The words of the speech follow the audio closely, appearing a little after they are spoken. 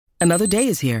Another day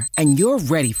is here, and you're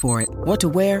ready for it. What to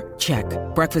wear? Check.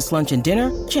 Breakfast, lunch, and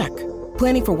dinner? Check.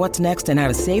 Planning for what's next and how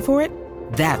to save for it?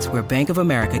 That's where Bank of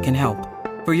America can help.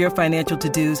 For your financial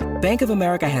to-dos, Bank of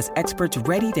America has experts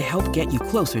ready to help get you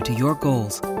closer to your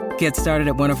goals. Get started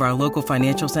at one of our local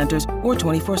financial centers or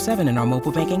 24/7 in our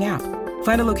mobile banking app.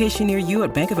 Find a location near you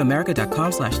at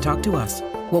bankofamerica.com/talktous.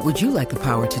 What would you like the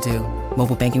power to do?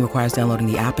 Mobile banking requires downloading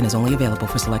the app and is only available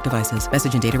for select devices.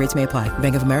 Message and data rates may apply.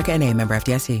 Bank of America N.A., member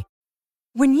FDIC.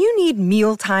 When you need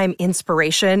mealtime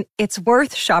inspiration, it's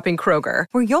worth shopping Kroger,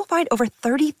 where you'll find over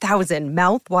 30,000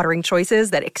 mouth-watering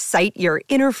choices that excite your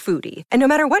inner foodie. And no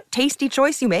matter what tasty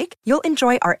choice you make, you'll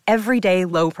enjoy our everyday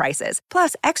low prices,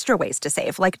 plus extra ways to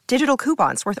save, like digital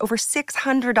coupons worth over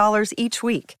 $600 each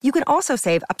week. You can also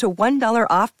save up to $1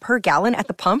 off per gallon at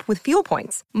the pump with fuel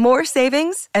points. More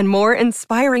savings and more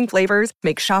inspiring flavors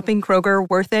make shopping Kroger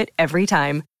worth it every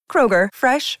time. Kroger,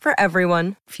 fresh for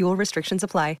everyone. Fuel restrictions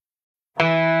apply. Hey,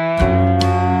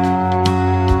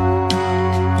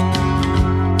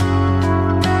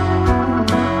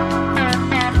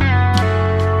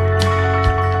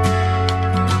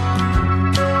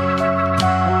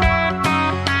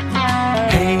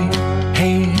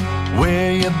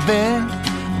 where you been?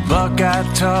 Buckeye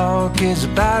Talk is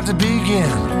about to begin.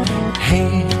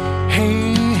 Hey,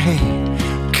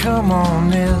 come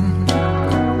on in.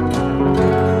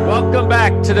 Welcome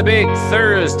back to the big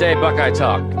Thursday Buckeye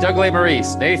Talk. Doug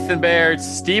Lesmerises, Nathan Baird,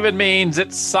 Stephen Means.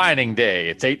 It's signing day.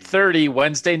 It's 8:30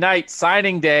 Wednesday night,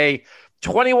 signing day.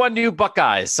 21 new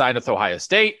Buckeyes signed with Ohio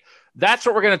State. That's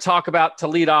what we're going to talk about to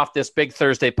lead off this big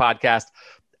Thursday podcast.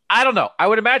 I don't know. I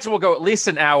would imagine we'll go at least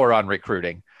an hour on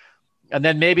recruiting, and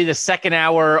then maybe the second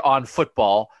hour on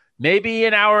football, maybe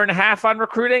an hour and a half on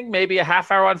recruiting, maybe a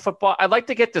half hour on football. I'd like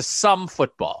to get to some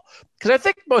football because I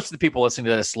think most of the people listening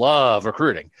to this love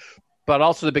recruiting, but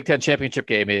also the Big Ten championship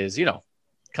game is,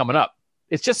 coming up.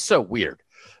 It's just so weird,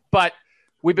 but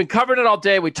we've been covering it all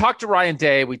day. We talked to Ryan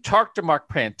Day. We talked to Mark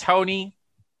Pantoni,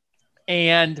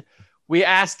 and we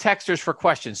asked texters for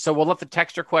questions. So we'll let the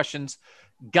texter questions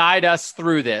guide us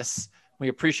through this. We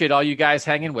appreciate all you guys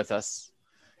hanging with us.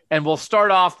 And we'll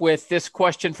start off with this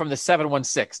question from the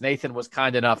 716. Nathan was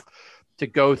kind enough to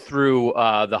go through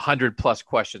the 100-plus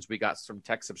questions we got from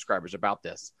tech subscribers about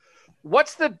this.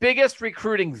 What's the biggest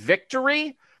recruiting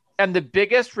victory and the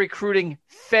biggest recruiting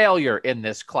failure in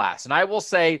this class? And I will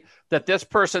say that this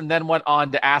person then went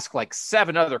on to ask like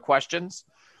 7 other questions.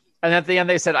 And at the end,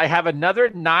 they said, I have another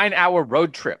 9-hour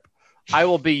road trip I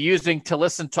will be using to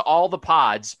listen to all the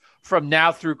pods from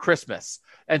now through Christmas.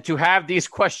 And to have these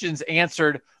questions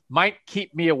answered might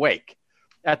keep me awake.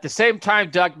 At the same time,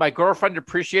 Doug, my girlfriend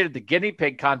appreciated the guinea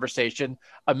pig conversation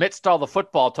amidst all the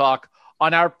football talk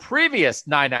on our previous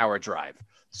 9-hour drive.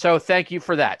 So thank you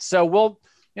for that. So we'll,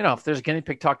 if there's guinea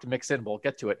pig talk to mix in, we'll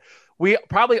get to it. We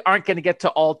probably aren't going to get to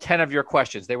all 10 of your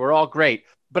questions. They were all great,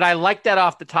 but I like that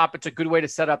off the top. It's a good way to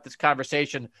set up this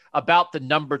conversation about the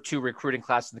number 2 recruiting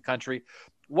class in the country.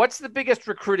 What's the biggest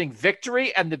recruiting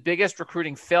victory and the biggest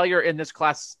recruiting failure in this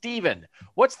class? Steven,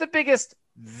 what's the biggest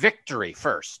victory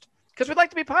first? Because we'd like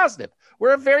to be positive.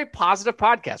 We're a very positive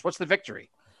podcast. What's the victory?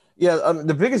 Yeah,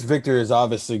 the biggest victory is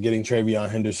obviously getting TreVeyon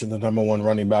Henderson, the number 1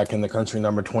 running back in the country,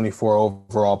 number 24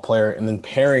 overall player, and then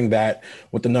pairing that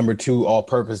with the number 2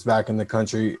 all-purpose back in the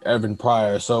country, Evan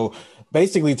Pryor. So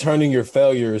basically turning your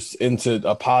failures into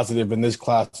a positive in this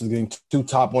class is getting 2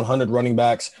 top 100 running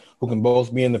backs who can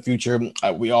both be in the future.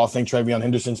 We all think TreVeyon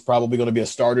Henderson's probably going to be a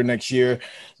starter next year.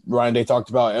 Ryan Day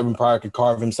talked about Evan Pryor could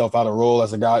carve himself out a role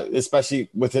as a guy, especially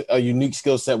with a unique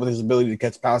skill set with his ability to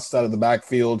catch passes out of the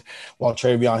backfield, while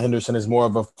TreVeyon Henderson is more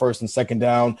of a first and second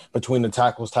down between the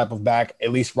tackles type of back,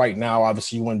 at least right now.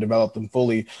 Obviously, you want to develop them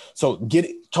fully. So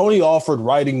Tony Alford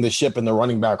riding the ship in the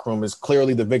running back room is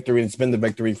clearly the victory, and it's been the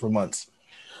victory for months.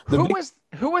 Who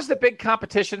was the big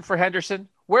competition for Henderson?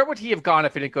 Where would he have gone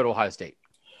if he didn't go to Ohio State?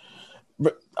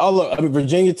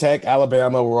 Virginia Tech,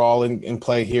 Alabama were all in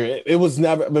play here. It was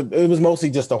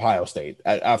mostly just Ohio State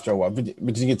after a while.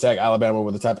 Virginia Tech, Alabama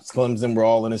were the top. Clemson were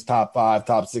all in his top 5,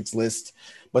 top 6 list.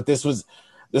 But this was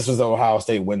the Ohio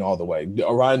State win all the way.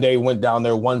 Ryan Day went down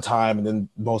there one time, and then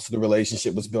most of the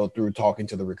relationship was built through talking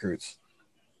to the recruits.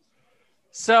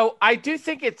 So I do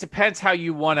think it depends how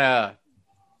you want to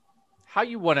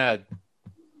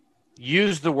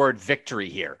use the word victory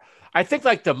here. I think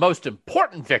like the most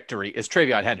important victory is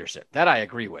TreVeyon Henderson. That I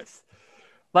agree with.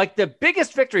 Like the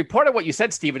biggest victory, part of what you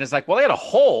said, Stephen, is like, well, they had a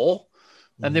hole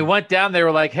and they went down. They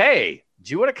were like, hey,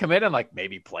 do you want to come in and like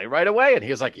maybe play right away? And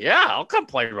he was like, yeah, I'll come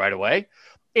play right away.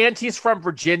 And he's from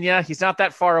Virginia. He's not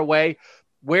that far away.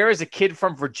 where is a kid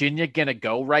from Virginia going to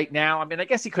go right now? I mean, I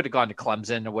guess he could have gone to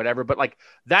Clemson or whatever, but like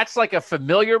that's like a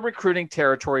familiar recruiting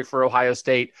territory for Ohio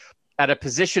State at a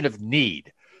position of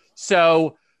need.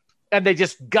 So, and they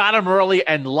just got him early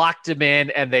and locked him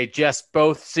in, and they just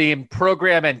both seemed,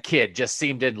 program and kid, just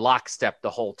seemed in lockstep the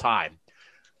whole time.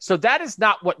 So that is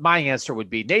not what my answer would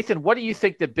be. Nathan, what do you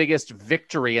think the biggest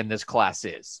victory in this class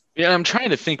is? Yeah, I'm trying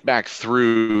to think back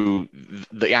through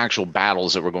the actual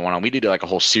battles that were going on. We did like a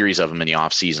whole series of them in the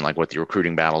offseason, like what the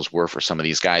recruiting battles were for some of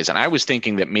these guys. And I was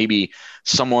thinking that maybe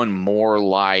someone more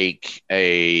like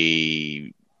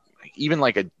even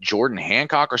like a Jordan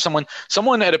Hancock or someone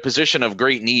at a position of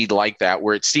great need like that,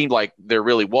 where it seemed like there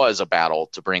really was a battle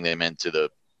to bring them into the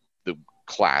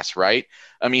class, right?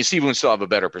 I mean, Steve would still have a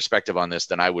better perspective on this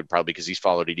than I would probably, because he's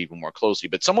followed it even more closely,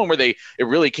 but someone where it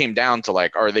really came down to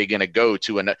like, are they going to go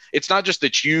to it's not just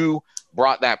that you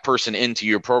brought that person into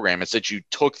your program, it's that you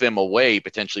took them away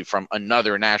potentially from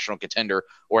another national contender,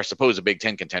 or I suppose a Big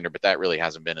Ten contender, but that really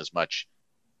hasn't been as much.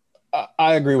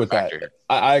 I agree with that.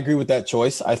 I agree with that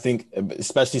choice. I think,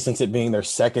 especially since it being their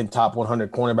second top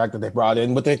 100 cornerback that they brought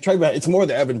in, but they tried. It's more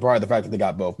the Evan Pryor, the fact that they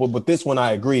got both. But with this one,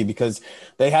 I agree, because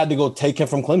they had to go take him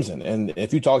from Clemson. And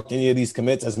if you talk to any of these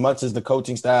commits, as much as the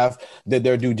coaching staff did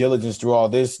their due diligence through all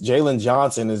this, Jalen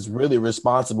Johnson is really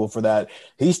responsible for that.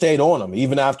 He stayed on him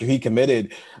even after he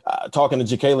committed. Talking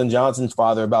to Jalen Johnson's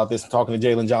father about this, talking to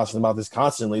Jalen Johnson about this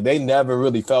constantly, they never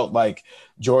really felt like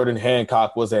Jordan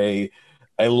Hancock was a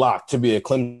lock to be a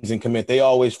Clemson commit. They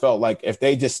always felt like if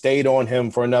they just stayed on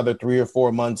him for another 3 or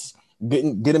 4 months, get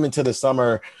him into the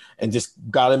summer and just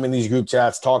got him in these group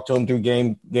chats, talked to him through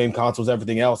game consoles,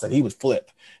 everything else, that he would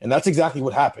flip. And that's exactly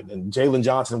what happened. And Jalen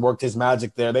Johnson worked his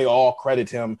magic there. They all credit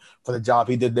him for the job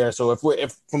he did there. So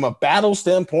if from a battle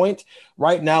standpoint,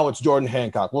 right now it's Jordan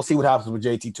Hancock. We'll see what happens with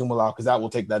JT Tuimoloau, because that will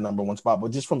take that number one spot.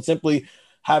 But just from simply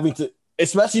having to,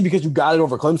 especially because you got it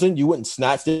over Clemson, you wouldn't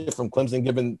snatch it from Clemson,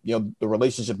 given the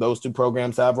relationship those two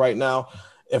programs have right now.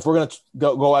 If we're going to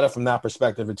go at it from that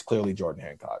perspective, it's clearly Jordan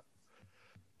Hancock.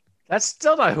 That's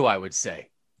still not who I would say.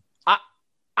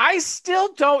 I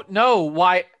still don't know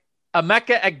why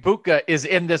Emeka Egbuka is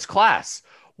in this class.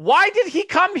 Why did he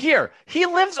come here? He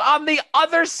lives on the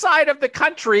other side of the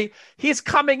country. He's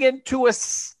coming into a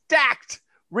stacked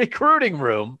recruiting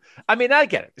room. I mean, I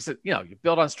get it. It's, you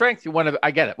build on strength. You want to,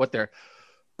 I get it,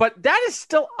 but that is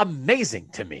still amazing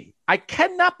to me. I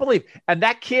cannot believe. And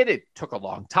that kid, it took a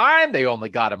long time. They only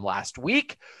got him last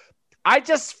week. I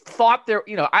just thought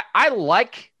I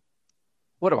like,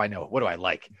 what do I know? What do I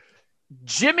like?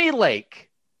 Jimmy Lake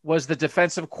was the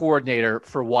defensive coordinator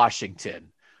for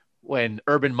Washington when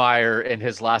Urban Meyer, in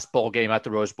his last bowl game at the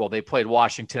Rose Bowl, they played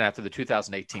Washington after the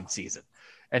 2018 season.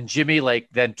 And Jimmy Lake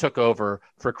then took over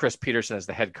for Chris Peterson as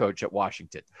the head coach at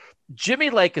Washington. Jimmy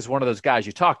Lake is one of those guys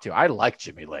you talk to. I like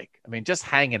Jimmy Lake. I mean, just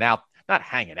hanging out, not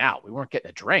hanging out. We weren't getting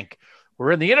a drink.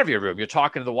 We're in the interview room. You're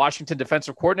talking to the Washington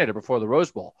defensive coordinator before the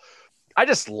Rose Bowl. I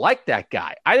just like that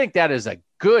guy. I think that is a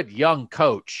good young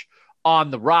coach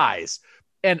on the rise.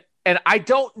 And I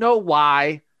don't know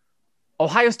why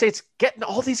Ohio State's getting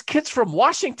all these kids from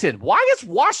Washington. Why is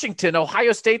Washington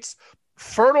Ohio State's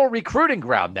fertile recruiting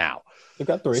ground now? They've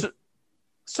got 3.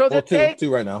 So that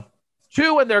two right now.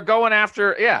 2, and they're going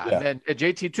after, and then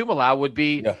JT Tuimoloau would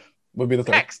be the third.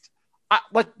 Next.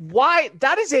 Why?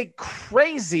 That is a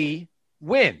crazy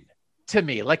win to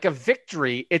me, like a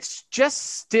victory. It's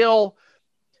just still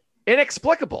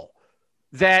inexplicable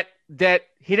that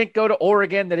he didn't go to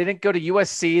Oregon, that he didn't go to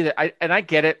USC. I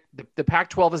get it. The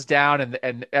Pac-12 is down,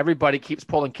 and everybody keeps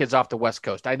pulling kids off the West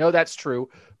Coast. I know that's true,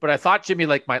 but I thought Jimmy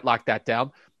Lake might lock that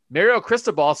down. Mario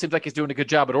Cristobal seems like he's doing a good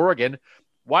job at Oregon.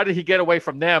 Why did he get away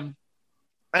from them?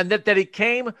 And that he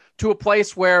came to a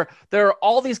place where there are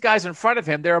all these guys in front of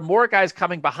him. There are more guys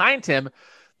coming behind him.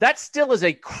 That still is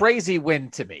a crazy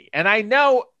win to me. And I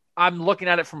know I'm looking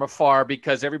at it from afar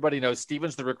because everybody knows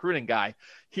Steven's the recruiting guy.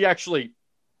 He actually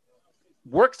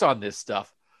works on this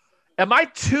stuff. Am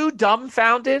I too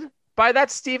dumbfounded by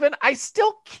that, Steven? I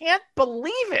still can't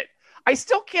believe it. I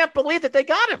still can't believe that they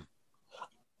got him.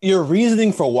 Your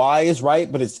reasoning for why is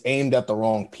right, but it's aimed at the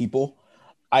wrong people.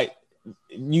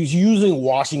 Using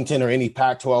Washington or any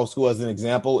Pac-12 school as an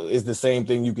example is the same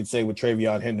thing you could say with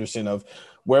TreVeyon Henderson of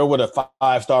where would a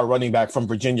 5-star running back from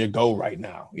Virginia go right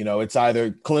now? It's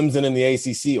either Clemson in the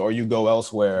ACC or you go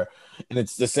elsewhere. And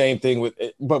it's the same thing with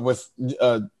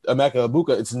Emeka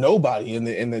Egbuka, it's nobody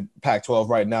in the Pac-12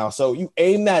 right now. So you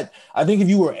aim that. I think if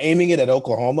you were aiming it at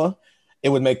Oklahoma, it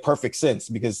would make perfect sense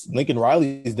because Lincoln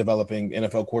Riley is developing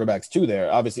NFL quarterbacks too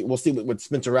there. Obviously, we'll see what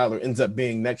Spencer Rattler ends up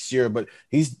being next year, but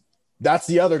he's That's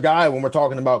the other guy when we're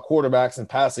talking about quarterbacks and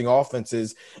passing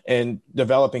offenses and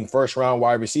developing first-round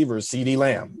wide receivers, CeeDee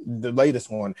Lamb, the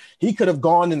latest one. He could have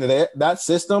gone into that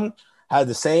system, had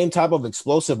the same type of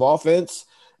explosive offense,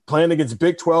 playing against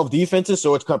Big 12 defenses,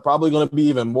 so it's probably going to be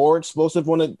even more explosive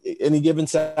on any given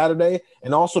Saturday,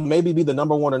 and also maybe be the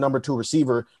number 1 or number 2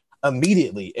 receiver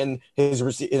immediately. And his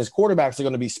quarterbacks are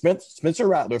going to be Spencer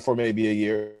Rattler for maybe a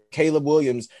year, Caleb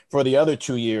Williams for the other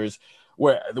 2 years,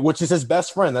 which is his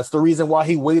best friend. That's the reason why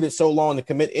he waited so long to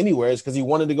commit anywhere, is because he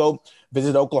wanted to go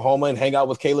visit Oklahoma and hang out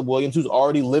with Caleb Williams, who's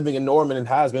already living in Norman and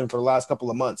has been for the last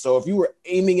couple of months. So if you were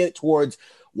aiming it towards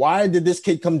why did this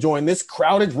kid come join this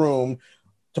crowded room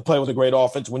to play with a great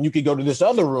offense when you could go to this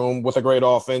other room with a great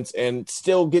offense and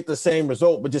still get the same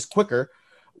result, but just quicker,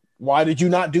 why did you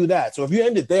not do that? So if you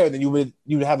ended there, then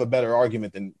you'd have a better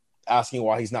argument than asking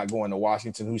why he's not going to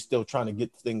Washington, who's still trying to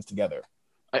get things together.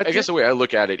 I guess the way I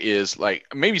look at it is like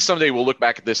maybe someday we'll look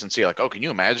back at this and say like, oh, can you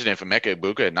imagine if Emeka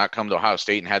Egbuka had not come to Ohio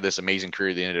State and had this amazing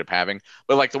career they ended up having?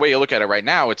 But like the way you look at it right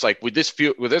now, it's like would this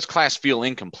class feel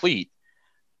incomplete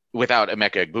without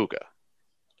Emeka Egbuka?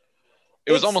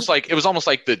 It was almost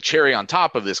like the cherry on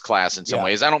top of this class in some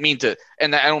ways. I don't mean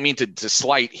to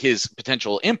slight his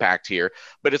potential impact here,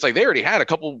 but it's like they already had a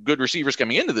couple good receivers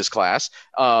coming into this class,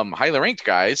 highly ranked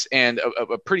guys, and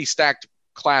a pretty stacked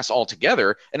class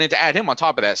altogether. And then to add him on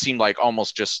top of that seemed like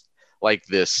almost just like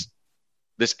this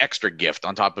extra gift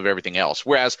on top of everything else.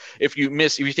 Whereas if you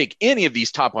take any of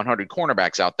these top 100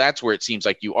 cornerbacks out, that's where it seems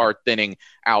like you are thinning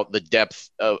out the depth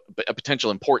of a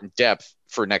potential important depth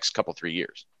for next couple 3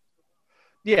 years.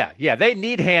 Yeah. They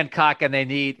need Hancock, and they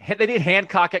need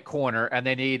Hancock at corner, and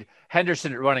they need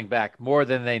Henderson at running back more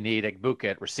than they need Egbuka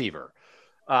at receiver.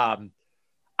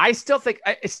 I still think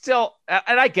and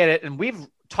I get it. And we've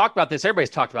talked about this. Everybody's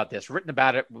talked about this, written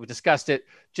about it. We discussed it,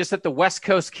 just that the West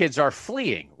Coast kids are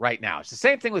fleeing right now. It's the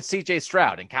same thing with CJ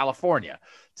Stroud in California.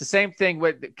 It's the same thing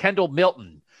with Kendall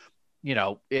Milton,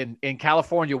 in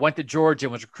California, went to Georgia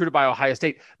and was recruited by Ohio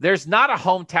State. There's not a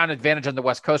hometown advantage on the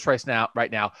West Coast right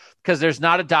now, because there's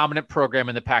not a dominant program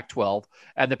in the Pac-12,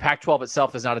 and the Pac-12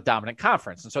 itself is not a dominant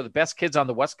conference. And so the best kids on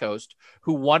the West Coast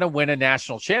who want to win a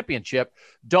national championship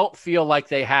don't feel like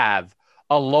they have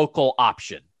a local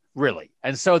option, really.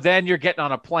 And so then you're getting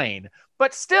on a plane,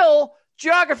 but still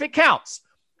geography counts.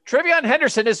 Trevion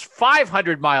Henderson is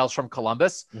 500 miles from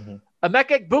Columbus. Mm-hmm.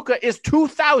 Emeka Egbuka is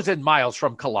 2,000 miles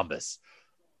from Columbus.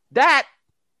 That,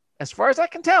 as far as I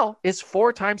can tell, is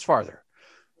 4 times farther.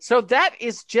 So that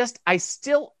is I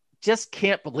still just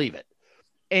can't believe it.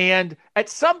 And at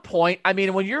some point, I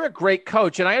mean, when you're a great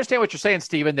coach, and I understand what you're saying,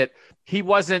 Stephen, that he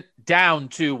wasn't down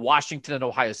to Washington and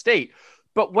Ohio State,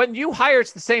 but when you hire,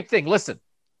 it's the same thing. Listen,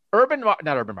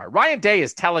 Ryan Day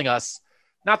is telling us,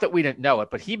 not that we didn't know it,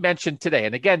 but he mentioned today,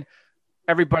 and again,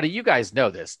 everybody, you guys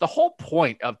know this. The whole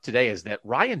point of today is that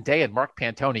Ryan Day and Mark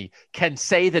Pantoni can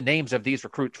say the names of these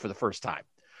recruits for the first time.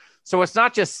 So it's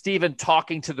not just Stephen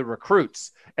talking to the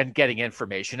recruits and getting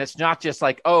information. It's not just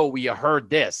like, oh, we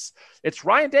heard this. It's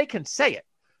Ryan Day can say it.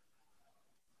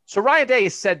 So Ryan Day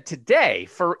said today,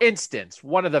 for instance,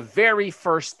 one of the very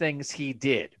first things he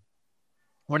did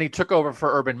when he took over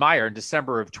for Urban Meyer in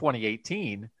December of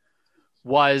 2018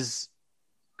 was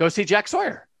go see Jack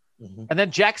Sawyer. Mm-hmm. And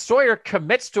then Jack Sawyer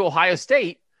commits to Ohio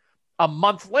State a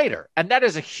month later. And that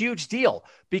is a huge deal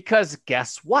because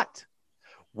guess what?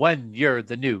 When you're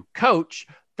the new coach,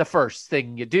 the first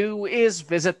thing you do is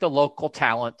visit the local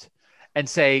talent and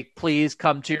say, please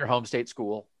come to your home state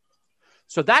school.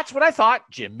 So that's what I thought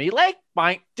Jimmy Lake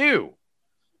might do.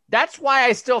 That's why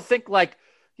I still think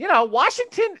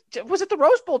Washington was at the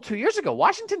Rose Bowl 2 years ago.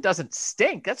 Washington doesn't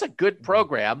stink. That's a good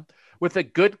program with a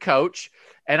good coach.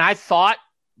 And I thought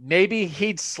maybe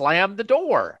he'd slam the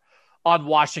door on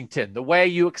Washington the way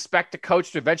you expect a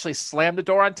coach to eventually slam the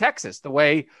door on Texas, the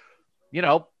way,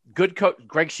 good coach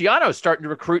Greg Schiano is starting to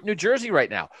recruit New Jersey right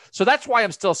now. So that's why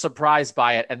I'm still surprised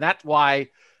by it. And that's why,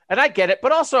 and I get it,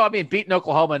 but also, beating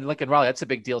Oklahoma and Lincoln Riley, that's a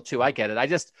big deal too. I get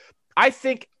it. I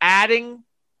think adding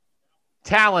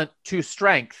talent to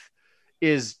strength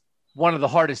is one of the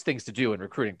hardest things to do in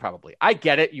recruiting, probably. I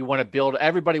get it. You want to build,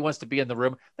 everybody wants to be in the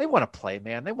room. They want to play,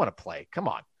 man. They want to play. Come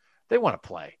on. They want to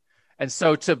play. And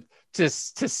so to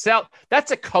sell,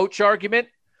 that's a coach argument.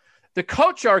 The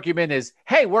coach argument is,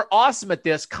 hey, we're awesome at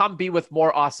this. Come be with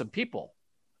more awesome people,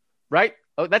 right?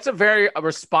 That's a very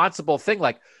responsible thing.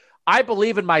 Like, I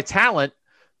believe in my talent,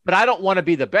 but I don't want to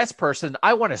be the best person.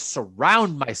 I want to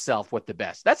surround myself with the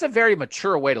best. That's a very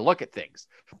mature way to look at things.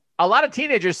 A lot of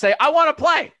teenagers say, I want to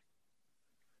play.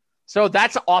 So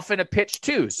that's often a pitch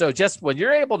too. So just when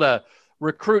you're able to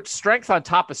recruit strength on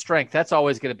top of strength, that's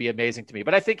always going to be amazing to me.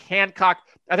 But I think Hancock,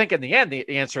 I think in the end, the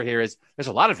answer here is there's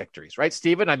a lot of victories, right,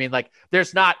 Stephen? I mean, like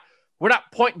we're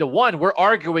not pointing to one. We're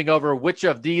arguing over which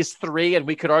of these three, and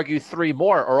we could argue three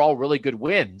more are all really good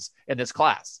wins in this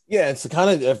class. Yeah, it's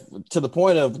kind of to the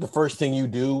point of the first thing you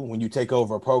do when you take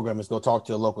over a program is go talk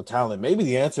to a local talent. Maybe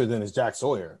the answer then is Jack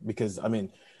Sawyer, because, I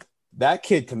mean, that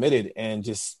kid committed and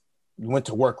just went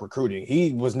to work recruiting.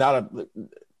 He was not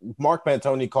Mark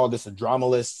Pantoni called this a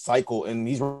dramaless cycle, and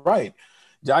he's right.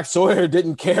 Jack Sawyer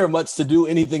didn't care much to do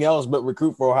anything else but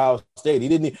recruit for Ohio State.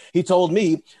 He told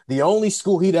me the only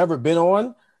school he'd ever been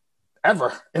on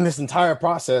ever in this entire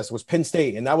process was Penn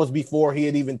State. And that was before he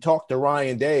had even talked to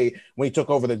Ryan Day when he took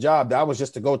over the job. That was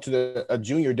just to go to a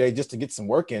junior day just to get some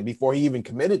work in before he even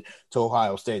committed to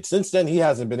Ohio State. Since then, he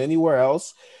hasn't been anywhere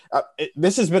else.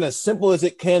 This has been as simple as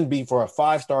it can be for a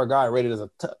five-star guy rated as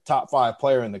a top five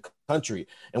player in the country.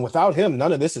 And without him,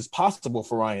 none of this is possible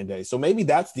for Ryan Day. So maybe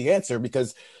that's the answer,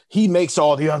 because he makes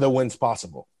all the other wins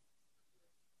possible.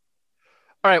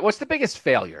 All right, what's the biggest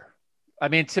failure? I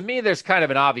mean, to me, there's kind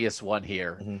of an obvious one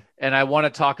here. Mm-hmm. And I want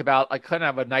to talk about, I kind of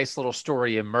have a nice little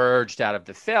story emerged out of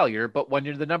the failure. But when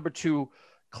you're the number 2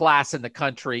 class in the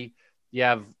country, you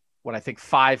have what I think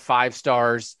 5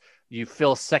 stars, you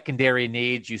fill secondary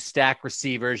needs, you stack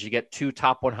receivers, you get 2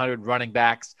 top 100 running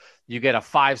backs, you get a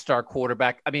 5-star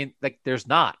quarterback. I mean, like, there's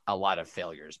not a lot of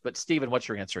failures. But Stephen, what's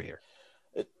your answer here?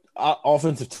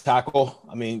 Offensive tackle.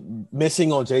 I mean,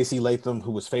 missing on J.C. Latham,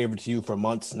 who was favored to you for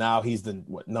months. Now he's the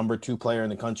number 2 player in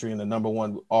the country and the number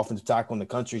 1 offensive tackle in the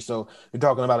country. So you're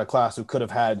talking about a class who could have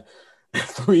had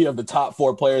 3 of the top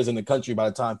 4 players in the country by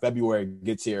the time February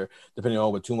gets here, depending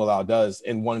on what Tumalau does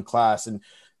in one class. And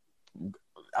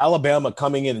Alabama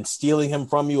coming in and stealing him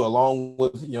from you, along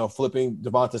with, flipping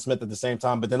Devonta Smith at the same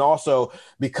time. But then also,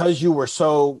 because you were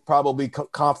so probably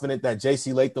confident that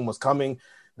J.C. Latham was coming,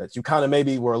 that you kind of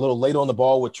maybe were a little late on the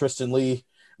ball with Tristan Lee,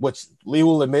 which Lee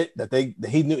will admit that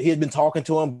he knew he had been talking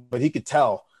to him, but he could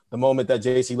tell the moment that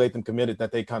J.C. Latham committed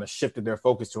that they kind of shifted their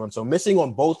focus to him. So missing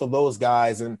on both of those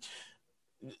guys, and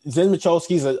Zen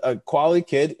Michalski's a quality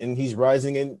kid, and he's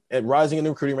rising in the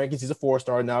recruiting rankings. He's a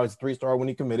 4-star now. He's a 3-star when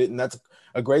he committed, and that's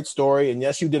a great story. And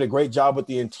yes, you did a great job with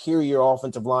the interior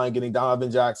offensive line, getting Donovan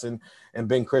Jackson and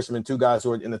Ben Christman, 2 guys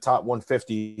who are in the top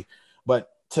 150. But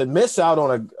to miss out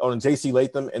on a J.C.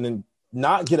 Latham and then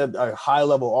not get a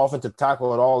high-level offensive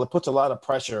tackle at all, it puts a lot of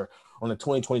pressure on the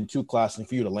 2022 class and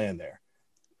for you to land there.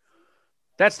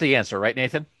 That's the answer, right,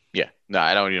 Nathan? Yeah. No,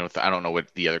 I don't know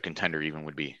what the other contender even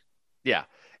would be. Yeah.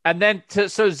 And then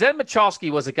so Zen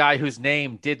Michalski was a guy whose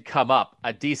name did come up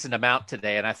a decent amount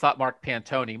today, and I thought Mark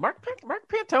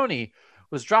Pantoni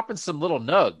was dropping some little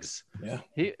nugs. Yeah.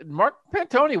 Mark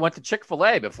Pantoni went to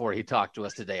Chick-fil-A before he talked to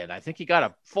us today, and I think he got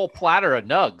a full platter of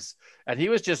nugs, and he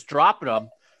was just dropping them,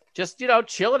 just,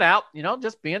 chilling out,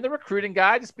 just being the recruiting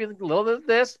guy, just being a little bit of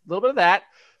this, a little bit of that.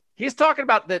 He's talking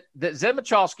about that Zen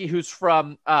Michalski, who's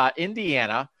from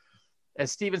Indiana, as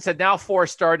Steven said, now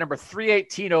 4-star, number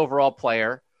 318 overall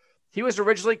player. He was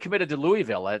originally committed to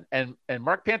Louisville, and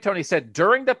Mark Pantoni said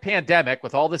during the pandemic,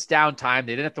 with all this downtime,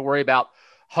 they didn't have to worry about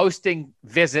hosting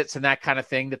visits and that kind of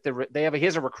thing, that he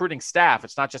has a recruiting staff.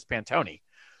 It's not just Pantoni.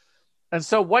 And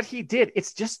so what he did,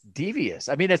 it's just devious.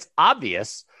 I mean, it's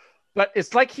obvious, but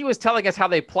it's like he was telling us how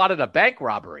they plotted a bank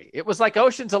robbery. It was like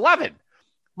Ocean's 11.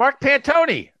 Mark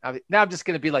Pantoni. Now I'm just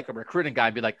going to be like a recruiting guy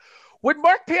and be like, would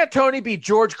Mark Pantoni be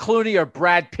George Clooney or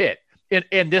Brad Pitt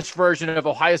in this version of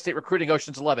Ohio State recruiting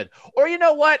Ocean's 11? Or you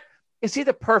know what? Is he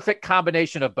the perfect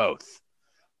combination of both?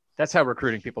 That's how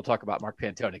recruiting people talk about Mark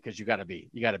Pantoni, because you got to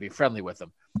be friendly with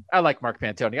him. I like Mark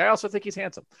Pantoni. I also think he's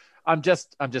handsome. I'm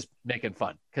just making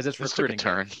fun because it's recruiting.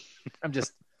 Turn.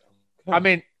 I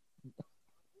mean,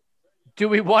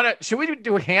 should we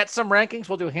do handsome rankings?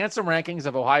 We'll do handsome rankings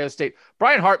of Ohio State.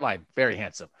 Brian Hartline, very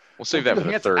handsome. We'll save that for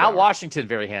the third hour. Al Washington,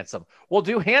 very handsome. We'll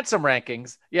do handsome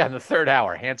rankings. Yeah, in the third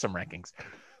hour, handsome rankings.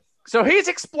 So he's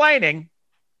explaining.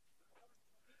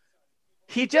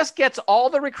 He just gets all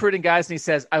the recruiting guys and he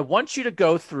says, I want you to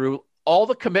go through all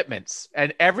the commitments,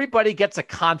 and everybody gets a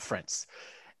conference.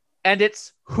 And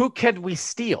it's, who can we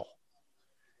steal?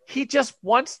 He just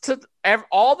wants to,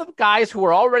 all the guys who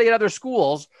are already at other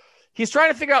schools, he's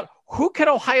trying to figure out who can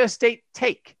Ohio State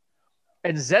take.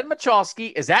 And Zen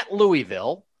Michalski is at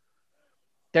Louisville.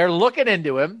 They're looking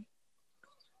into him.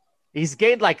 He's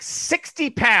gained like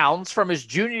 60 pounds from his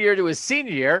junior year to his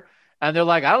senior year. And they're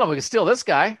like, I don't know, we can steal this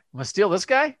guy. I'm going to steal this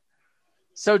guy.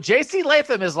 So J.C.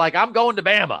 Latham is like, I'm going to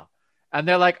Bama. And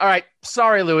they're like, all right,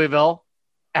 sorry, Louisville.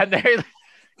 And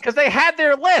because they had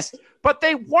their list, but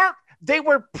they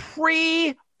were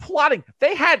pre-plotting.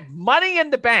 They had money in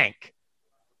the bank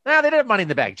Nah, they didn't have money in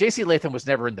the bank. J.C. Latham was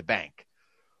never in the bank.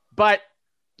 But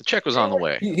the check was on the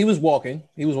way. He was walking.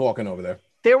 He was walking over there.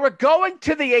 They were going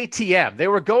to the ATM. They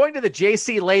were going to the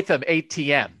J.C. Latham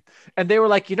ATM. And they were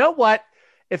like, you know what?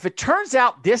 If it turns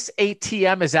out this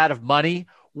ATM is out of money,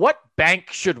 what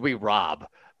bank should we rob?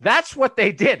 That's what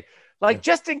they did. Like,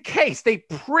 just in case, they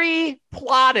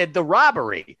pre-plotted the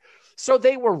robbery. So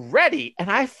they were ready. And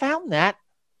I found that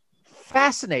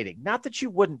fascinating. Not that you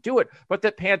wouldn't do it, but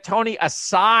that Pantone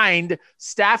assigned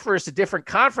staffers to different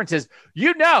conferences.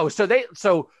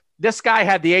 So this guy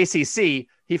had the ACC.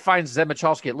 He finds Zen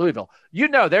Michalski at Louisville.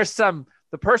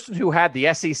 The person who had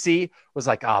the SEC was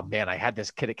like, oh man, I had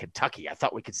this kid at Kentucky. I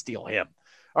thought we could steal him.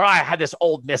 Or I had this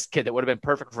Ole Miss kid that would have been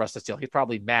perfect for us to steal. He's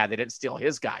probably mad they didn't steal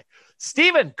his guy.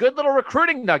 Steven, good little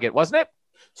recruiting nugget, wasn't it?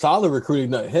 Solid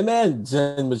recruiting nugget. Him and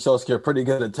Zen Michalski are pretty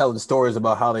good at telling stories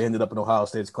about how they ended up in Ohio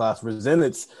State's class. For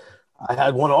Zen, I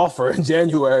had one offer in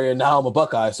January and now I'm a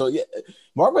Buckeye. So yeah,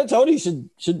 Mark Pantone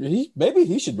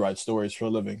should write stories for a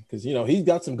living because, he's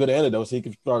got some good anecdotes he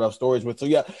can start off stories with. So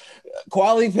yeah,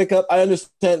 quality pickup. I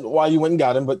understand why you went and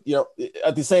got him, but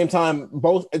at the same time,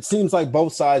 it seems like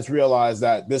both sides realized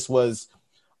that this was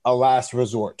a last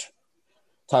resort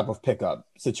type of pickup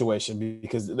situation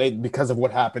because of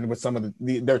what happened with some of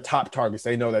their top targets.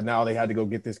 They know that now they had to go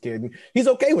get this kid. And he's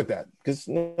okay with that because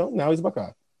now he's a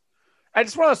Buckeye. And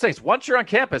it's one of those things. Once you're on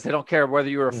campus, they don't care whether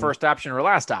you were a first option or a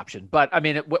last option. But I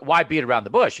mean, why beat around the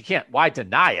bush? You can't. Why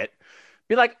deny it?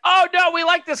 Be like, oh no, we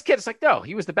like this kid. It's like, no,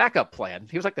 he was the backup plan.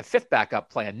 He was like the fifth backup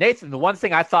plan. Nathan, the one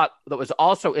thing I thought that was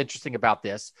also interesting about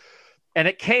this, and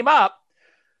it came up,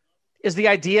 is the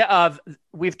idea of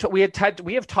we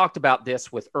have talked about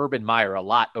this with Urban Meyer a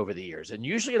lot over the years, and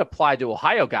usually it applied to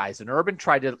Ohio guys. And Urban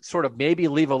tried to sort of maybe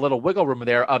leave a little wiggle room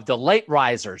there of the late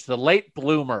risers, the late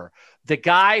bloomer, the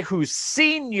guy whose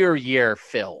senior year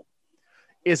film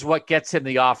is what gets him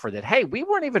the offer that, hey, we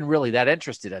weren't even really that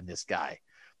interested in this guy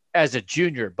as a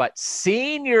junior, but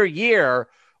senior year,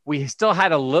 we still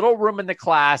had a little room in the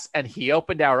class and he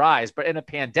opened our eyes. But in a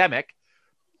pandemic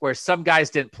where some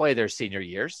guys didn't play their senior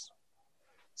years,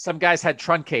 some guys had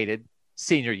truncated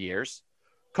senior years.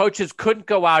 Coaches couldn't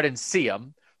go out and see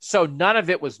them. So none of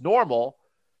it was normal.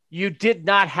 You did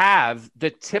not have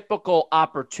the typical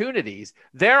opportunities.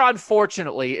 There,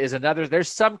 unfortunately,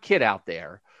 there's some kid out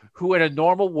there who in a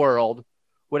normal world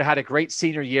would have had a great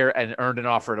senior year and earned an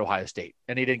offer at Ohio State,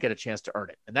 and he didn't get a chance to earn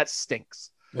it. And that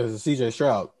stinks. There's a CJ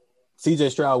Stroud.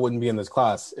 CJ Stroud wouldn't be in this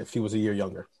class if he was a year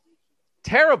younger.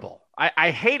 Terrible.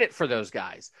 I hate it for those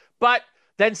guys. But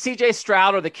then CJ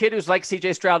Stroud, or the kid who's like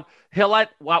CJ Stroud,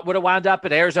 would have wound up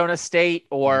at Arizona State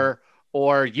or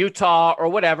Utah or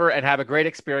whatever and have a great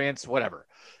experience, whatever.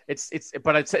 It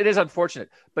is unfortunate.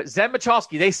 But Zen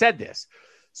Michalski, they said this.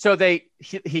 So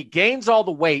he gains all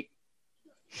the weight.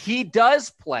 He does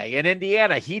play in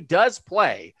Indiana. He does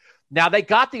play. Now they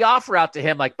got the offer out to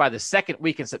him like by the second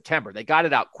week in September. They got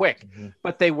it out quick,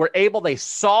 but they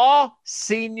saw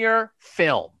senior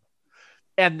film.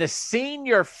 And the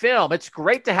senior film, it's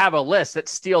great to have a list that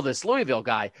steal this Louisville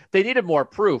guy. They needed more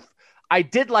proof. I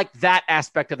did like that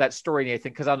aspect of that story,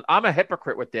 Nathan, because I'm a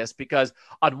hypocrite with this, because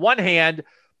on one hand,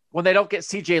 when they don't get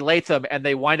CJ Latham and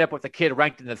they wind up with a kid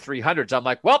ranked in the 300s, I'm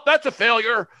like, well, that's a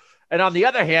failure. And on the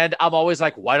other hand, I'm always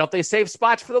like, why don't they save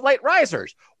spots for the late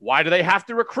risers? Why do they have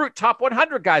to recruit top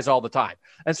 100 guys all the time?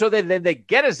 And so then they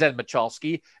get a Zen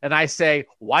Michalski, and I say,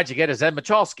 why'd you get a Zen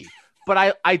Michalski?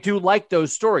 But I do like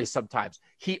those stories sometimes.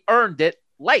 He earned it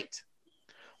late.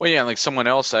 Well, yeah, like someone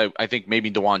else, I think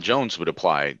maybe DeJuan Jones would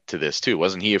apply to this too.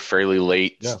 Wasn't he a fairly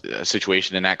late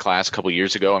situation in that class a couple of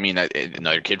years ago? I mean,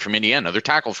 another kid from Indiana, another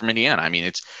tackle from Indiana. I mean,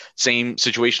 it's same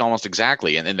situation almost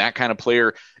exactly. And that kind of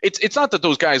player, it's not that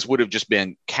those guys would have just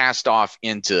been cast off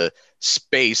into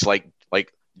space like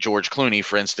George Clooney,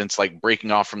 for instance, like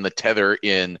breaking off from the tether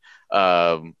in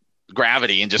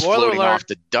Gravity and just floating off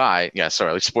to die. Yeah,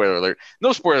 sorry, spoiler alert.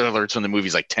 No spoiler alerts when the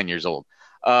movie's like 10 years old.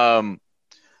 But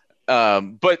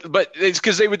it's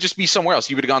because they would just be somewhere else.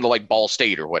 He would have gone to like Ball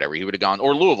State or whatever. He would have gone,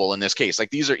 or Louisville in this case. Like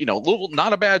these are, Louisville,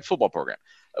 not a bad football program.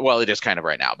 Well, it is kind of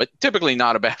right now, but typically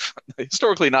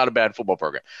historically not a bad football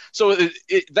program. So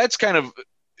that's kind of,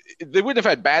 they wouldn't have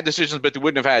had bad decisions, but they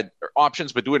wouldn't have had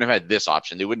options, but they wouldn't have had this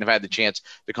option. They wouldn't have had the chance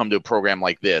to come to a program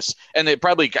like this. And it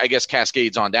probably, I guess,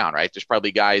 cascades on down, right? There's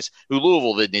probably guys who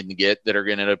Louisville didn't get that are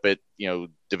going to end up at,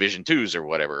 Division twos or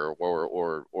whatever,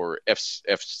 or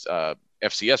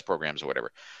FCS programs or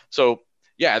whatever. So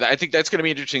yeah, I think that's going to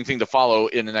be an interesting thing to follow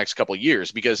in the next couple of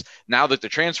years, because now that the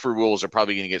transfer rules are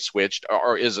probably going to get switched,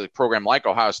 or is a program like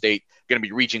Ohio State going to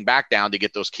be reaching back down to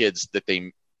get those kids that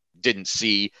they didn't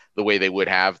see the way they would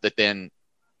have, that then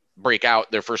break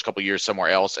out their first couple of years somewhere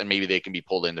else, and maybe they can be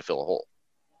pulled in to fill a hole.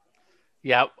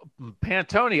 Yeah,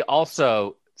 Pantone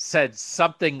also said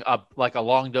something like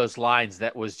along those lines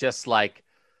that was just like,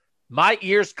 my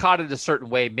ears caught it a certain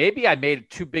way. Maybe I made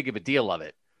too big of a deal of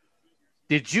it.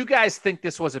 Did you guys think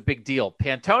this was a big deal?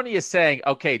 Pantone is saying,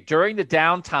 okay, during the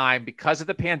downtime, because of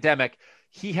the pandemic,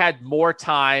 he had more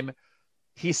time.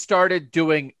 He started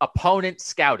doing opponent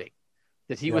scouting,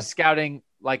 that he was scouting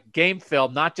like game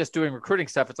film, not just doing recruiting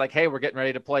stuff. It's like, hey, we're getting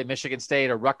ready to play Michigan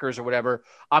State or Rutgers or whatever.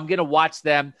 I'm going to watch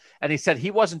them. And he said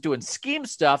he wasn't doing scheme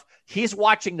stuff. He's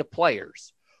watching the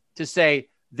players to say,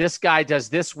 this guy does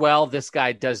this well, this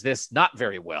guy does this not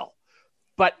very well.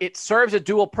 But it serves a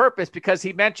dual purpose, because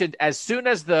he mentioned as soon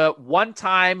as the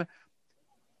one-time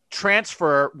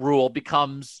transfer rule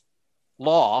becomes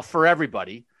law for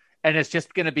everybody, and it's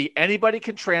just going to be anybody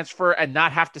can transfer and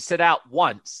not have to sit out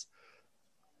once.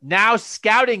 Now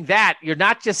scouting that, you're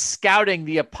not just scouting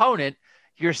the opponent,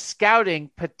 you're scouting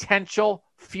potential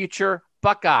future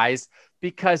Buckeyes,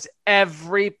 because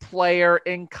every player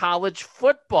in college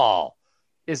football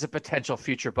is a potential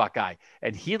future Buckeye.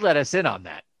 And he let us in on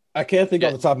that. I can't think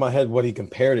off the top of my head what he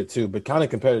compared it to, but kind of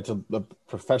compared it to the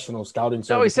professional scouting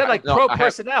service. No, he said like pro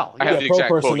personnel. I have the exact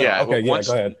quote. Yeah. Okay, go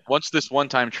ahead. Once this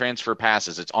one-time transfer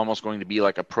passes, it's almost going to be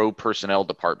like a pro personnel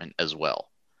department as well,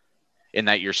 in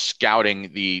that you're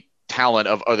scouting the talent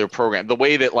of other programs. The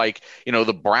way that, like, you know,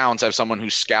 the Browns have someone who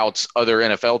scouts other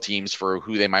NFL teams for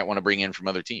who they might want to bring in from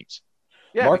other teams.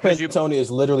 Yeah, Mark Pantone is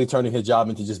literally turning his job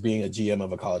into just being a GM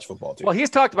of a college football team. Well, he's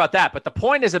talked about that, but the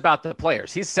point is about the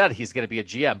players. He said he's going to be a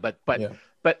GM, but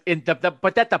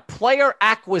that the player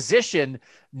acquisition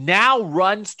now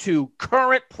runs to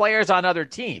current players on other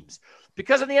teams.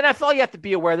 Because in the NFL, you have to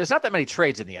be aware there's not that many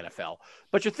trades in the NFL,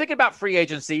 but you're thinking about free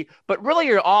agency, but really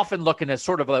you're often looking at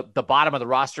sort of the bottom of the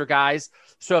roster guys.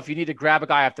 So if you need to grab a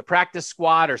guy off the practice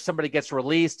squad, or somebody gets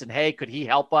released and, hey, could he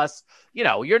help us? You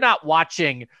know, you're not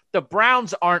watching – the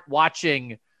Browns aren't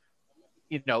watching,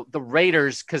 you know, the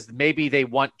Raiders because maybe they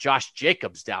want Josh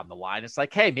Jacobs down the line. It's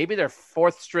like, hey, maybe their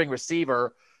fourth string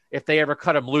receiver, if they ever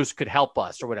cut him loose, could help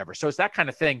us or whatever. So it's that kind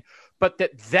of thing. But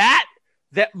that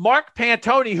Mark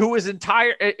Pantone, who is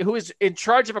in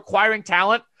charge of acquiring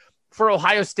talent for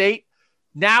Ohio State,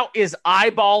 now is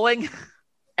eyeballing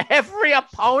every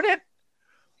opponent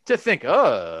to think,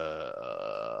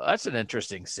 oh, that's an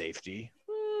interesting safety.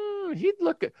 He'd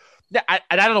look at – and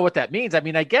I don't know what that means. I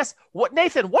mean, I guess –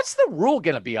 Nathan, what's the rule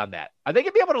going to be on that? Are they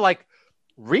going to be able to, like,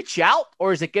 reach out,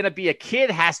 or is it going to be a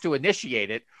kid has to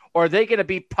initiate it, or are they going to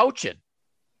be poaching?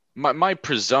 My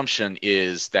presumption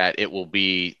is that it will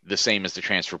be the same as the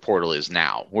transfer portal is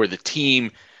now, where the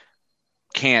team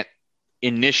can't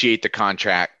initiate the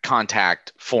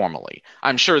contact formally.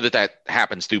 I'm sure that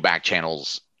happens through back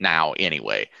channels now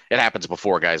anyway. It happens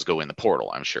before guys go in the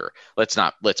portal, I'm sure.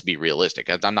 Let's be realistic.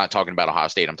 I'm not talking about Ohio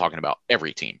State. I'm talking about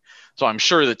every team. So I'm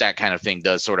sure that kind of thing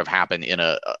does sort of happen in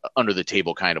a under the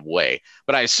table kind of way.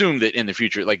 But I assume that in the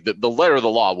future, like the letter of the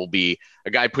law will be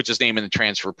a guy puts his name in the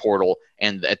transfer portal.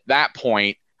 And at that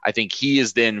point, I think he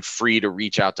is then free to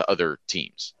reach out to other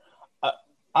teams.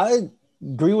 I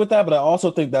agree with that, but I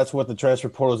also think that's what the transfer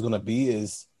portal is going to be,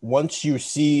 is once you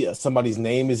see somebody's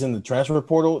name is in the transfer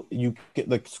portal,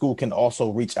 the school can also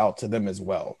reach out to them as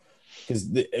well. Because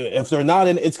if they're not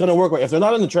in, it's going to work. If they're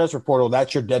not in the transfer portal,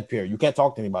 that's your dead period. You can't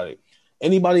talk to anybody.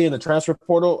 Anybody in the transfer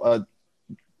portal,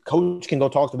 coach can go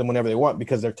talk to them whenever they want,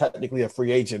 because they're technically a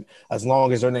free agent as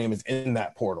long as their name is in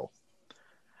that portal.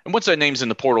 And once that name's in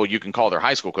the portal, you can call their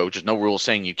high school coach. There's no rule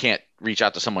saying you can't reach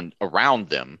out to someone around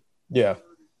them. Yeah.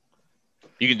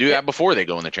 You can do that before they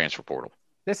go in the transfer portal.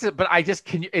 Is it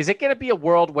going to be a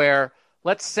world where,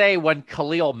 let's say when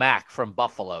Khalil Mack from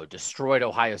Buffalo destroyed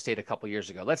Ohio State a couple years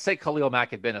ago, let's say Khalil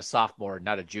Mack had been a sophomore,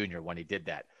 not a junior when he did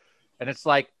that. And it's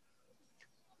like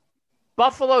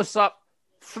Buffalo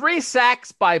 3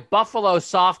 sacks by Buffalo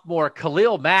sophomore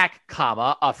Khalil Mack,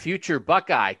 a future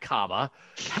Buckeye,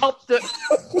 helped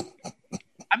the,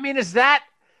 I mean, is that,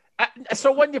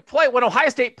 so when Ohio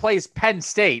State plays Penn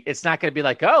State, it's not going to be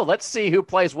like, oh, let's see who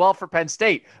plays well for Penn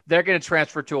State. They're going to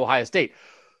transfer to Ohio State.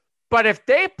 But if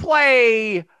they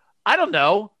play, I don't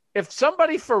know, if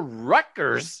somebody for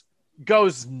Rutgers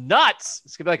goes nuts,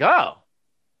 it's going to be like, oh,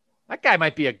 that guy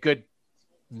might be a good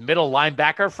middle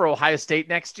linebacker for Ohio State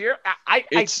next year.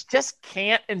 I just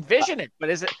can't envision it. But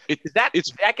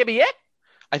that could be it?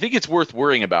 I think it's worth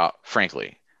worrying about,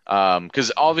 frankly,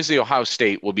 because obviously Ohio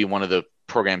State will be one of the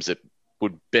programs that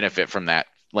would benefit from that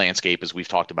landscape, as we've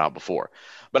talked about before.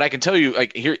 But I can tell you,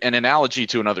 like, here, an analogy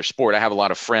to another sport. I have a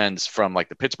lot of friends from like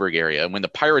the Pittsburgh area, and when the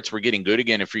Pirates were getting good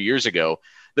again a few years ago,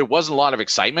 there wasn't a lot of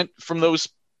excitement from those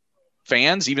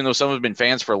fans, even though some have been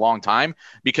fans for a long time,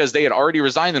 because they had already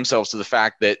resigned themselves to the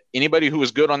fact that anybody who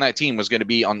was good on that team was going to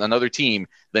be on another team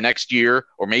the next year,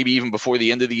 or maybe even before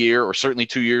the end of the year, or certainly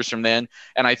 2 years from then.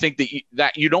 And I think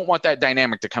that you don't want that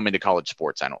dynamic to come into college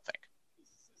sports, I don't think.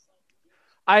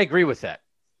 I agree with that.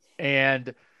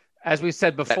 And as we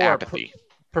said before,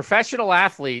 professional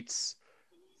athletes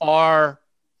are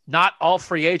not all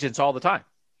free agents all the time.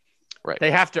 Right.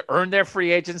 They have to earn their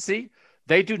free agency.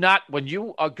 They do not, when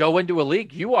you go into a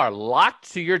league, you are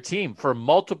locked to your team for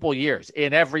multiple years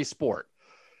in every sport.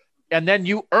 And then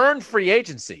you earn free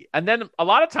agency. And then a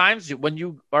lot of times when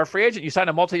you are a free agent, you sign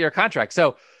a multi-year contract.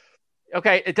 So,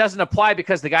 okay, it doesn't apply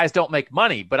because the guys don't make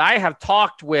money. But I have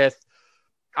talked with,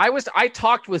 I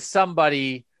talked with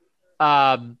somebody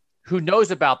who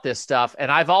knows about this stuff.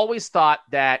 And I've always thought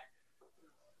that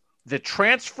the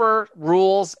transfer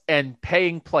rules and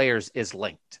paying players is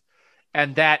linked.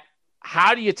 And that,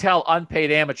 how do you tell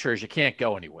unpaid amateurs you can't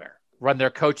go anywhere when their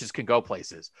coaches can go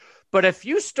places? But if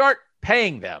you start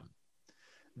paying them,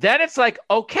 then it's like,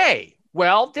 okay,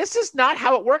 well, this is not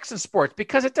how it works in sports,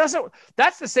 because it doesn't.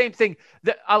 That's the same thing.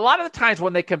 A lot of the times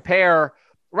when they compare,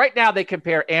 right now they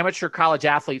compare amateur college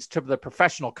athletes to the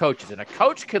professional coaches, and a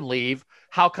coach can leave.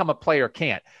 How come a player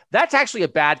can't? That's actually a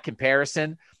bad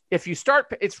comparison. If you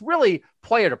start, it's really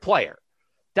player to player.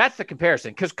 That's the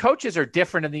comparison, because coaches are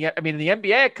different in the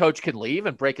NBA, a coach can leave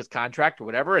and break his contract or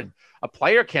whatever, and a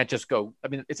player can't just go. I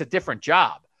mean, it's a different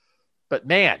job. But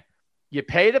man, you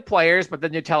pay the players, but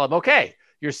then you tell them, okay,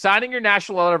 you're signing your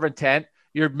national letter of intent,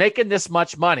 you're making this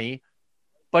much money,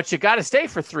 but you got to stay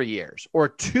for 3 years or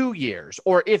 2 years,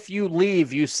 or if you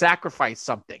leave, you sacrifice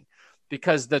something,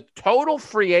 because the total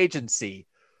free agency,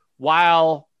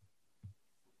 while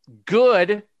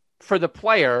good for the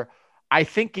player, I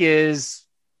think is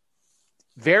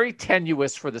very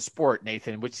tenuous for the sport,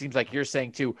 Nathan, which seems like you're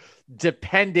saying too,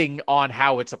 depending on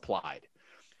how it's applied.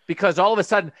 Because all of a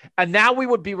sudden, and now we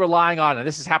would be relying on, and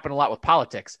this has happened a lot with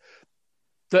politics,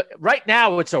 right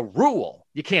now it's a rule.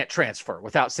 You can't transfer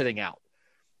without sitting out.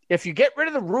 If you get rid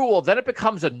of the rule, then it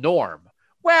becomes a norm.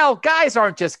 Well, guys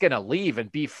aren't just going to leave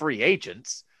and be free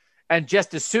agents. And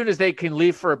just as soon as they can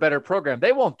leave for a better program,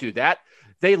 they won't do that.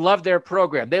 They love their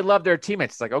program. They love their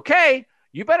teammates. It's like, okay,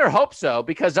 you better hope so,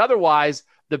 because otherwise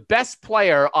the best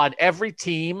player on every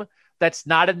team that's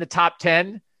not in the top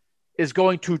 10 is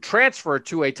going to transfer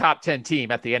to a top 10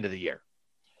 team at the end of the year.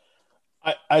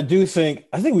 I think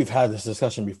we've had this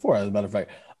discussion before, as a matter of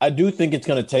fact. I do think it's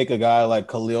going to take a guy like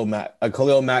Khalil Mack, a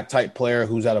Khalil Mack type player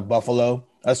who's at a Buffalo,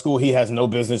 a school he has no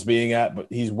business being at, but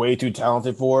he's way too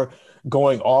talented for,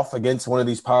 going off against one of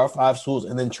these Power 5 schools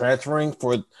and then transferring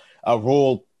for a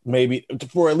rule, maybe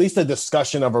for at least a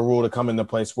discussion of a rule to come into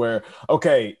place where,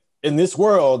 okay, in this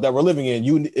world that we're living in,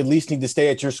 you at least need to stay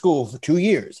at your school for 2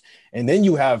 years. And then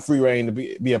you have free reign to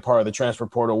be a part of the transfer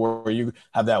portal where you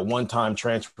have that one-time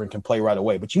transfer and can play right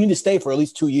away. But you need to stay for at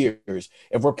least 2 years.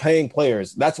 If we're paying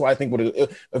players, that's why I think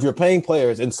if you're paying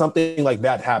players and something like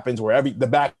that happens where the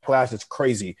backlash is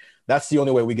crazy, that's the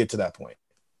only way we get to that point.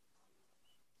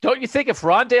 Don't you think if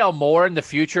Rondale Moore in the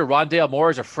future, Rondale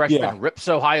Moore is a freshman, rips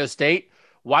Ohio State,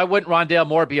 why wouldn't Rondale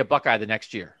Moore be a Buckeye the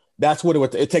next year? That's what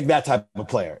it take that type of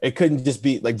player. It couldn't just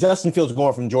be like Justin Fields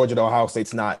going from Georgia to Ohio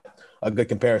State's not a good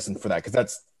comparison for that, because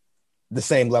that's the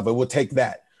same level. It would take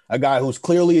that. A guy who's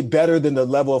clearly better than the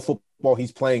level of football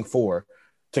he's playing for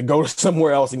to go to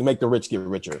somewhere else and make the rich get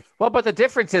richer. Well, but the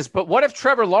difference is, what if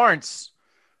Trevor Lawrence,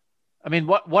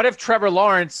 what if Trevor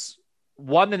Lawrence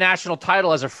won the national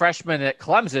title as a freshman at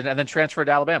Clemson and then transferred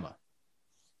to Alabama?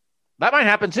 That might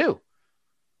happen too.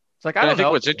 It's like, I think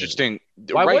what's interesting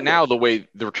right now, the way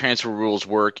the transfer rules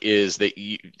work is that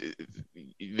you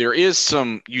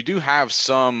do have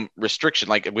some restriction,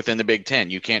 like within the Big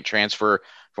Ten. You can't transfer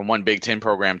from one Big Ten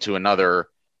program to another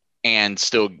and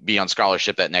still be on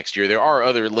scholarship that next year. There are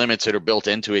other limits that are built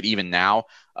into it even now.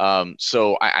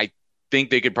 So I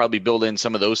think they could probably build in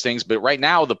some of those things. But right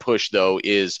now the push, though,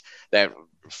 is that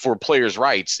for players'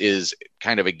 rights is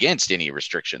kind of against any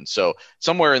restrictions. So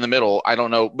somewhere in the middle, I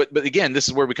don't know. But again, this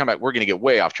is where we come back. We're going to get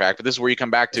way off track, but this is where you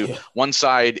come back to one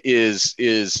side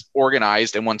is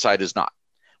organized and one side is not.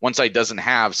 One side doesn't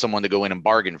have someone to go in and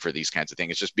bargain for these kinds of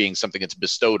things. It's just being something that's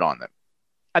bestowed on them.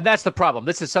 And that's the problem.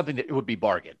 This is something that would be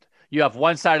bargained. You have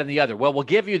one side and the other. Well, we'll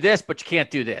give you this, but you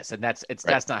can't do this. And that's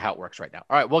not how it works right now.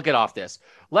 All right, we'll get off this.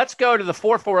 Let's go to the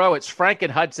 440. It's Frank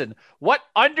and Hudson. What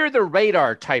under the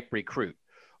radar type recruit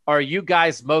are you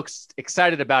guys most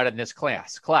excited about in this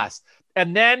class?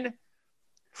 And then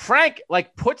Frank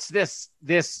puts this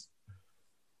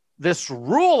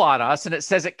rule on us, and it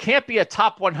says it can't be a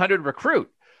top 100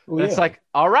 recruit. It's like,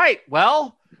 all right,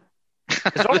 well,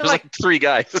 There's only like 3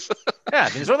 guys. Yeah,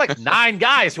 there's only like 9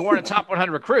 guys who weren't a top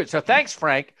 100 recruit. So thanks,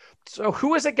 Frank. So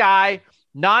who is a guy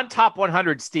non-top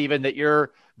 100, Steven, that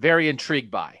you're very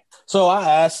intrigued by? So I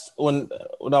asked when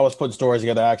I was putting stories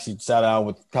together, I actually sat down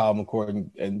with Kyle McCord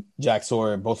and Jack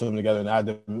Sawyer, both of them together, and I had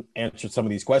them answer some of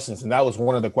these questions. And that was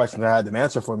one of the questions I had them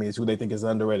answer for me, is who they think is an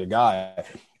underrated guy.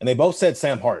 And they both said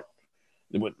Sam Hart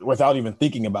without even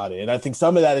thinking about it. And I think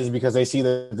some of that is because they see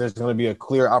that there's going to be a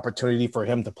clear opportunity for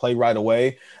him to play right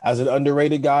away as an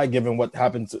underrated guy, given what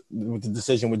happens with the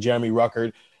decision with Jeremy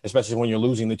Ruckert, especially when you're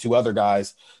losing the 2 other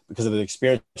guys because of the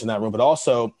experience in that room. But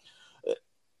also,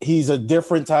 he's a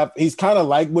different type. He's kind of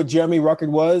like what Jeremy Ruckert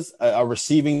was, a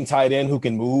receiving tight end who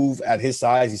can move at his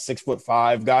size. He's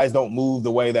 6'5". Guys don't move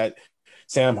the way that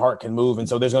Sam Hart can move. And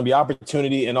so there's going to be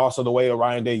opportunity, and also the way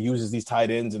Orion Day uses these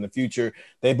tight ends in the future.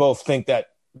 They both think that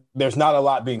there's not a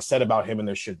lot being said about him, and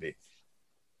there should be.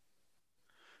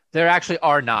 There actually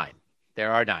are 9.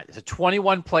 There are 9. It's a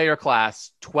 21-player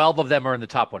class. 12 of them are in the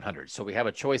top 100. So we have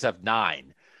a choice of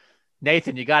 9.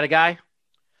 Nathan, you got a guy?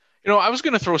 I was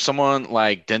going to throw someone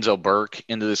like Denzel Burke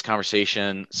into this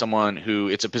conversation, someone who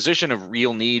it's a position of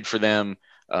real need for them,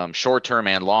 short term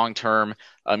and long term.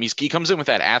 He comes in with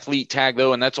that athlete tag,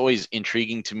 though, and that's always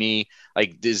intriguing to me.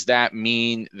 Like, does that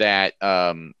mean that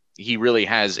he really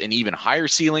has an even higher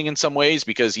ceiling in some ways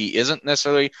because he isn't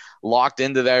necessarily locked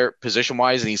into there position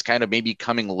wise, and he's kind of maybe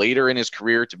coming later in his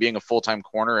career to being a full-time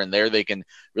corner, and there they can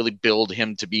really build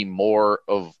him to be more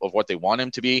of what they want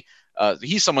him to be.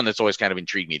 He's someone that's always kind of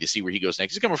intrigued me to see where he goes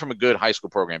next. He's coming from a good high school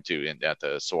program too, at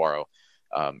the Saguaro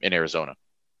in Arizona.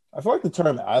 I feel like the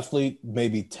term athlete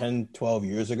maybe 10, 12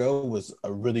 years ago was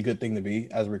a really good thing to be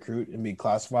as a recruit and be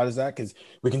classified as that, because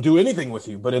we can do anything with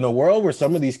you. But in a world where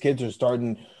some of these kids are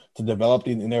starting to develop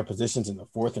in their positions in the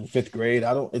 4th and 5th grade,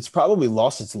 it's probably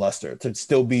lost its luster to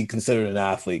still be considered an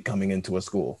athlete coming into a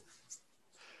school.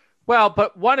 Well,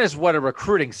 but one is what a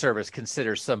recruiting service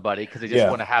considers somebody because they just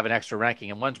want to have an extra ranking,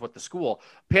 and one's what the school.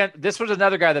 This was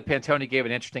another guy that Pantoni gave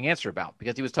an interesting answer about,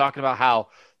 because he was talking about how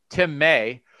Tim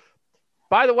May,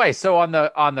 by the way, so on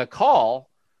the call,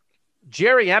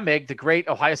 Jerry Emig, the great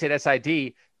Ohio State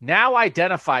SID, now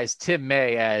identifies Tim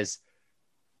May as,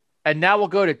 and now we'll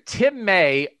go to Tim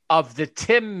May of the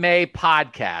Tim May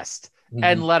podcast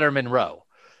and Letterman Row.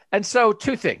 And so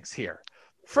 2 things here.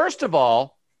 First of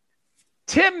all,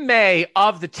 Tim May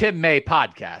of the Tim May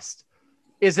podcast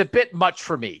is a bit much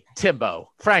for me,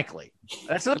 Timbo, frankly.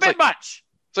 That's a bit much.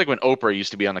 It's like when Oprah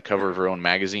used to be on the cover of her own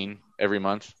magazine every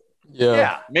month.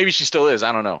 Yeah. Maybe she still is.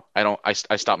 I don't know. I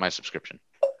stopped my subscription.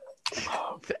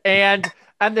 And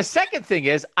the second thing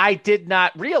is, I did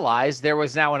not realize there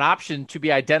was now an option to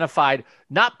be identified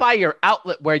not by your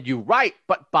outlet where you write,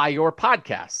 but by your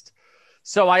podcast.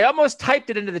 So I almost typed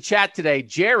it into the chat today,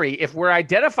 Jerry, if we're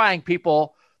identifying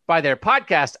people by their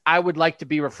podcast, I would like to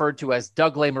be referred to as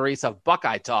Doug Lesmerises of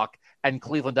Buckeye Talk and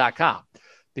Cleveland.com,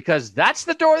 because that's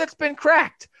the door that's been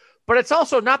cracked. But it's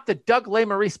also not the Doug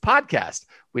Lesmerises podcast.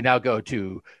 We now go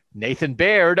to Nathan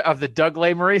Baird of the Doug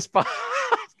Lesmerises podcast.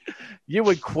 You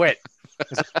would quit.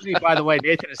 By the way,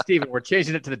 Nathan and Steven, we're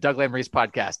changing it to the Doug Lesmerises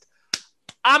podcast.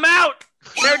 I'm out.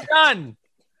 They're done.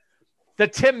 The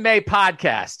Tim May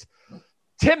podcast.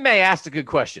 Tim May asked a good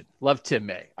question. Love Tim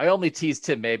May. I only tease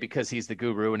Tim May because he's the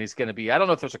guru, and he's going to be, I don't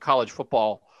know if there's a college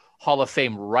football Hall of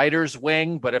Fame writers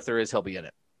wing, but if there is, he'll be in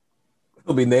it.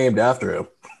 He'll be named after him.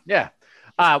 Yeah.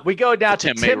 We go down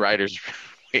to Tim May writers.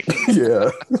 Yeah.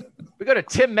 We go to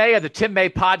Tim May of the Tim May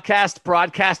podcast,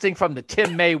 broadcasting from the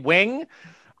Tim May wing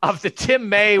of the Tim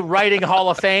May Writing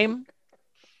Hall of Fame.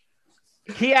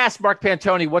 He asked Mark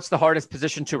Pantoni, what's the hardest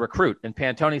position to recruit? And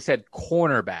Pantoni said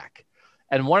cornerback.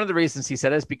 And one of the reasons he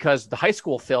said is because the high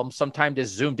school film sometimes is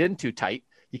zoomed in too tight.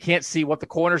 You can't see what the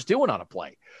corner's doing on a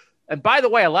play. And by the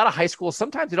way, a lot of high schools,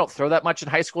 sometimes they don't throw that much in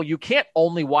high school. You can't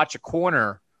only watch a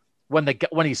corner when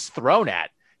he's thrown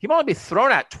at. He might only be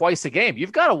thrown at twice a game.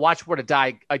 You've got to watch what a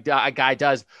guy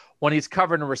does when he's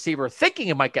covering a receiver thinking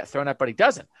he might get thrown at, but he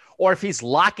doesn't. Or if he's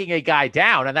locking a guy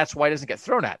down, and that's why he doesn't get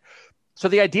thrown at. So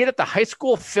the idea that the high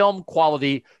school film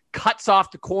quality cuts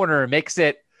off the corner and makes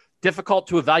it difficult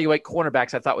to evaluate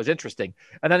cornerbacks, I thought was interesting.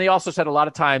 And then he also said a lot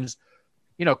of times,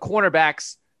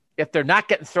 cornerbacks, if they're not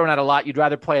getting thrown at a lot, you'd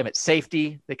rather play them at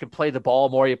safety. They can play the ball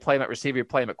more. You play them at receiver, you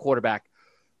play them at quarterback.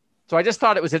 So I just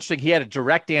thought it was interesting. He had a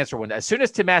direct answer when, as soon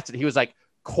as Tim asked it, he was like,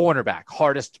 cornerback,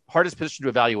 hardest position to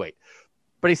evaluate.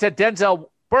 But he said Denzel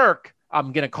Burke,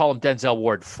 I'm going to call him Denzel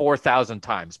Ward 4,000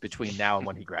 times between now and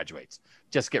when he graduates.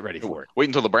 Just get ready for it. Wait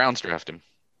until the Browns draft him.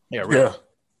 Yeah, really. Yeah.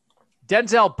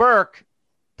 Denzel Burke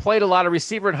played a lot of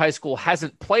receiver in high school,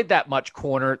 hasn't played that much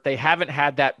corner. They don't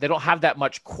have that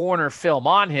much corner film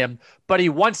on him, but he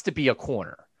wants to be a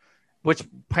corner, which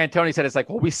Pantoni said, it's like,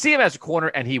 well, we see him as a corner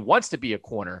and he wants to be a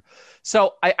corner.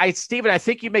 So Stephen, I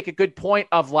think you make a good point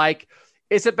of like,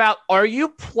 it's about, are you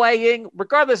playing,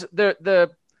 regardless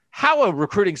how a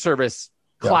recruiting service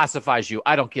classifies you,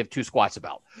 I don't give two squats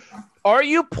about. Are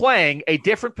you playing a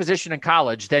different position in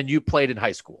college than you played in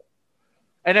high school?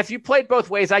 And if you played both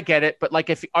ways, I get it. But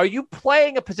like, are you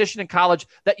playing a position in college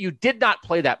that you did not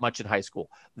play that much in high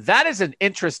school? That is an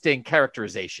interesting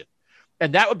characterization.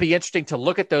 And that would be interesting to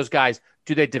look at those guys.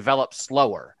 Do they develop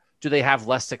slower? Do they have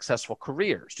less successful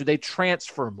careers? Do they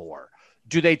transfer more?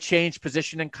 Do they change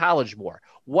position in college more?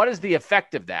 What is the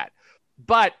effect of that?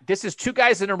 But this is two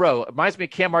guys in a row. It reminds me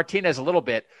of Cam Martinez a little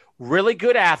bit. Really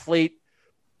good athlete,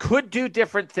 could do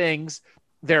different things.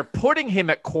 They're putting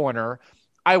him at corner.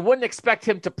 I wouldn't expect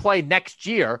him to play next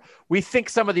year. We think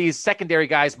some of these secondary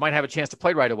guys might have a chance to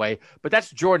play right away, but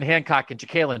that's Jordan Hancock and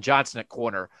Jalen Johnson at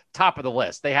corner, top of the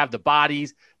list. They have the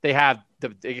bodies. They have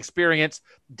the experience.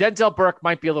 Denzel Burke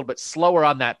might be a little bit slower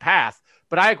on that path,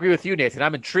 but I agree with you, Nathan.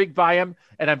 I'm intrigued by him,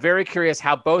 and I'm very curious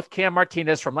how both Cam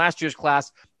Martinez from last year's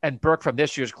class and Burke from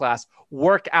this year's class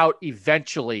work out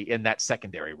eventually in that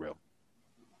secondary room.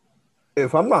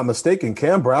 If I'm not mistaken,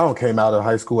 Cam Brown came out of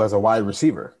high school as a wide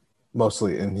receiver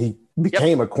mostly, and he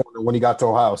became a corner when he got to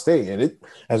Ohio State. And it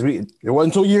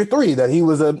wasn't until year 3 that he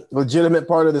was a legitimate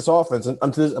part of this offense and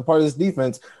a part of this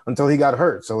defense until he got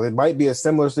hurt. So it might be a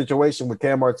similar situation with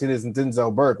Cam Martinez and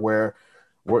Denzel Burke, where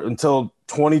until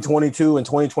 2022 and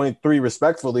 2023,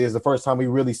 respectfully, is the first time we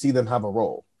really see them have a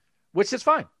role. Which is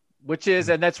fine.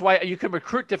 And that's why you can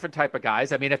recruit different type of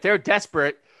guys. I mean, if they're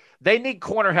desperate, they need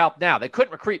corner help now. They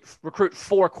couldn't recruit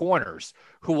 4 corners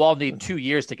who all need 2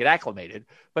 years to get acclimated,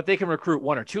 but they can recruit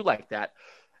 1 or 2 like that.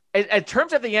 In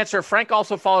terms of the answer, Frank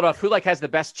also followed up who has the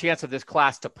best chance of this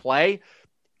class to play.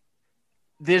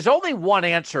 There's only one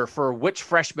answer for which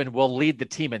freshman will lead the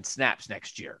team in snaps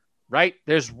next year, right?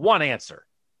 There's one answer.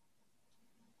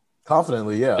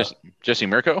 Confidently, yeah. Jesse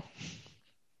Mirko?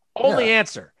 Only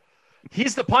answer.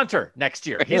 He's the punter next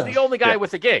year. He's the only guy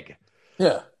with a gig.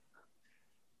 Yeah.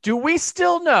 Do we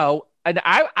still know? And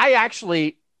I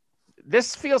actually,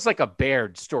 this feels like a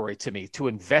Baird story to me to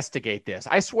investigate this.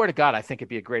 I swear to God, I think it'd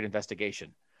be a great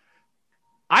investigation.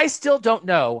 I still don't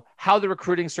know how the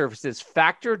recruiting services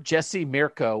factor Jesse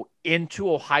Mirko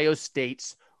into Ohio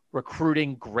State's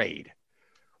recruiting grade.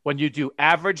 When you do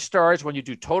average stars, when you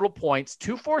do total points,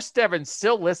 247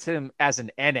 still lists him as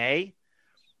an NA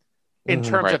in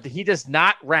terms of he does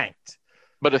not ranked.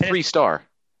 But a 3-star.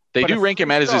 They do rank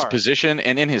him as his position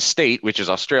and in his state, which is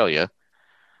Australia.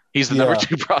 He's the number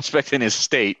 2 prospect in his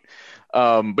state.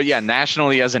 But yeah,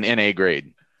 nationally as an NA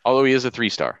grade, although he is a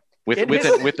 3-star with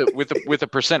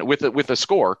a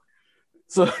score.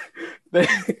 So they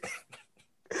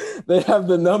have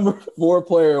the number 4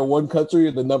 player in one country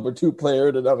and the number 2 player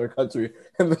in another country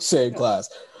in the same class.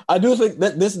 I do think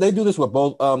that they do this with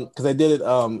both because they did it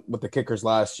with the kickers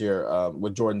last year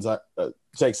with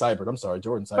Jake Seibert. I'm sorry,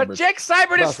 Jordan Seibert. But Jake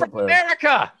Seibert is from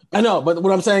America. I know, but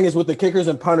what I'm saying is with the kickers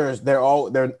and punters, they're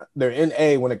in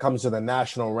A when it comes to the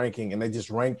national ranking, and they just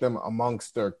rank them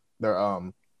amongst their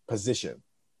position.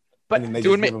 But they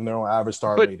just give them their own average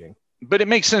star rating. But it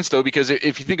makes sense though, because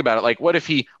if you think about it, like what if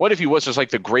he was just like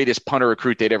the greatest punter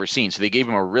recruit they'd ever seen? So they gave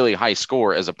him a really high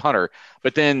score as a punter,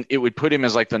 but then it would put him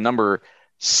as like the number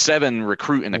 7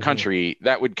 recruit in the country.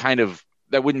 That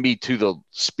wouldn't be to the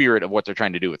spirit of what they're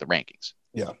trying to do with the rankings.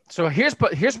 Yeah. So here's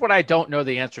what I don't know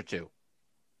the answer to.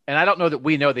 And I don't know that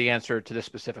we know the answer to this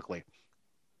specifically.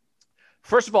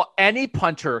 First of all, any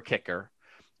punter or kicker,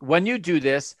 when you do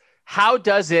this, how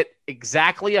does it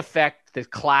exactly affect the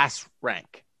class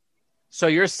rank? So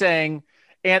you're saying,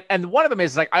 and one of them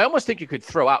is like, I almost think you could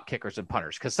throw out kickers and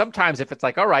punters, because sometimes if it's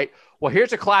like, all right, well,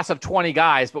 here's a class of 20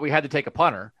 guys, but we had to take a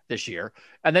punter this year,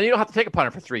 and then you don't have to take a punter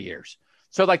for 3 years.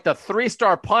 So like the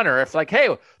 3-star punter, if like, hey,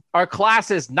 our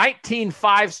class is 19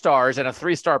 5-stars and a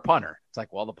 3-star punter. It's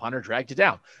like, well, the punter dragged you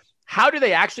down. How do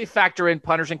they actually factor in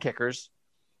punters and kickers?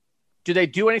 Do they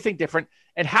do anything different?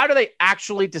 And how do they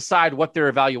actually decide what their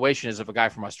evaluation is of a guy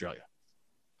from Australia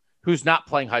who's not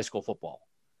playing high school football?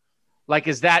 Like,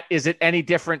 is it any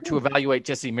different to evaluate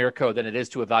Jesse Mirko than it is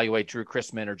to evaluate Drew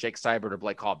Chrisman or Jake Seibert or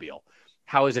Blake Haubeil?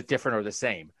 How is it different or the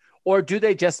same? Or do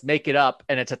they just make it up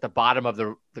and it's at the bottom of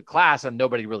the class and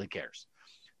nobody really cares?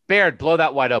 Baird, blow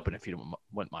that wide open if you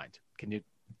wouldn't mind. Is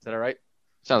that all right?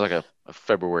 Sounds like a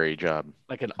February job.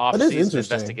 Like an off-season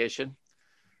investigation?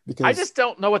 Because I just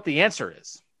don't know what the answer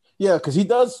is. Yeah, because he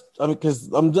does. I mean,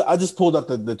 because I just pulled up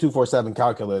the 247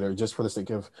 calculator just for the sake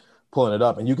of pulling it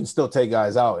up, and you can still take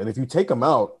guys out. And if you take them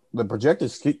out, the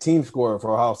projected team score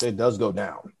for Ohio State does go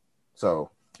down. So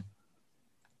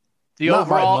the not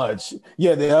overall, by much.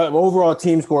 Yeah, the overall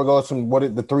team score goes from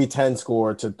the 310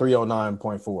 score to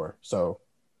 309.4. So,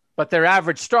 but their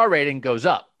average star rating goes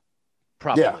up.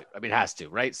 Probably. Yeah. I mean, it has to,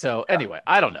 right? So anyway,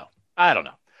 I don't know.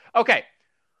 Okay.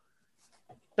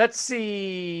 Let's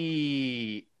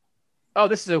see. Oh,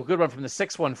 this is a good one from the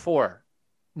 614.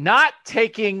 Not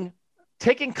taking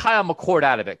Kyle McCord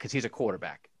out of it because he's a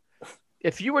quarterback.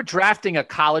 If you were drafting a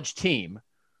college team,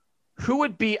 who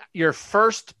would be your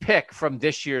first pick from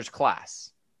this year's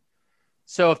class?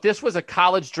 So if this was a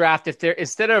college draft, if there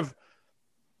instead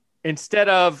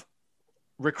of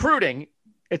recruiting,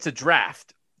 it's a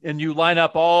draft, and you line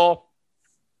up all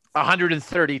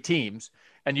 130 teams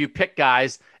and you pick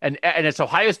guys, and it's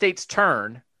Ohio State's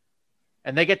turn,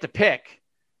 and they get to pick,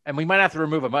 and we might have to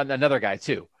remove another guy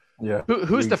too. Yeah.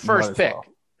 Who's the first pick? Well.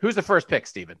 Who's the first pick,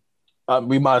 Steven?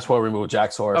 We might as well remove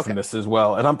Jack Sawyer from this as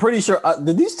well. And I'm pretty sure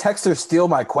did these texters steal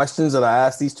my questions that I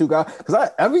asked these two guys? Because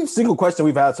every single question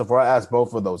we've had so far, I asked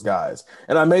both of those guys,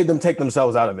 and I made them take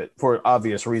themselves out of it for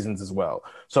obvious reasons as well.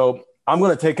 So I'm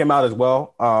going to take him out as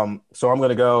well. So I'm going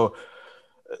to go.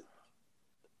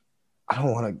 I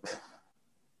don't want to.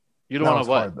 You don't want to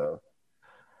what? Hard, though.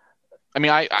 I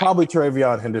mean, I probably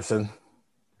TreVeyon Henderson.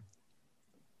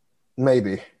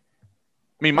 Maybe. I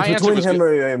mean, my answer was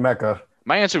Mecca.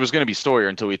 My answer was going to be Sawyer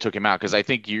until we took him out, because I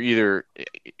think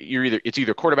it's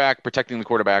either quarterback, protecting the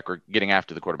quarterback, or getting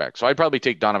after the quarterback. So I'd probably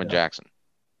take Donovan Jackson.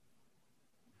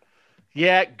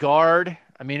 Yeah, guard.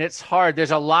 I mean, it's hard.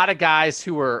 There's a lot of guys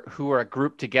who are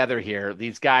grouped together here.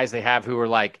 These guys they have who are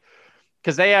like,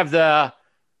 because they have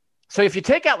so if you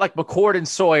take out like McCord and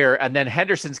Sawyer, and then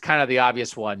Henderson's kind of the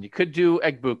obvious one. You could do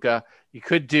Egbuka. You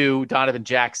could do Donovan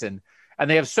Jackson. And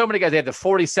they have so many guys. They have the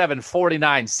 47,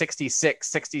 49, 66,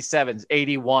 67,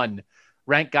 81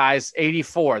 ranked guys,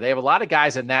 84. They have a lot of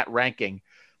guys in that ranking.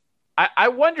 I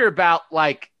wonder about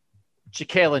like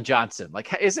Ja'Kalen Johnson.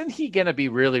 Like, isn't he going to be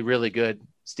really, really good,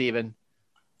 Steven?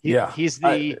 He's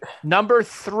the number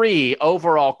 3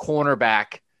 overall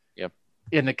cornerback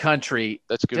in the country.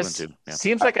 That's a good one, too. Yeah.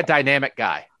 Seems like a dynamic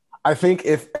guy. I think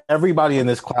if everybody in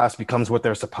this class becomes what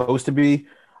they're supposed to be,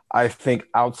 I think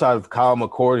outside of Kyle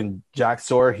McCord and Jack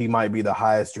Sawyer, he might be the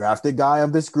highest drafted guy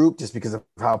of this group just because of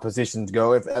how positions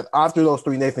go. If after those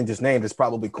 3 Nathan just named, it's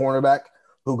probably cornerback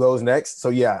who goes next. So,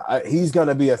 he's going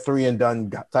to be a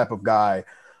 3-and-done type of guy.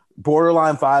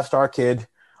 Borderline 5-star kid.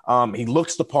 He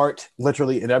looks the part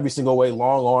literally in every single way.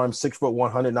 Long arms, 6 foot,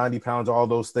 190 pounds, all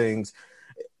those things.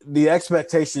 The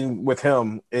expectation with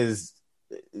him is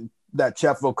that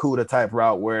Chef Okuda type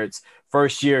route where it's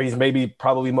first year, he's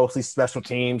probably mostly special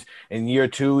teams. In year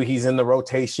 2, he's in the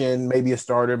rotation, maybe a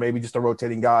starter, maybe just a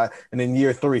rotating guy. And in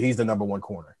year 3, he's the number 1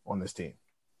 corner on this team.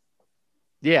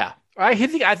 Yeah. I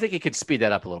think he could speed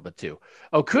that up a little bit too.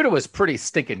 Okuda was pretty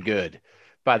stinking good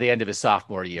by the end of his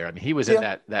sophomore year. I mean, he was in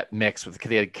that mix with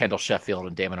Kendall Sheffield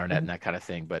and Damon Arnett and that kind of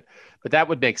thing, but that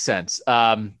would make sense.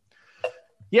 I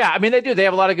mean, they do. They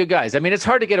have a lot of good guys. I mean, it's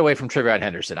hard to get away from TreVeyon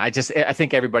Henderson. I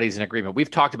think everybody's in agreement. We've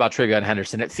talked about TreVeyon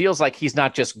Henderson. It feels like he's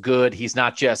not just good. He's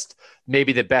not just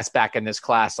maybe the best back in this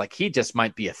class. Like, he just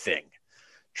might be a thing.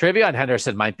 TreVeyon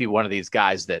Henderson might be one of these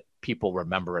guys that people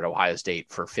remember at Ohio State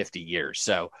for 50 years.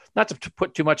 So not to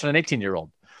put too much on an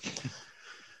 18-year-old.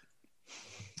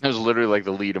 That was literally like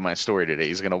the lead of my story today.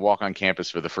 He's going to walk on campus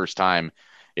for the first time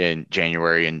in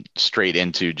January and straight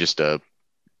into just a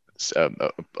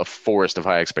forest of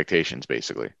high expectations,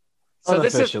 basically. So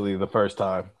unofficially the first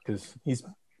time, because he's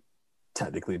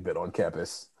technically been on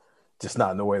campus, just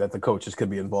not in the way that the coaches could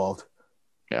be involved.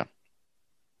 Yeah.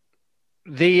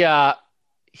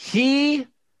 He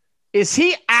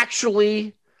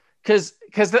actually, because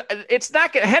it's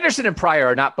not Henderson and Pryor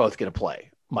are not both going to play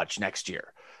much next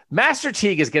year. Master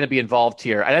Teague is going to be involved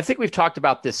here, and I think we've talked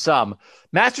about this some.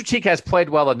 Master Teague has played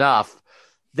well enough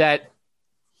that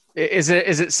is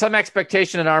it some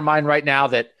expectation in our mind right now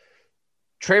that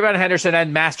TreVeyon Henderson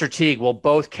and Master Teague will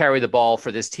both carry the ball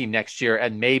for this team next year,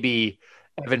 and maybe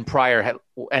Evan Pryor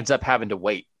ends up having to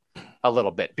wait a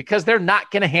little bit because they're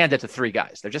not going to hand it to 3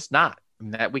 guys. They're just not. I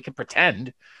mean, that we can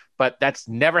pretend, but that's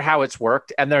never how it's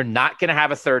worked. And they're not going to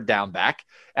have a 3rd down back,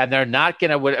 and they're not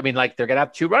going to. I mean, like, they're going to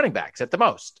have 2 running backs at the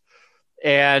most.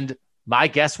 And my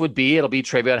guess would be it'll be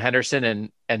TreVeyon Henderson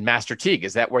and Master Teague.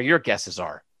 Is that where your guesses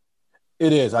are?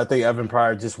 It is. I think Evan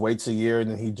Pryor just waits a year and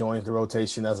then he joins the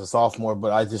rotation as a sophomore.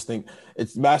 But I just think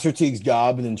it's Master Teague's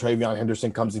job, and then TreVeyon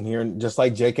Henderson comes in here, and just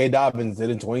like J.K. Dobbins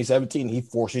did in 2017, he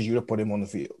forces you to put him on the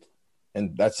field.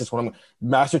 And that's just what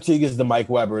Master Teague is the Mike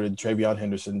Weber to TreVeyon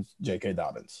Henderson's J.K.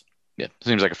 Dobbins. Yeah,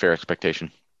 seems like a fair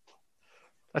expectation.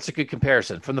 That's a good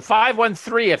comparison. From the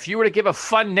 513, if you were to give a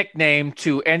fun nickname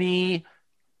to any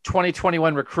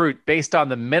 2021 recruit based on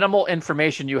the minimal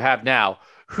information you have now,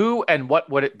 who and what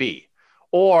would it be?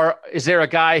 Or is there a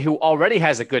guy who already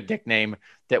has a good nickname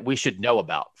that we should know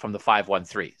about from the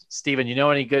 513? Steven, you know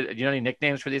any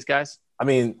nicknames for these guys? I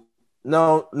mean,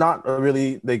 no, not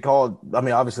really.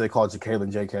 Obviously they call it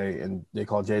Jalen JK and they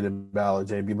call Jaden Ballard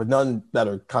JB, but none that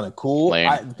are kind of cool.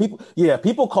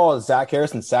 People call it Zach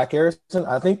Harrison.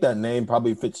 I think that name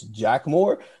probably fits Jack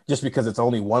more just because it's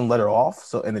only one letter off.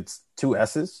 So, and it's two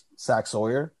S's, Zach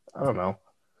Sawyer. I don't know.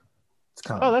 It's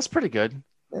kind of, that's pretty good.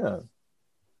 Yeah.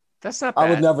 That's not bad. I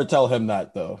would never tell him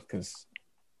that though, because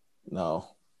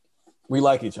we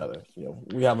like each other.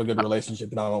 We have a good relationship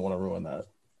and I don't want to ruin that.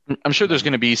 I'm sure there's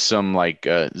going to be some like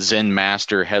Zen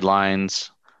Master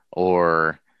headlines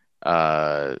or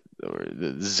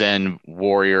Zen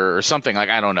Warrior or something, like,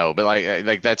 I don't know, but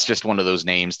like that's just one of those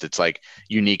names that's like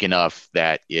unique enough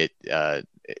that it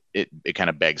kind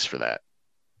of begs for that.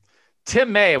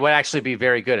 Tim May would actually be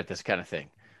very good at this kind of thing.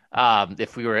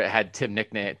 If we had Tim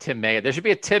May, there should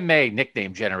be a Tim May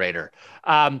nickname generator.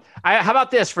 How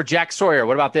about this for Jack Sawyer?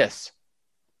 What about this?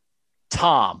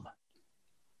 Tom.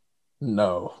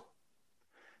 No.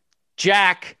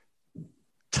 Jack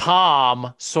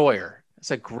Tom Sawyer. It's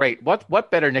a great.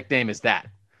 What better nickname is that?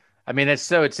 I mean,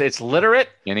 it's literate.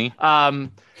 Any? How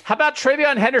about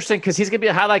Travion Henderson? Because he's gonna be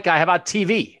a highlight guy. How about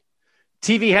TV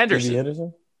Henderson? TV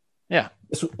Henderson. Yeah.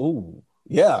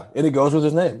 Yeah, and it goes with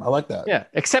his name. I like that. Yeah.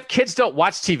 Except kids don't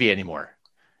watch TV anymore.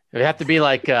 It have to be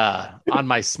like on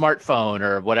my smartphone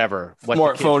or whatever.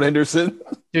 Smartphone Henderson.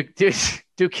 Do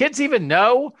kids even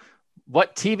know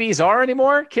what TVs are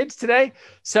anymore, kids today?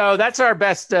 So that's our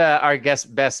best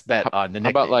bet on the nickname. How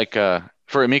about like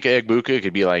for Emeka Egbuka, it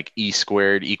could be like E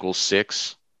squared equals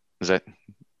 6. Is that?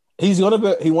 He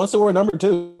wants to wear number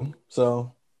 2.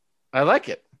 So I like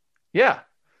it. Yeah.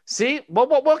 See,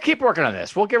 we'll keep working on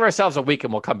this. We'll give ourselves a week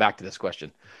and we'll come back to this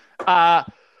question.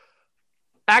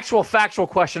 Actual factual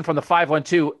question from the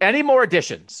 512. Any more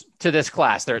additions to this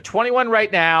class? There are 21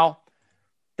 right now.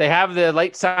 They have the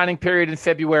late signing period in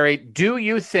February. Do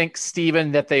you think,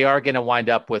 Steven, that they are going to wind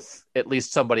up with at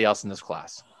least somebody else in this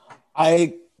class?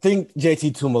 I think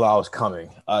JT Tuimoloau is coming.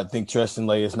 I think Tristan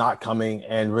Lay is not coming.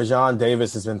 And Rajon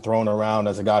Davis has been thrown around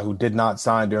as a guy who did not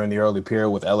sign during the early period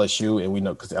with LSU. And we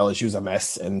know because LSU's a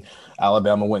mess. And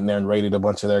Alabama went in there and raided a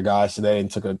bunch of their guys today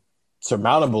and took a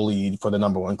surmountable lead for the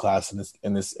number 1 class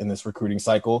in this recruiting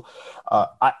cycle.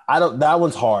 That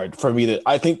one's hard for me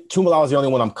I think Tuimoloau is the only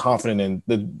one I'm confident in.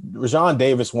 The Rajon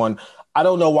Davis one, I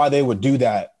don't know why they would do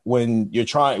that when you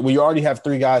already have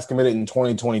 3 guys committed in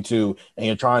 2022 and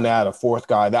you're trying to add a 4th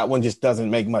guy. That one just doesn't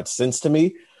make much sense to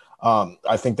me.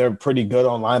 I think they're pretty good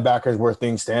on linebackers where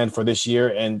things stand for this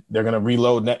year, and they're going to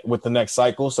reload with the next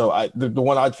cycle. So the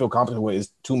one I'd feel confident with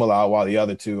is Tuimoloau, while the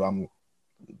other 2, I'm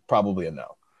probably a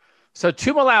no. So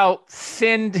Tuimoloau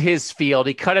thinned his field.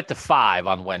 He cut it to 5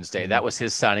 on Wednesday. That was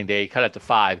his signing day. He cut it to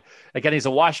 5. Again, he's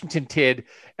a Washington kid,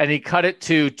 and he cut it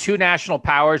to 2 national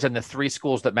powers and the 3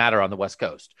 schools that matter on the West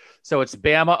Coast. So it's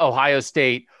Bama, Ohio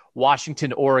State,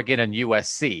 Washington, Oregon, and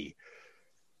USC.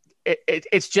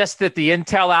 It's just that the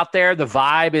intel out there, the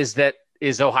vibe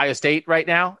is Ohio State right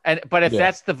now. But if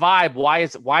that's the vibe,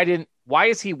 why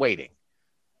is he waiting?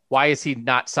 Why is he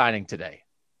not signing today?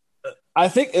 I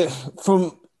think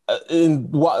in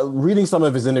reading some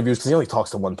of his interviews, because he only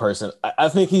talks to one person, I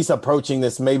think he's approaching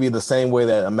this maybe the same way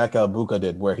that Emeka Egbuka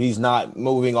did, where he's not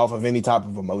moving off of any type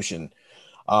of emotion.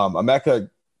 Emeka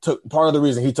part of the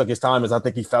reason he took his time is I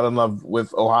think he fell in love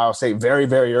with Ohio State very,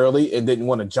 very early and didn't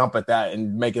want to jump at that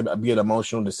and make it be an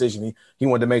emotional decision. He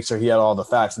wanted to make sure he had all the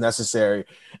facts necessary.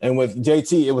 And with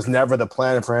JT, it was never the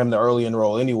plan for him to early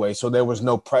enroll anyway, so there was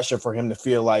no pressure for him to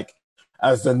feel like,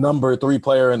 as the number 3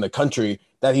 player in the country,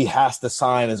 that he has to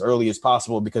sign as early as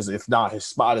possible, because if not, his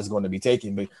spot is going to be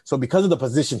taken. So because of the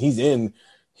position he's in,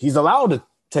 he's allowed to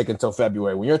take until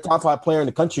February. When you're a top 5 player in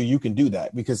the country, you can do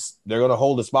that because they're going to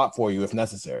hold a spot for you if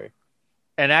necessary.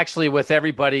 And actually, with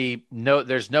everybody,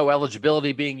 there's no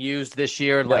eligibility being used this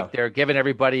year. Like they're giving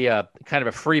everybody a kind of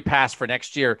a free pass for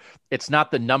next year. It's not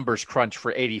the numbers crunch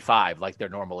for 85 like there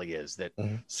normally is. That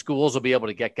schools will be able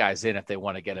to get guys in if they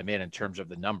want to get them in terms of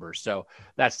the numbers. So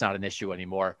that's not an issue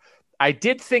anymore. I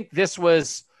did think this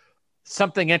was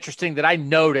something interesting that I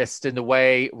noticed in the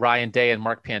way Ryan Day and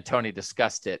Mark Pantoni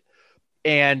discussed it.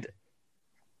 And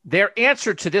their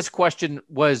answer to this question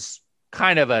was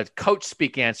kind of a coach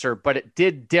speak answer, but it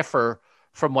did differ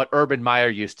from what Urban Meyer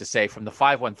used to say from the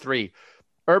 513.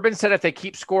 Urban said if they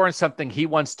keep scoring something, he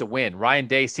wants to win. Ryan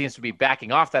Day seems to be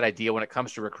backing off that idea when it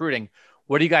comes to recruiting.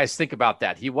 What do you guys think about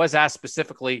that? He was asked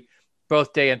specifically,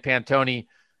 both Day and Pantoni,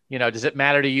 does it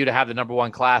matter to you to have the number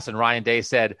one class? And Ryan Day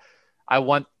said, I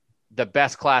want the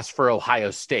best class for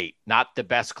Ohio State, not the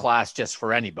best class just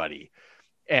for anybody.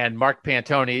 And Mark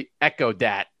Pantoni echoed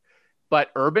that.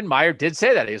 But Urban Meyer did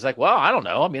say that. He was like, well, I don't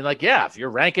know. I mean, if you're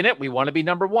ranking it, we want to be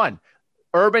number one.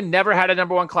 Urban never had a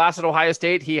number one class at Ohio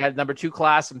State. He had number two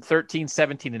class in 13,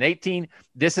 17, and 18.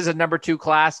 This is a number two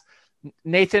class.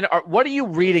 Nathan, what are you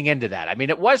reading into that? I mean,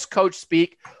 it was coach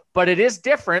speak, but it is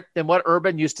different than what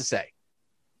Urban used to say.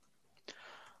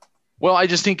 Well, I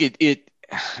just think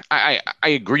I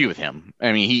agree with him.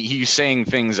 I mean, he's saying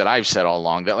things that I've said all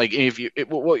along, that like, if you,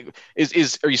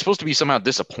 are you supposed to be somehow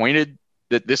disappointed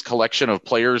that this collection of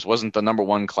players wasn't the number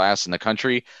one class in the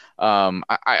country?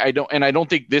 I don't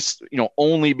think this,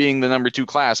 only being the number two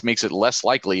class makes it less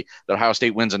likely that Ohio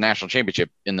State wins a national championship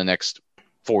in the next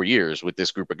 4 years with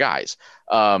this group of guys.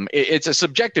 It's a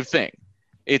subjective thing.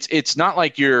 It's not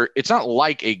like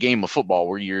a game of football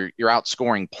where you're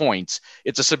outscoring points.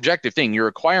 It's a subjective thing. You're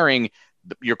acquiring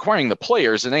the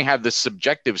players, and they have this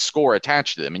subjective score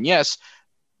attached to them. And yes,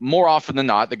 more often than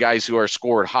not, the guys who are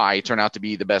scored high turn out to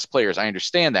be the best players. I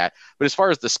understand that. But as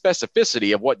far as the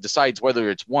specificity of what decides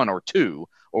whether it's 1 or 2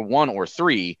 or 1 or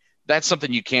 3, that's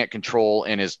something you can't control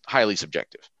and is highly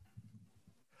subjective.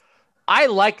 I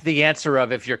like the answer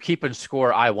of, if you're keeping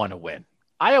score, I want to win.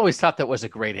 I always thought that was a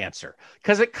great answer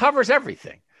because it covers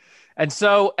everything. And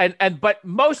so, but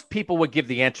most people would give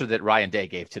the answer that Ryan Day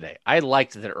gave today. I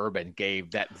liked that Urban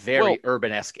gave that very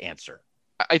Urban-esque answer.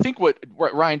 I think what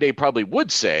Ryan Day probably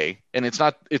would say, and it's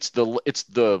not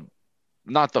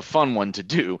the fun one to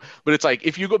do, but it's like,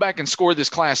 if you go back and score this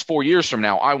class 4 years from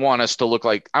now, I want us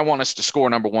to score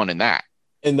number one in that.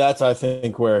 And that's, I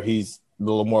think, where he's a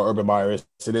little more Urban Meyer.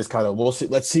 It is kind of, we'll see.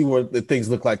 Let's see what the things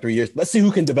look like 3 years. Let's see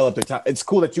who can develop their time. It's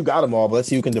cool that you got them all, but let's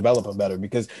see who can develop them better,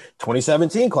 because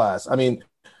 2017 class, I mean,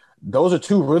 those are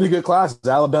two really good classes.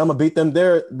 Alabama beat them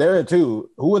there too.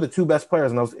 Who are the two best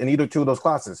players in either two of those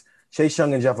classes? Chase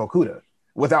Young and Jeff Okudah,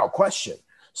 without question.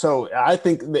 So I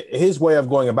think that his way of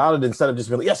going about it, instead of just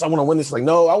being like, yes, I want to win this, like,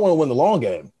 no, I want to win the long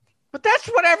game. But that's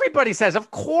what everybody says.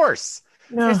 Of course.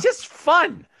 Yeah. It's just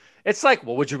fun. It's like,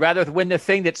 well, would you rather win the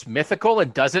thing that's mythical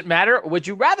and doesn't matter? Or would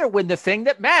you rather win the thing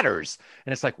that matters?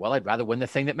 And it's like, well, I'd rather win the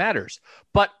thing that matters.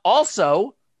 But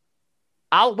also,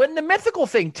 I'll win the mythical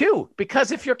thing too,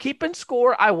 because if you're keeping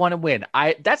score, I want to win.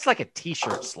 That's like a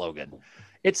T-shirt slogan.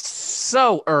 It's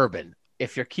so Urban.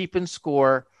 If you're keeping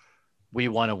score, we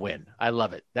want to win. I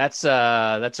love it. That's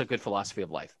a good philosophy of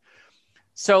life.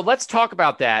 So let's talk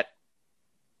about that.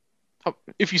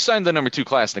 If you signed the number two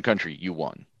class in the country, you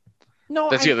won. No,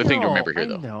 that's the other thing to remember here,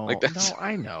 though.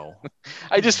 I know.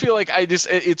 I just feel like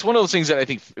it's one of those things that I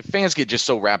think fans get just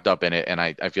so wrapped up in it, and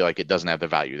I feel like it doesn't have the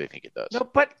value they think it does. No,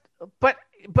 but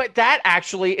that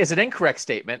actually is an incorrect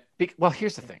statement. Well,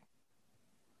 here's the thing: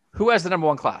 who has the number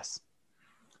one class?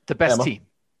 The best team.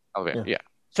 Alabama, yeah.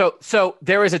 So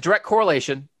there is a direct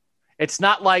correlation. It's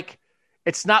not like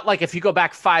if you go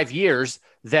back 5 years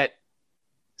that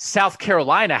South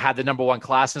Carolina had the number one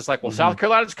class, and it's like, well, South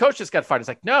Carolina's coach just got fired. It's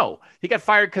like, no, he got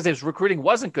fired because his recruiting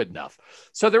wasn't good enough.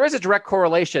 So there is a direct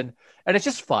correlation, and it's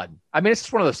just fun. I mean, it's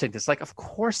just one of those things. It's like, of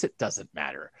course it doesn't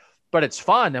matter, but it's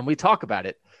fun, and we talk about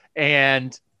it.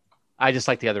 And I just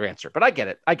like the other answer, but I get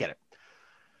it.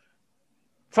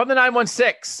 From the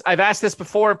 916, I've asked this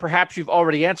before, and perhaps you've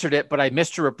already answered it, but I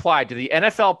missed your reply. Do the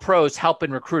NFL pros help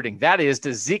in recruiting? That is,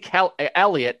 does Zeke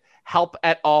Elliott help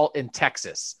at all in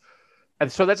Texas?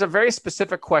 And so that's a very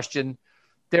specific question.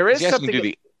 There is something. Do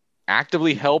they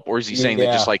actively help, or is he saying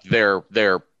that just like their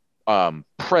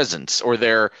presence or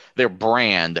their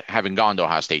brand having gone to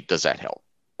Ohio State, does that help?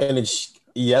 And it's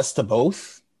yes to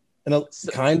both,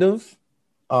 kind of.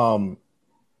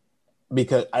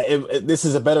 Because this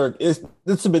would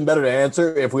have been better to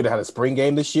answer if we'd had a spring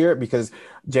game this year, because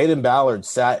Jaden Ballard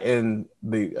sat in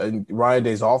Ryan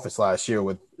Day's office last year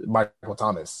with Michael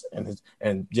Thomas it was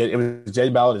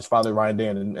Jaden Ballard, his father, Ryan Day,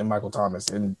 and Michael Thomas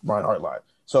and Ryan Hartline.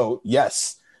 So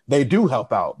yes, they do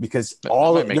help out, because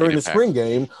during the spring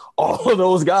game, all of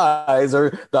those guys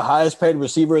are the highest paid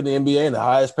receiver in the NBA and the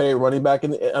highest paid running back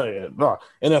in the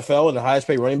NFL, and the highest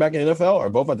paid running back in the NFL are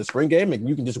both at the spring game, and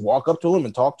you can just walk up to him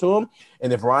and talk to him.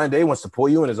 And if Ryan Day wants to pull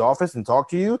you in his office and talk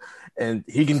to you, and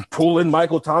he can pull in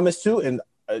Michael Thomas too, and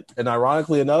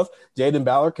ironically enough, Jaden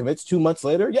Ballard commits 2 months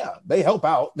later, yeah, they help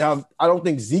out. Now, I don't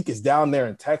think Zeke is down there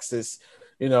in Texas,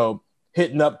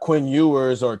 hitting up Quinn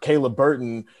Ewers or Caleb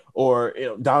Burton or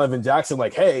Donovan Jackson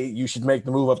like, hey, you should make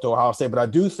the move up to Ohio State. But I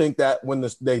do think that when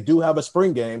they do have a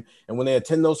spring game, and when they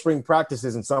attend those spring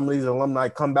practices and some of these alumni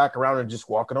come back around and just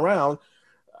walking around,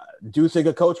 I do think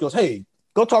a coach goes, hey,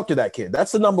 Go talk to that kid.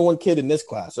 That's the number one kid in this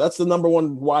class. That's the number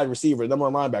one wide receiver, number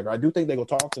one linebacker. I do think they go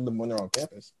talk to them when they're on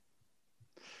campus.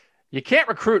 You can't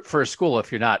recruit for a school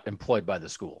if you're not employed by the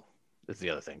school. That's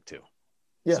the other thing too.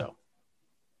 Yeah. So,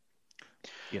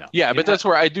 but that's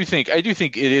where I do think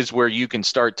it is where you can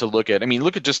start to look at. I mean,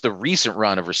 look at just the recent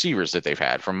run of receivers that they've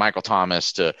had, from Michael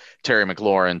Thomas to Terry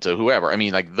McLaurin to whoever. I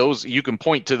mean, like those, you can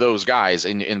point to those guys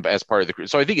in as part of the crew.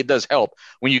 So I think it does help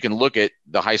when you can look at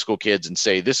the high school kids and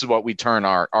say, this is what we turn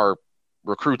our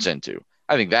recruits into.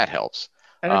 I think that helps.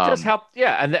 And it does help.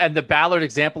 Yeah. And the Ballard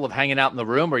example of hanging out in the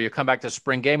room, where you come back to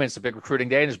spring game and it's a big recruiting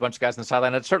day and there's a bunch of guys on the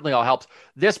sideline, it certainly all helps.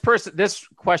 This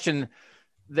question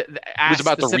it was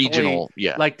about the regional.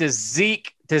 Yeah. Like, does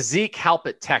Zeke help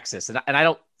at Texas? And I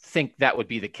don't think that would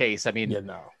be the case. I mean,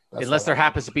 unless there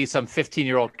happens to be some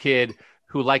 15-year-old kid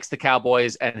who likes the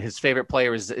Cowboys and his favorite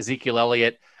player is Ezekiel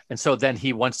Elliott. And so then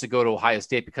he wants to go to Ohio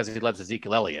State because he loves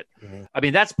Ezekiel Elliott. Mm-hmm. I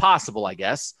mean, that's possible, I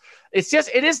guess.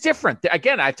 It is different.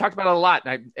 Again, I've talked about it a lot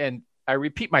and I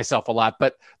repeat myself a lot,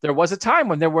 but there was a time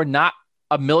when there were not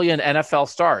a million NFL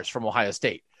stars from Ohio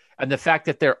State. And the fact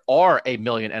that there are a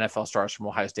million NFL stars from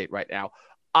Ohio State right now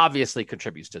obviously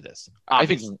contributes to this.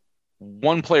 Obviously. I think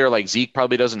one player like Zeke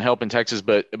probably doesn't help in Texas,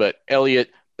 but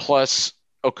Elliott plus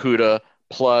Okudah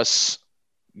plus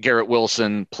Garrett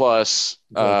Wilson plus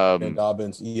J.K.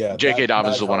 Dobbins. Yeah, J.K.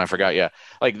 Dobbins is the one I forgot. Yeah,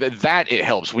 like that it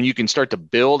helps when you can start to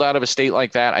build out of a state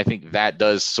like that. I think that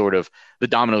does sort of, the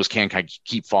dominoes can kind of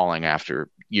keep falling after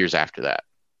years after that.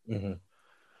 Mm-hmm.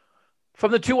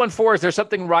 From the 214, is there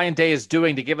something Ryan Day is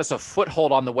doing to give us a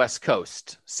foothold on the West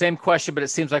Coast? Same question, but it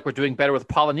seems like we're doing better with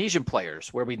Polynesian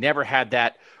players, where we never had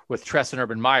that with Tress and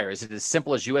Urban Meyer. Is it as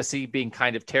simple as USC being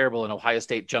kind of terrible and Ohio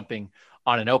State jumping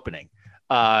on an opening?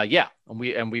 Yeah,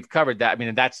 and we've covered that. I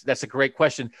mean, that's a great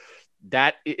question.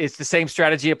 That it's the same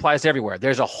strategy applies everywhere.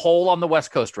 There's a hole on the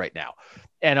West Coast right now,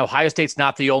 and Ohio State's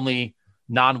not the only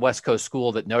non-West Coast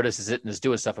school that notices it and is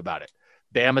doing stuff about it.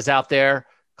 Bama's out there,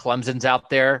 Clemson's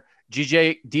out there.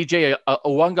 DJ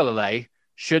Uiagalelei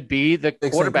should be the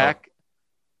quarterback.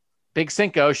 Big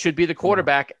Cinco should be the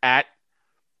quarterback at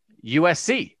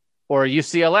USC or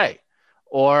UCLA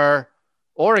or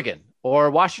Oregon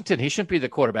or Washington. He shouldn't be the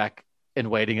quarterback in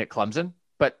waiting at Clemson,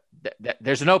 but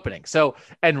there's an opening. So,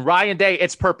 and Ryan Day,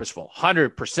 it's purposeful,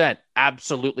 100%,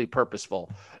 absolutely purposeful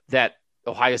that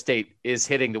Ohio State is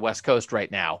hitting the West Coast right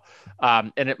now.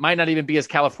 And it might not even be as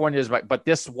California, but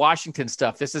this Washington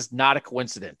stuff, this is not a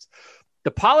coincidence. The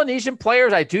Polynesian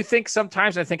players, I do think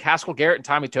sometimes, I think Haskell Garrett and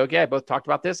Tommy Togiai both talked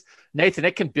about this. Nathan,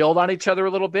 it can build on each other a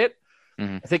little bit.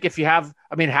 Mm-hmm. I think if you have,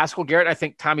 Haskell Garrett, I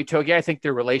think Tommy Togiai, I think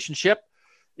their relationship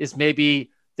is maybe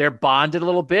they're bonded a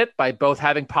little bit by both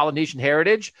having Polynesian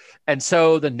heritage. And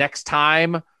so the next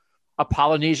time a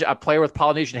player with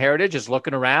Polynesian heritage is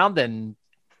looking around and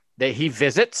he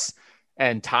visits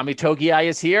and Tommy Togiai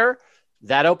is here,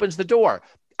 that opens the door.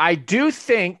 I do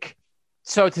think,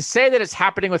 so to say that it's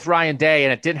happening with Ryan Day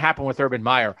and it didn't happen with Urban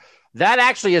Meyer, that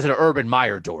actually is an Urban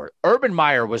Meyer door. Urban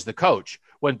Meyer was the coach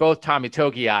when both Tommy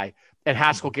Togiai and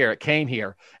Haskell Garrett came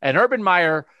here. And Urban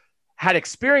Meyer had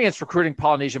experience recruiting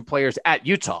Polynesian players at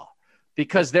Utah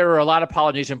because there are a lot of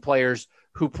Polynesian players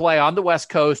who play on the West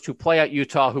Coast, who play at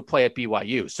Utah, who play at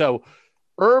BYU. So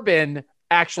Urban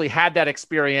actually had that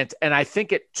experience. And I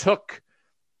think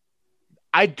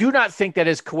I do not think that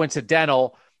is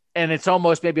coincidental. And it's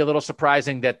almost maybe a little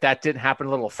surprising that didn't happen a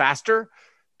little faster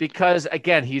because,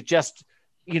 again, he just,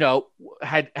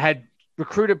 had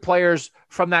recruited players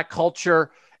from that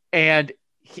culture and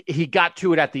he got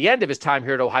to it at the end of his time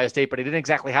here at Ohio State, but he didn't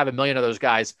exactly have a million of those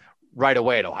guys right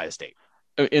away at Ohio State.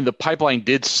 And the pipeline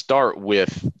did start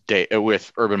with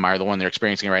Urban Meyer, the one they're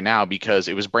experiencing right now, because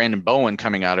it was Brandon Bowen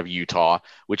coming out of Utah,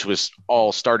 which was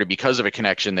all started because of a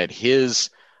connection that his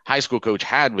high school coach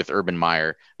had with Urban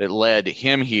Meyer that led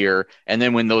him here. And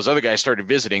then when those other guys started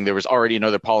visiting, there was already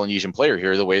another Polynesian player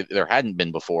here the way there hadn't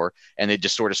been before. And it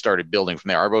just sort of started building from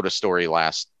there. I wrote a story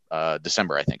last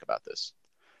December, I think, about this.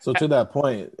 So to that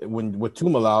point, with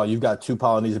Tumalau, you've got two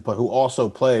Polynesian players who also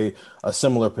play a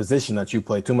similar position that you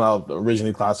play. Tumalau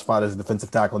originally classified as a defensive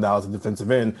tackle, now as a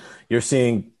defensive end. You're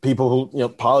seeing people who,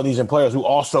 Polynesian players who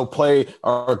also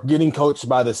are getting coached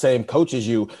by the same coach as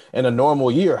you in a normal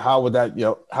year. How would that,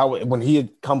 when he had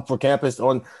come for campus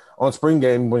on spring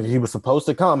game, when he was supposed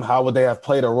to come, how would they have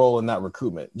played a role in that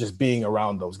recruitment, just being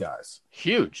around those guys?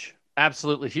 Huge.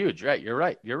 Absolutely huge. Right. You're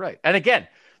right. And again,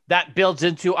 that builds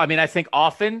into, I think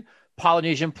often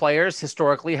Polynesian players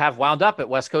historically have wound up at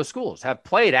West Coast schools, have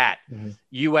played at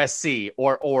USC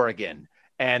or Oregon.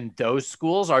 And those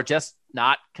schools are just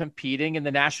not competing in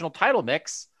the national title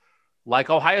mix like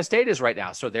Ohio State is right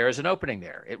now. So there is an opening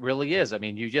there. It really is. I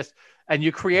mean,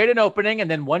 you create an opening, and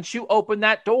then once you open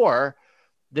that door,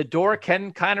 the door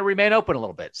can kind of remain open a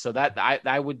little bit. So that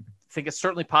I would think it's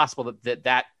certainly possible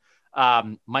that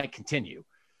might continue.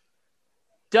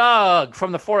 Doug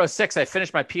from the 406, I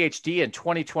finished my PhD in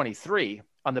 2023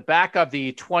 on the back of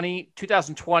the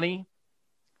 2020,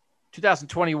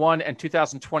 2021, and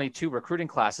 2022 recruiting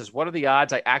classes. What are the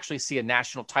odds I actually see a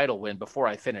national title win before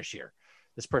I finish here?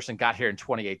 This person got here in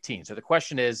 2018. So the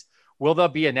question is, will there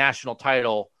be a national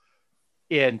title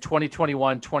in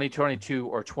 2021, 2022,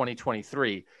 or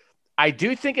 2023? I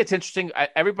do think it's interesting.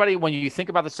 Everybody, when you think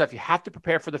about this stuff, you have to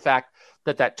prepare for the fact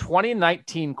that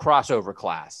 2019 crossover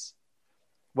class,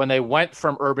 when they went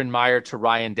from Urban Meyer to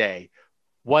Ryan Day,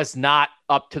 was not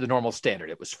up to the normal standard.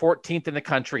 It was 14th in the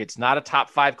country. It's not a top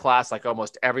 5 class like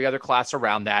almost every other class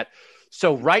around that.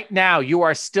 So right now you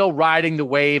are still riding the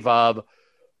wave of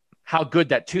how good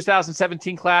that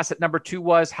 2017 class at number 2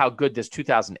 was, how good this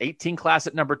 2018 class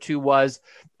at number 2 was.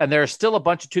 And there are still a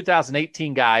bunch of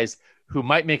 2018 guys who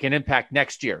might make an impact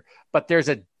next year. But there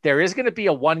is going to be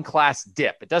a one class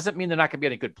dip. It doesn't mean they're not going to be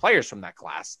any good players from that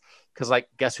class. Because,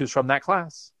 guess who's from that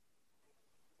class?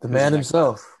 The man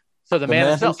himself. So the man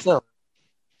himself.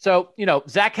 So,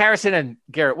 Zach Harrison and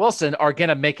Garrett Wilson are going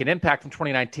to make an impact from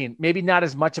 2019. Maybe not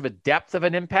as much of a depth of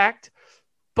an impact,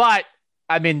 but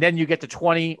I mean, then you get to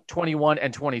 20, 21,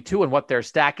 and 22 and what they're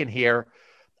stacking here.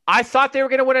 I thought they were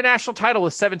going to win a national title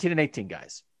with 17 and 18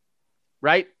 guys,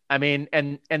 right? I mean,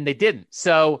 and they didn't.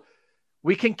 So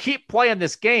we can keep playing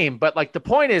this game, but the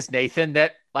point is, Nathan,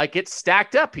 that it's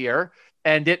stacked up here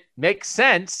and it makes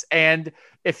sense. And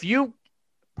if you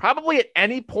probably at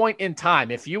any point in time,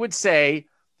 if you would say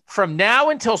from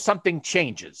now until something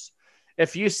changes,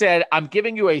 if you said, I'm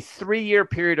giving you a 3-year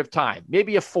period of time,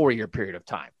 maybe a 4-year period of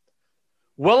time,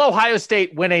 will Ohio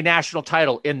State win a national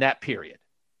title in that period?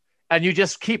 And you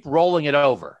just keep rolling it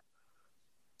over.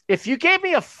 If you gave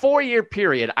me a 4-year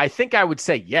period, I think I would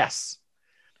say yes.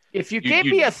 If you gave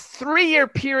me a 3-year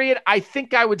period, I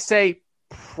think I would say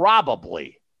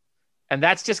probably. And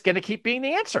that's just going to keep being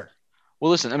the answer.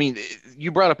 Well, listen, I mean,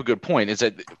 you brought up a good point. Is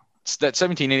that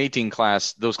 17 and 18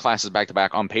 class, those classes back to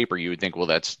back on paper, you would think, well,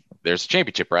 there's a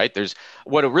championship, right?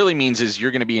 What it really means is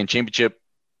you're going to be in championship.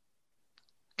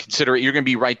 Consider it, you're going to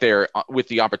be right there with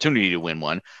the opportunity to win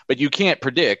one, but you can't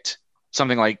predict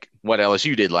something like what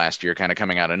LSU did last year, kind of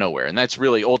coming out of nowhere. And that's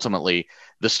really ultimately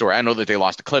the story. I know that they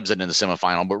lost to Clemson in the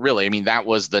semifinal, but really, I mean, that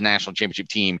was the national championship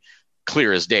team,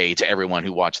 clear as day to everyone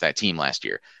who watched that team last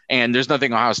year. And there's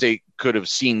nothing Ohio State could have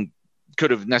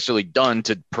necessarily done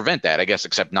to prevent that, I guess,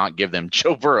 except not give them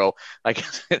Joe Burrow.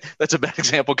 That's a bad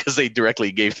example because they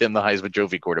directly gave him the Heisman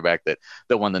Trophy quarterback that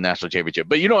won the national championship.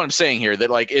 But you know what I'm saying here,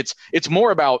 that it's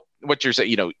more about what you're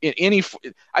saying.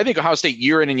 I think Ohio State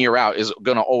year in and year out is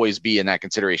going to always be in that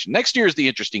consideration. Next year is the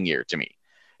interesting year to me.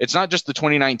 It's not just the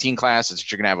 2019 class. It's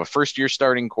that you're going to have a first-year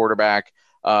starting quarterback.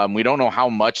 We don't know how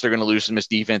much they're going to loosen this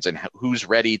defense and who's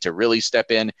ready to really step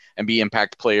in and be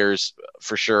impact players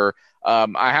for sure.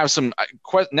 I have some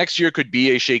next year could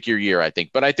be a shakier year, I think.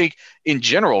 But I think in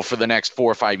general, for the next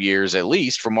 4 or 5 years, at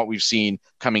least from what we've seen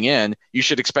coming in, you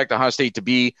should expect Ohio State to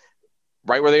be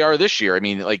right where they are this year. I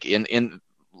mean, in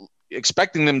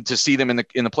expecting them to see them in the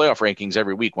playoff rankings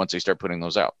every week once they start putting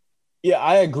those out. Yeah,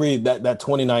 I agree that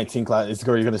 2019 class is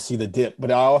where you're going to see the dip.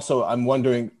 But I'm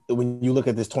wondering, when you look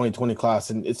at this 2020 class,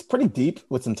 and it's pretty deep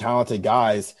with some talented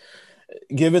guys,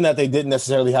 given that they didn't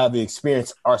necessarily have the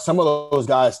experience, are some of those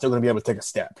guys still going to be able to take a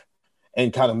step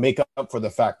and kind of make up for the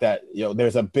fact that,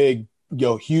 there's a big,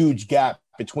 huge gap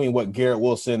between what Garrett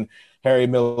Wilson, Harry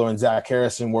Miller, and Zach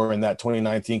Harrison were in that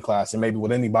 2019 class and maybe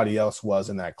what anybody else was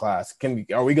in that class?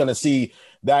 Are we going to see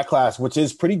that class, which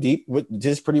is pretty deep, which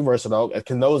is pretty versatile?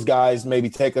 Can those guys maybe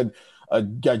take a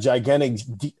gigantic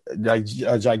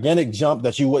jump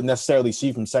that you wouldn't necessarily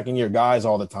see from second-year guys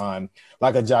all the time,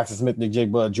 like a Jackson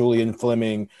Smith-Njigba, Julian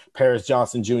Fleming, Paris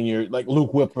Johnson Jr., like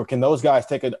Luke Whipper? Can those guys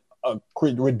take a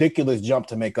ridiculous jump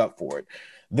to make up for it?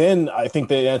 Then I think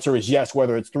the answer is yes,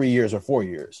 whether it's 3 years or 4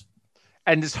 years.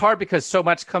 And it's hard because so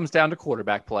much comes down to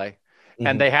quarterback play.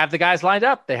 And they have the guys lined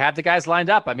up.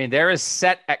 I mean, they're as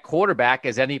set at quarterback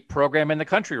as any program in the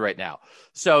country right now.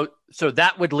 So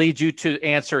that would lead you to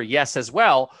answer yes as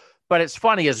well. But it's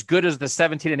funny, as good as the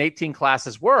 17 and 18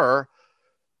 classes were,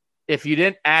 if you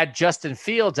didn't add Justin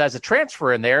Fields as a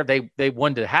transfer in there, they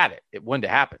wouldn't have had it. It wouldn't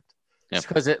have happened. Yep.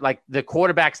 Because the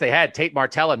quarterbacks they had, Tate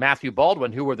Martell and Matthew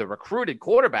Baldwin, who were the recruited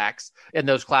quarterbacks in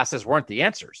those classes, weren't the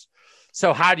answers.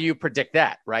 So how do you predict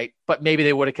that, right? But maybe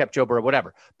they would have kept Joe Burrow,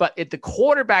 whatever. But at the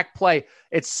quarterback play,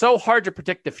 it's so hard to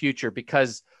predict the future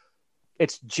because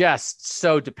It's just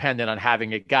so dependent on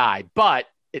having a guy, but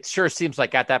it sure seems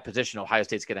like at that position, Ohio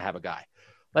State's going to have a guy.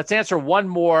 Let's answer one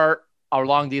more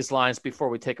along these lines before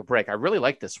we take a break. I really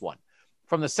like this one.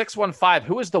 From the 615,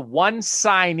 who is the one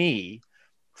signee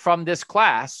from this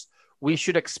class we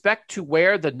should expect to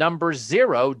wear the number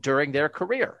 0 during their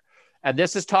career? And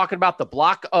this is talking about the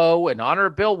Block O in honor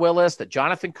of Bill Willis that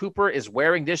Jonathan Cooper is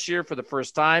wearing this year for the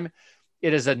first time.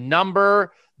 It is a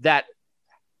number that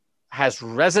has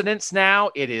resonance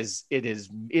now. It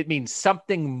means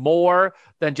something more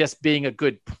than just being a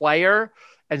good player.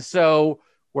 And so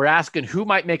we're asking who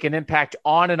might make an impact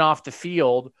on and off the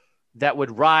field that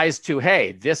would rise to,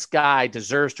 hey, this guy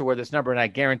deserves to wear this number. And I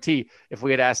guarantee if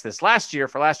we had asked this last year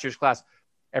for last year's class,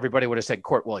 everybody would have said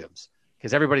Court Williams,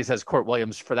 because everybody says Court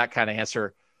Williams for that kind of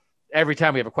answer every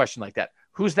time we have a question like that.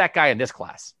 Who's that guy in this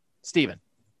class? Steven.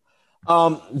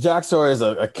 Jack Sawyer is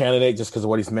a candidate just because of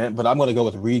what he's meant, but I'm going to go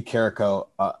with Reed Carrico.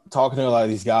 Talking to a lot of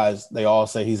these guys, they all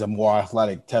say he's a more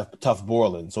athletic, tough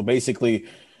Borland. So basically,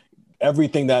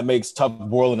 everything that makes Tough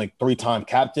Borland a 3-time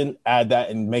captain, add that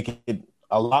and make it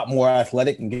a lot more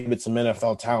athletic and give it some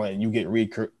NFL talent, and you get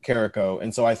Reed Carrico.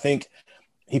 And so I think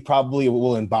he probably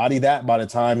will embody that by the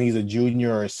time he's a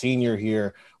junior or a senior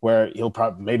here, where he'll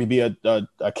probably maybe be a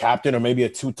captain or maybe a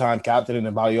 2-time captain and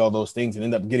embody all those things and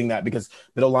end up getting that, because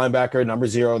middle linebacker, number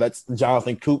 0, that's the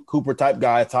Jonathan Cooper type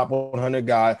guy, a top 100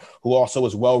 guy who also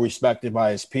is well respected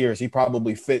by his peers. He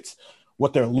probably fits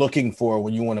what they're looking for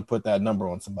when you want to put that number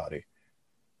on somebody.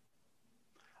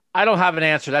 I don't have an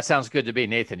answer. That sounds good to me.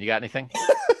 Nathan, you got anything?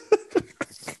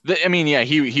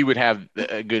 He would have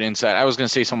a good insight. I was going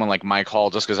to say someone like Mike Hall,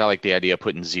 just because I like the idea of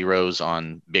putting zeros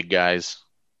on big guys.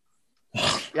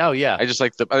 Oh yeah, I just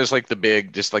like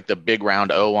the big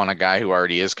round O on a guy who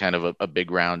already is kind of a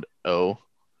big round O.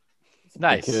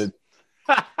 Nice. Kid.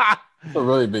 A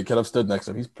really big kid. I've stood next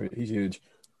to him. He's huge.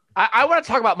 I want to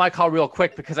talk about Mike Hall real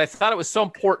quick because I thought it was so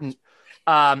important.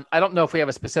 I don't know if we have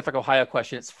a specific Ohio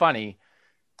question. It's funny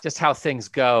just how things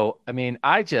go. I mean,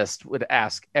 I just would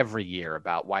ask every year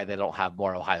about why they don't have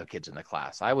more Ohio kids in the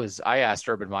class. I asked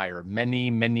Urban Meyer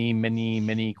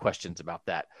many questions about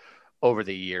that over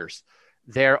the years.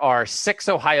 There are 6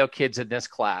 Ohio kids in this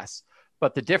class,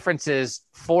 but the difference is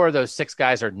 4 of those 6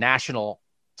 guys are national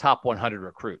top 100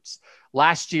 recruits.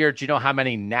 Last year, do you know how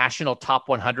many national top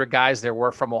 100 guys there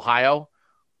were from Ohio?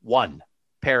 1,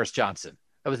 Paris Johnson.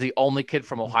 That was the only kid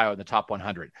from Ohio in the top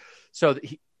 100. So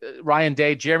Ryan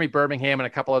Day, Jeremy Birmingham, and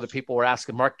a couple other people were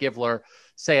asking Mark Givler,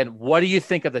 saying, what do you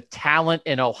think of the talent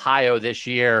in Ohio this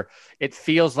year? It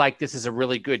feels like this is a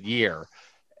really good year.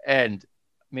 And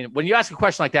I mean, when you ask a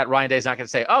question like that, Ryan Day is not going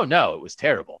to say, oh, no, it was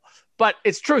terrible. But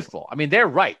it's truthful. I mean, they're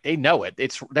right. They know it.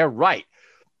 They're right.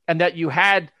 And that you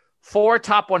had 4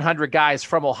 top 100 guys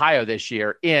from Ohio this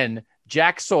year in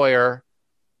Jack Sawyer,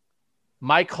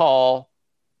 Mike Hall,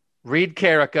 Reed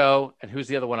Carrico, and who's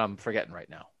the other one I'm forgetting right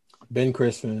now? Ben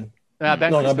Crispin. He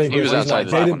was outside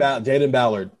Jaden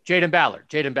Ballard. Jaden Ballard.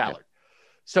 Yeah.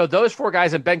 So those 4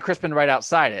 guys and Ben Crispin right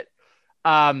outside it.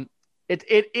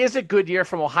 It is a good year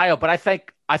from Ohio, but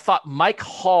I thought Mike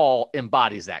Hall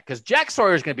embodies that because Jack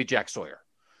Sawyer is going to be Jack Sawyer.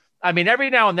 I mean, every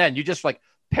now and then you just like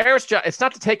it's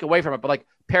not to take away from it, but like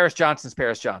Paris Johnson's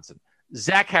Paris Johnson,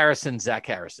 Zach Harrison.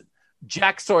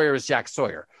 Jack Sawyer is Jack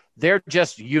Sawyer. They're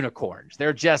just unicorns.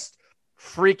 They're just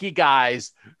freaky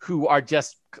guys who are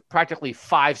just practically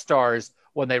 5 stars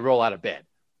when they roll out of bed,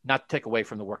 not to take away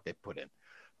from the work they put in.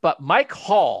 But Mike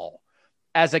Hall,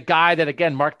 as a guy that,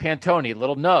 again, Mark Pantoni,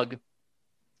 little nug,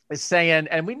 is saying,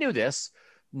 and we knew this,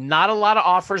 not a lot of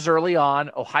offers early on.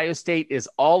 Ohio State is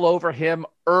all over him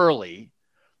early.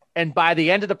 And by the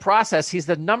end of the process, he's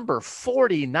the number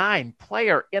 49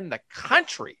 player in the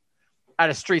country out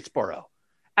of Streetsboro.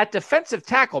 At defensive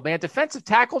tackle, man, defensive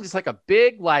tackle, just like a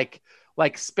big, like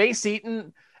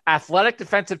space-eating athletic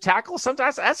defensive tackle.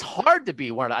 Sometimes that's hard to be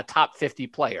a top 50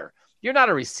 player. You're not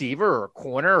a receiver or a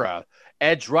corner, or a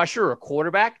edge rusher or a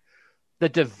quarterback. The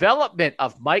development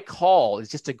of Mike Hall is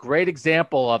just a great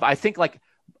example of, I think, like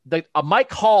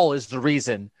Mike Hall is the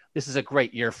reason this is a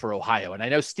great year for Ohio. And I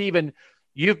know, Steven,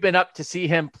 you've been up to see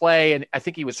him play, and I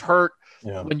think he was hurt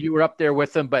when you were up there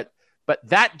with him. But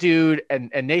that dude,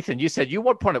 and Nathan, you said you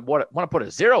want to put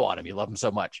a 0 on him. You love him so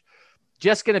much.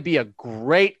 Just going to be a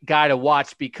great guy to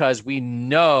watch because we've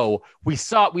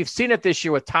seen it this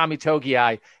year with Tommy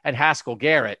Togiai and Haskell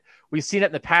Garrett. We've seen it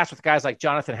in the past with guys like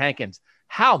Jonathan Hankins.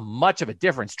 How much of a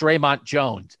difference Draymond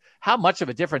Jones, how much of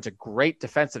a difference a great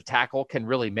defensive tackle can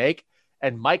really make.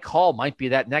 And Mike Hall might be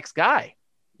that next guy.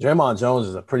 Draymond Jones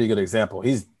is a pretty good example.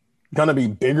 He's going to be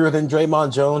bigger than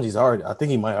Draymond Jones. I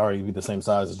think he might already be the same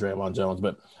size as Draymond Jones,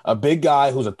 but a big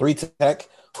guy who's a 3 tech,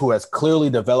 who has clearly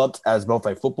developed as both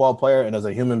a football player and as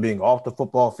a human being off the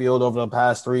football field over the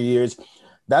past 3 years.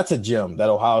 That's a gem that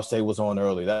Ohio State was on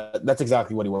early. That's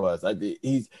exactly what he was.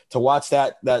 He's to watch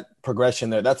that progression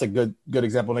there. That's a good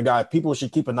example. And a guy people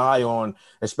should keep an eye on,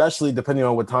 especially depending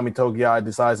on what Tommy Togiai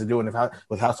decides to do, and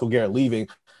with Haskell Garrett leaving,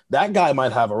 that guy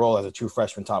might have a role as a true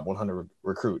freshman top 100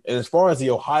 recruit. And as far as the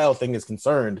Ohio thing is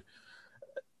concerned,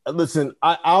 listen,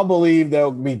 I'll believe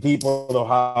there'll be people with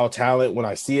Ohio talent when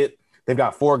I see it. They've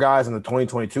got 4 guys in the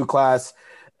 2022 class.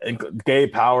 And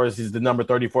Gabe Powers is the number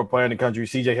 34 player in the country.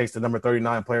 CJ Hicks, the number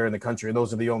 39 player in the country. And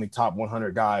those are the only top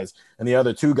 100 guys. And the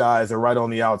other 2 guys are right on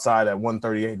the outside at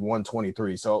 138 and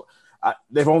 123. So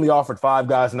they've only offered 5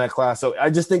 guys in that class. So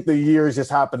I just think the years just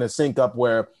happened to sync up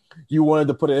where you wanted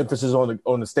to put an emphasis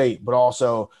on the state, but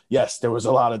also, yes, there was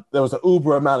an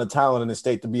uber amount of talent in the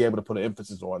state to be able to put an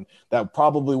emphasis on that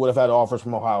probably would have had offers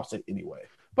from Ohio State anyway.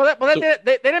 They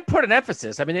didn't put an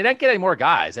emphasis. I mean, they didn't get any more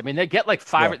guys. I mean, they get like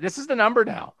 5. Yeah. This is the number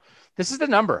now. This is the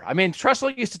number. I mean,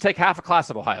 Tressel used to take half a class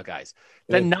of Ohio guys.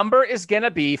 The number is going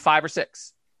to be 5 or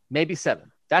 6, maybe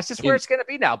 7. That's just where it's going to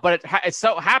be now. But it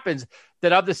so happens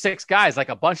that of the 6 guys, like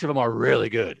a bunch of them are really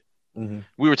good. Mm-hmm.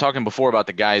 We were talking before about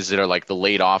the guys that are like the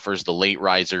late offers, the late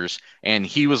risers, and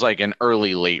he was like an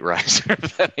early late riser,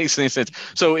 if that makes any sense.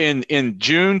 So in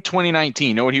June 2019,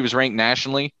 you know what he was ranked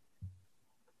nationally?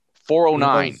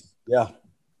 409. Yeah.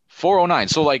 409.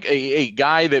 So like a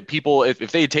guy that people,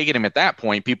 if they had taken him at that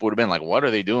point, people would have been like, what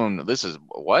are they doing? This is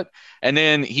what? And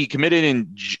then he committed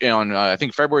on I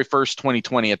think February 1st,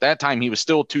 2020. At that time, he was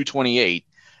still 228.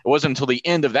 It wasn't until the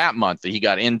end of that month that he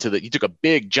got he took a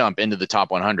big jump into the top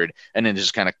 100 and then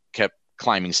just kind of kept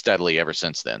climbing steadily ever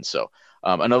since then. So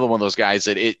another one of those guys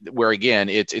where again,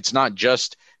 it's not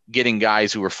just getting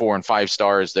guys who are 4 and 5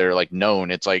 stars that are like known.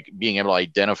 It's like being able to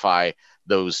identify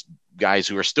those guys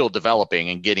who are still developing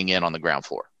and getting in on the ground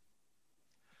floor.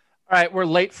 All right. We're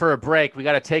late for a break. We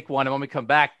got to take one. And when we come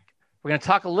back, we're going to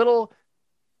talk a little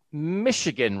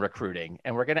Michigan recruiting,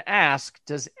 and we're going to ask,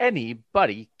 does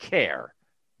anybody care?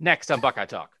 Next on Buckeye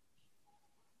Talk.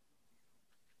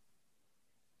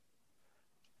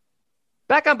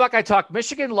 Back on Buckeye Talk,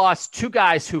 Michigan lost 2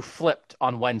 guys who flipped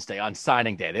on Wednesday on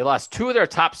signing day. They lost 2 of their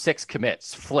top 6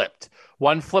 commits, flipped.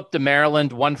 One flipped to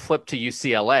Maryland, one flipped to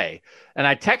UCLA. And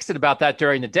I texted about that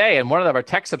during the day, and one of our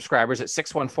tech subscribers at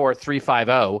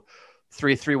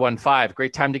 614-350-3315,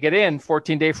 great time to get in,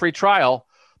 14-day free trial,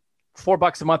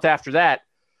 $4 a month after that.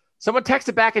 Someone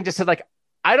texted back and just said, like,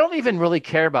 I don't even really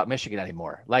care about Michigan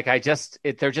anymore. Like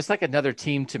they're just like another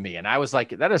team to me. And I was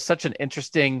like, that is such an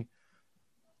interesting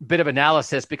bit of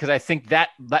analysis, because I think that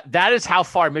is how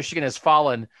far Michigan has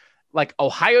fallen. Like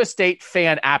Ohio State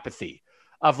fan apathy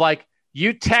of like,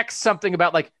 you text something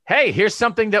about like, hey, here's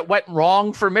something that went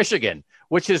wrong for Michigan,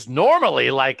 which is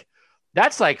normally like,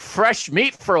 that's like fresh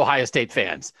meat for Ohio State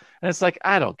fans. And it's like,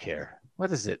 I don't care.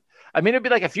 What is it? I mean, it'd be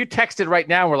like if you texted right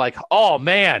now and we're like, oh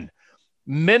man,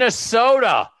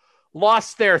 Minnesota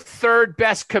lost their 3rd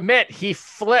best commit. He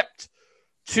flipped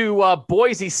to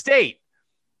Boise State.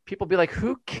 People be like,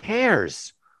 who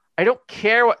cares? I don't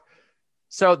care what.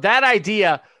 So that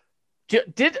idea,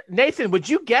 did Nathan, would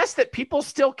you guess that people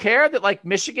still care that like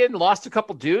Michigan lost a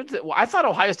couple dudes? I thought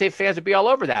Ohio State fans would be all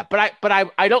over that, but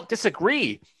I don't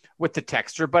disagree with the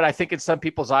texture, but I think in some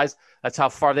people's eyes, that's how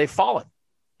far they've fallen.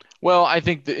 Well, I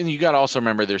think and you got to also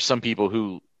remember there's some people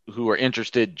who are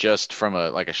interested just from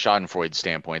a Schadenfreude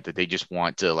standpoint, that they just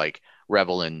want to like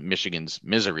revel in Michigan's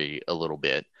misery a little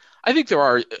bit. I think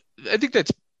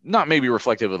that's not maybe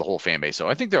reflective of the whole fan base. So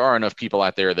I think there are enough people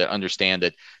out there that understand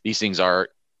that these things are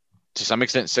to some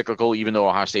extent cyclical, even though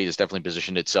Ohio State has definitely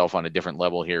positioned itself on a different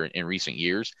level here in recent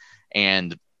years.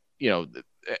 And,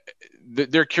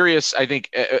 they're curious. I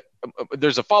think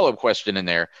there's a follow-up question in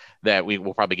there that we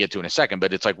will probably get to in a second,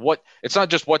 but it's like, it's not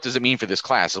just what does it mean for this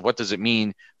class, what does it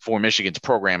mean for Michigan's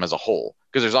program as a whole?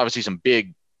 Because there's obviously some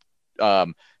big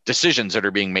decisions that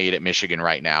are being made at Michigan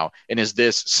right now. And is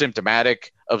this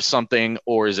symptomatic of something,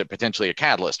 or is it potentially a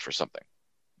catalyst for something?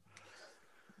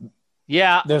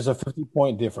 Yeah. There's a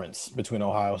 50-point difference between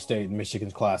Ohio State and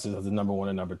Michigan's classes of the number 1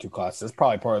 and number 2 classes. That's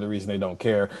probably part of the reason they don't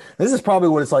care. This is probably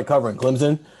what it's like covering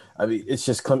Clemson. I mean, it's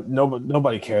just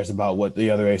nobody cares about what the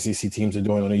other ACC teams are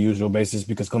doing on a usual basis,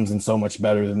 because Clemson's so much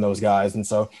better than those guys. And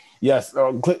so, yes,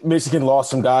 Michigan lost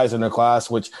some guys in their class,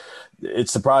 which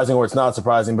it's surprising or it's not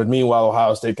surprising. But meanwhile,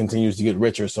 Ohio State continues to get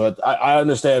richer. So I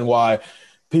understand why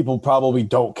people probably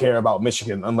don't care about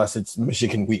Michigan unless it's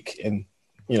Michigan week. And,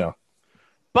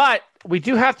 But we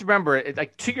do have to remember,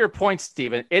 like to your point,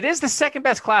 Stephen, it is the 2nd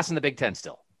best class in the Big Ten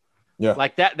still. Yeah.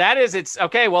 Like it's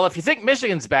okay. Well, if you think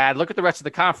Michigan's bad, look at the rest of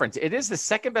the conference. It is the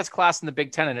second best class in the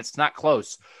Big Ten, and it's not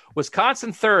close.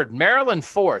 Wisconsin third, Maryland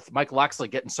fourth. Mike Loxley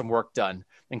getting some work done,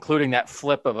 including that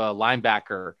flip of a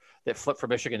linebacker that flipped from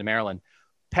Michigan to Maryland.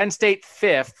 Penn State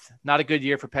fifth, not a good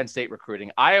year for Penn State recruiting.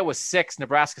 Iowa six,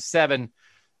 Nebraska seven,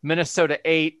 Minnesota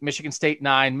eight, Michigan State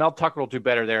nine. Mel Tucker will do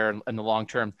better there in the long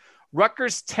term.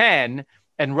 Rutgers 10,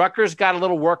 and Rutgers got a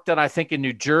little work done, I think, in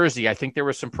New Jersey. I think there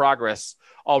was some progress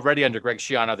already under Greg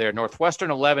Schiano there.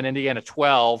 Northwestern 11, Indiana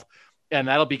 12, and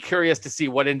that'll be curious to see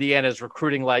what Indiana's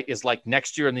recruiting is like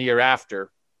next year and the year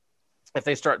after, if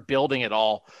they start building it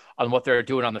all on what they're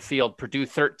doing on the field. Purdue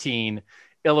 13,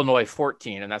 Illinois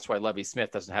 14, and that's why Lovie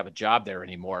Smith doesn't have a job there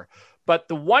anymore. But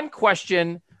the one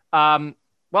question, I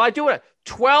do it.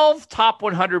 12 top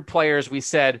 100 players, we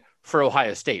said, for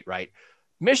Ohio State, right?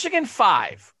 Michigan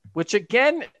 5, which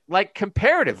again, like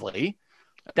comparatively,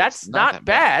 that's not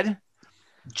bad.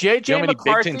 JJ How many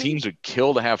McCarthy, Big Ten teams would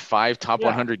kill to have 5 top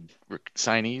 100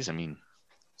 signees? I mean,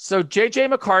 so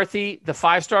JJ McCarthy, the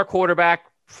 5-star quarterback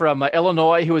from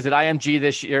Illinois, who was at IMG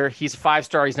this year, he's a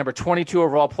 5-star. He's number 22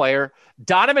 overall player.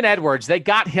 Donovan Edwards, they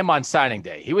got him on signing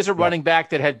day. He was a running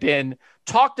back that had been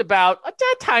talked about a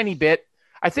tiny bit.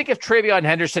 I think if TreVeyon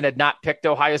Henderson had not picked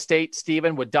Ohio State,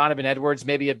 Stephen, would Donovan Edwards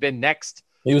maybe have been next?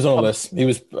 He was on the list. He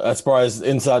was, as far as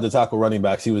inside the tackle running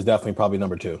backs, he was definitely probably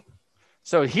number 2.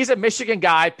 So he's a Michigan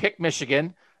guy, picked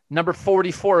Michigan, number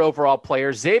 44 overall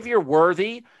player. Xavier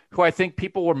Worthy, who I think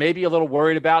people were maybe a little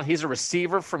worried about. He's a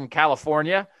receiver from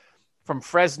California, from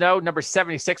Fresno, number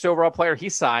 76 overall player. He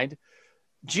signed.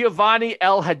 Giovanni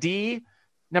El Hadi,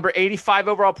 number 85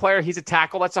 overall player. He's a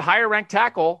tackle. That's a higher ranked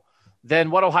tackle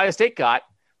than what Ohio State got.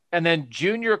 And then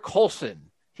Junior Colson,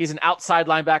 he's an outside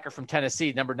linebacker from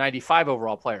Tennessee, number 95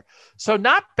 overall player. So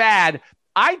not bad.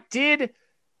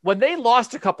 When they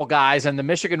lost a couple guys and the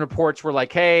Michigan reports were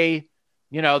like, hey,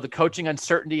 the coaching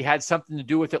uncertainty had something to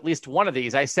do with at least one of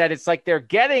these. I said, it's like they're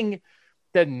getting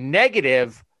the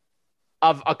negative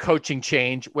of a coaching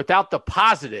change without the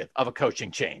positive of a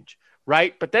coaching change,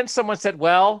 right? But then someone said,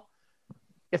 well,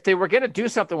 if they were going to do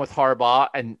something with Harbaugh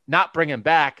and not bring him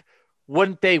back,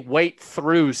 wouldn't they wait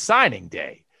through signing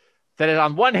day? That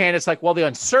on one hand, it's like, well, the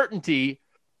uncertainty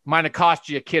might have cost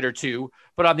you a kid or two.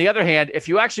 But on the other hand, if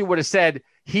you actually would have said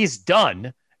he's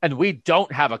done and we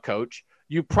don't have a coach,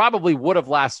 you probably would have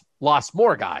lost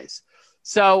more guys.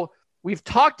 So we've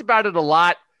talked about it a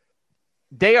lot.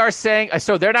 They are saying,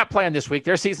 so they're not playing this week.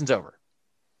 Their season's over.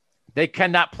 They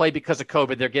cannot play because of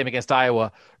COVID. Their game against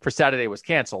Iowa for Saturday was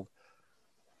canceled.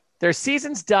 Their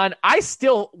season's done. I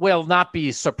still will not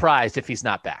be surprised if he's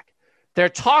not back. They're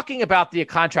talking about the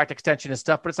contract extension and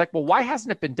stuff, but it's like, well, why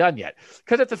hasn't it been done yet?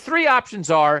 Because if the three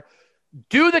options are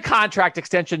do the contract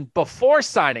extension before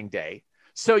signing day,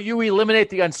 so you eliminate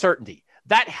the uncertainty.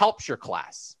 That helps your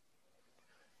class.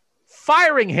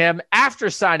 Firing him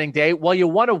after signing day, well, you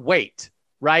want to wait,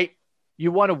 right?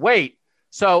 You want to wait.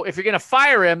 So if you're going to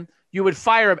fire him, you would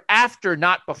fire him after,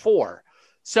 not before.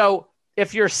 So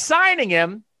if you're signing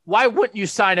him, why wouldn't you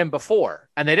sign him before?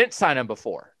 And they didn't sign him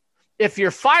before. If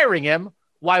you're firing him,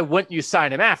 why wouldn't you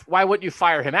sign him after? Why wouldn't you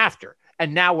fire him after?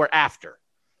 And now we're after.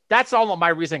 That's all of my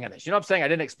reasoning on this. You know what I'm saying? I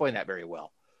didn't explain that very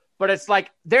well. But it's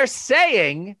like they're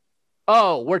saying,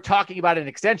 oh, we're talking about an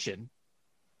extension,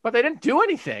 but they didn't do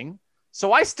anything.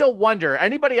 So I still wonder,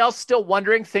 anybody else still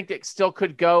wondering, think it still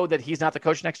could go that he's not the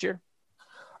coach next year?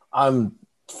 I'm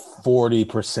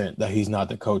 40% that he's not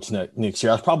the coach next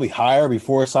year. I was probably higher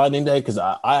before signing day because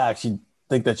I actually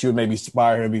think that you would maybe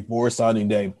fire him before signing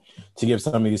day to give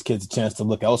some of these kids a chance to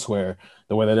look elsewhere,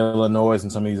 the way that Illinois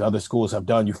and some of these other schools have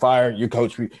done. You fire your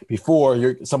coach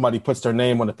before somebody puts their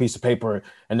name on a piece of paper,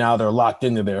 and now they're locked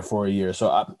into there for a year.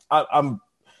 So I'm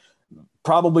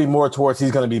probably more towards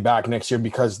he's going to be back next year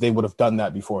because they would have done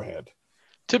that beforehand.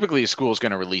 Typically, a school is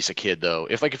going to release a kid, though.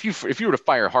 If you were to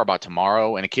fire Harbaugh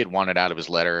tomorrow and a kid wanted out of his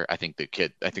letter, I think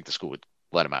the school would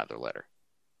let him out of their letter.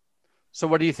 So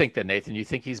what do you think then, Nathan? You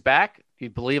think he's back? Do you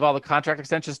believe all the contract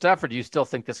extension stuff, or do you still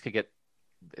think this could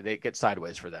get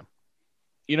sideways for them?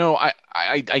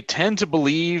 I tend to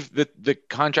believe that the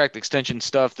contract extension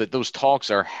stuff, that those talks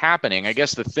are happening. I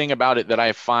guess the thing about it that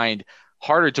I find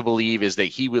harder to believe is that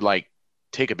he would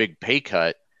take a big pay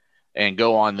cut and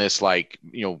go on this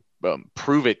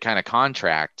prove it kind of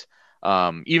contract,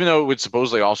 even though it would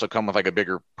supposedly also come with a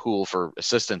bigger pool for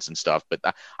assistants and stuff. But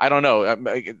I don't know.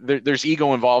 There's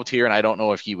ego involved here, and I don't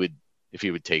know if he would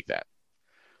take that.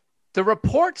 The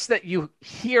reports that you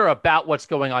hear about what's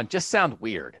going on just sound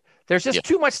weird. There's just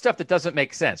too much stuff that doesn't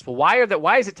make sense. Well,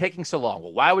 why is it taking so long?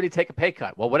 Well, why would he take a pay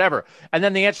cut? Well, whatever. And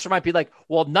then the answer might be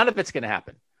well, none of it's going to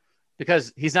happen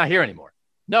because he's not here anymore.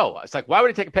 No, it's like, why would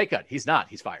he take a pay cut? He's not.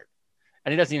 He's fired.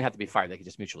 And he doesn't even have to be fired. They can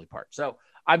just mutually part. So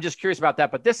I'm just curious about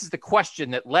that. But this is the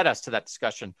question that led us to that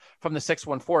discussion from the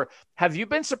 614. Have you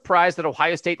been surprised that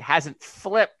Ohio State hasn't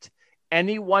flipped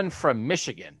anyone from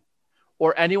Michigan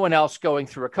or anyone else going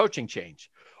through a coaching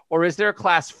change? Or is their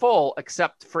class full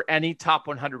except for any top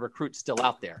 100 recruits still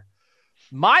out there?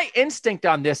 My instinct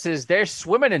on this is they're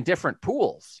swimming in different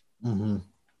pools. Mm-hmm.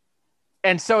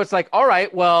 And so it's like, all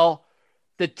right, well,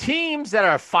 the teams that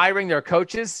are firing their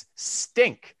coaches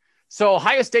stink. So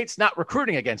Ohio State's not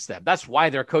recruiting against them. That's why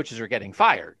their coaches are getting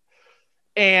fired.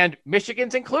 And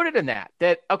Michigan's included in that,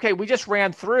 okay, we just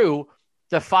ran through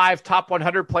the 5 top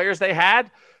 100 players they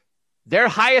had. Their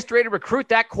highest rated recruit,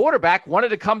 that quarterback, wanted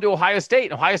to come to Ohio State,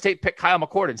 and Ohio State picked Kyle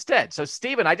McCord instead. So,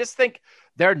 Stephen, I just think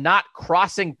they're not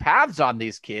crossing paths on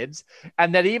these kids,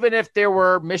 and that even if there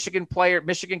were Michigan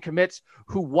commits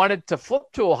who wanted to flip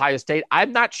to Ohio State,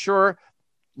 I'm not sure,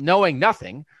 knowing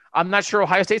nothing, I'm not sure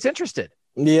Ohio State's interested.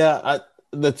 Yeah,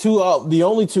 the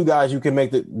only two guys you can make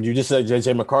that you just said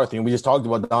JJ McCarthy, and we just talked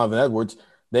about Donovan Edwards.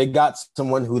 They got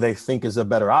someone who they think is a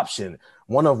better option.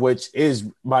 One of which is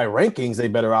by rankings a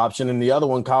better option, and the other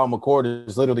one, Kyle McCord,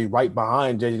 is literally right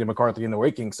behind JJ McCarthy in the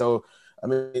rankings. So, I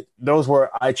mean, those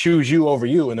were I choose you over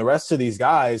you, and the rest of these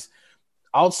guys,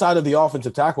 outside of the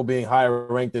offensive tackle being higher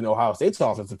ranked than Ohio State's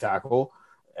offensive tackle,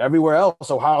 everywhere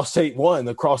else Ohio State won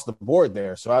across the board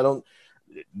there. So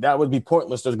that would be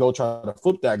pointless to go try to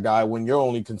flip that guy when your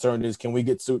only concern is, can we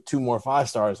get 2 more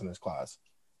 5-stars in this class?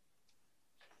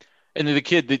 And the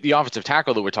kid, the offensive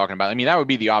tackle that we're talking about, I mean, that would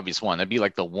be the obvious one. That'd be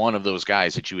like the one of those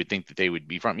guys that you would think that they would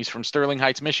be from. He's from Sterling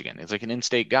Heights, Michigan. It's like an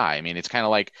in-state guy. I mean, it's kind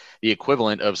of like the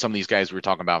equivalent of some of these guys we were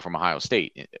talking about from Ohio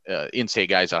State, in-state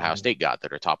guys that Ohio State got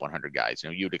that are top 100 guys.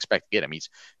 You would expect to get him.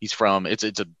 He's from, it's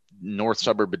a north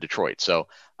suburb of Detroit. So,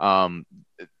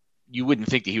 you wouldn't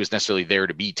think that he was necessarily there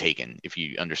to be taken, if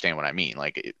you understand what I mean,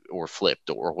 or flipped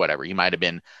or whatever. He might have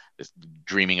been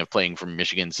dreaming of playing for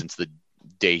Michigan since the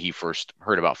day he first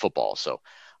heard about football. So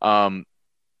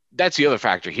that's the other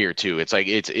factor here too. It's like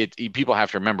people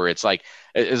have to remember, it's like,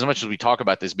 as much as we talk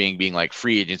about this being like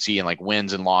free agency and like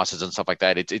wins and losses and stuff like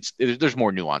that, there's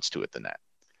more nuance to it than that.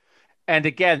 And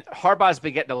again, Harbaugh's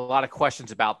been getting a lot of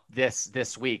questions about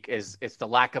this week. It's the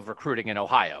lack of recruiting in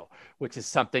Ohio, which is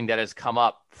something that has come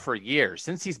up for years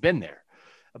since he's been there,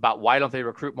 about why don't they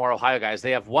recruit more Ohio guys?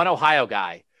 They have one Ohio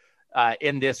guy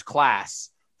in this class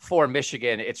for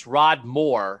Michigan. It's Rod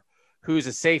Moore, who's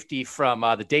a safety from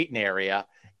the Dayton area.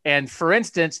 And for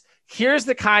instance, here's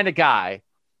the kind of guy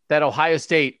that Ohio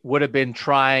State would have been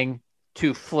trying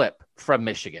to flip from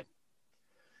Michigan.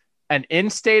 An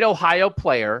in-state Ohio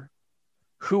player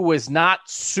who was not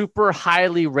super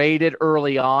highly rated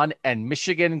early on, and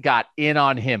Michigan got in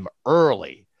on him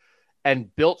early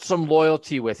and built some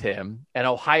loyalty with him. And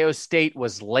Ohio State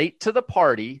was late to the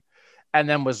party and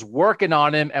then was working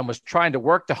on him and was trying to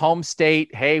work the home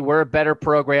state. Hey, we're a better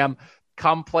program.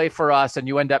 Come play for us. And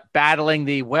you end up battling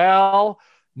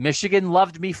Michigan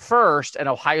loved me first, and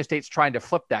Ohio State's trying to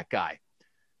flip that guy,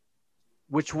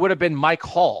 which would have been Mike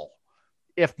Hall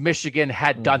if Michigan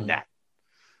had done that.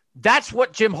 That's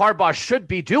what Jim Harbaugh should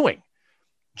be doing.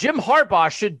 Jim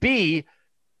Harbaugh should be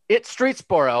at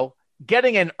Streetsboro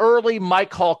getting an early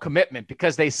Mike Hall commitment,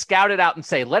 because they scout it out and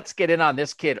say, let's get in on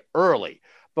this kid early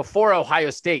before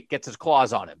Ohio State gets his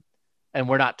claws on him. And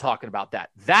we're not talking about that.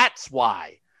 That's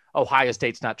why Ohio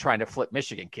State's not trying to flip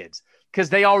Michigan kids, because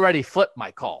they already flipped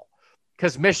Mike Hall,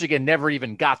 because Michigan never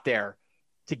even got there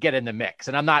to get in the mix.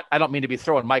 And I don't mean to be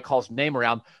throwing Mike Hall's name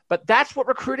around, but that's what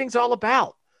recruiting's all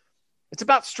about. It's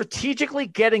about strategically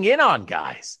getting in on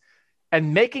guys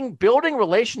and building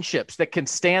relationships that can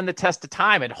stand the test of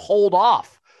time and hold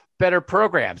off better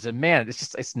programs. And man,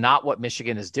 it's not what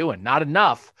Michigan is doing. Not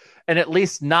enough. And at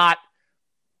least not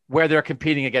where they're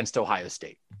competing against Ohio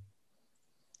State.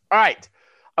 All right.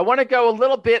 I want to go a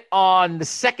little bit on the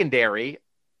secondary,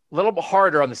 a little bit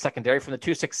harder on the secondary from the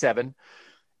 267.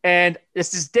 And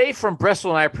this is Dave from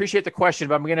Bristol, and I appreciate the question,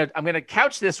 but I'm going to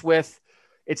couch this with,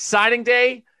 it's signing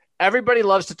day. Everybody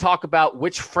loves to talk about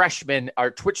which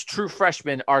true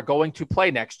freshmen are going to play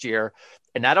next year.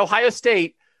 And at Ohio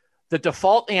State, the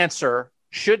default answer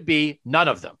should be none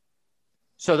of them.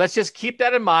 So let's just keep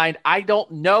that in mind. I don't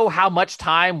know how much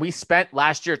time we spent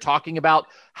last year talking about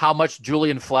how much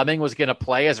Julian Fleming was going to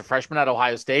play as a freshman at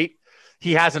Ohio State.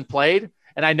 He hasn't played,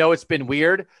 and I know it's been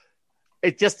weird.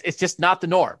 It's just not the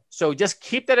norm. So just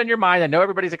keep that in your mind. I know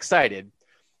everybody's excited.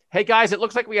 Hey, guys, it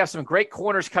looks like we have some great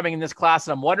corners coming in this class,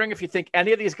 and I'm wondering if you think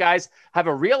any of these guys have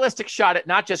a realistic shot at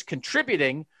not just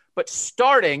contributing, but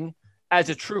starting as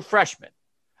a true freshman.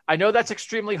 I know that's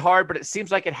extremely hard, but it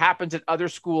seems like it happens at other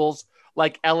schools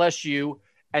like LSU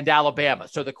and Alabama.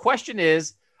 So the question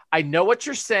is, I know what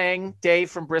you're saying,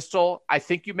 Dave from Bristol. I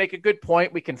think you make a good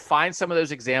point. We can find some of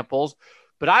those examples.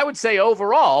 But I would say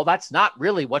overall, that's not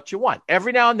really what you want.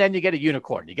 Every now and then you get a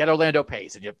unicorn. You get Orlando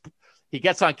Pace, and he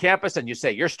gets on campus and you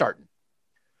say, you're starting.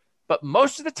 But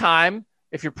most of the time,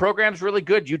 if your program's really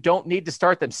good, you don't need to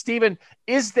start them. Steven,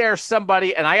 is there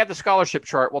somebody, and I have the scholarship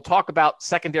chart. We'll talk about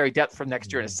secondary depth from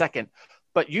next year in a second.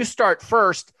 But you start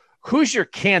first. Who's your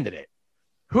candidate?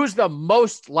 Who's the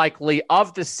most likely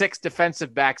of the 6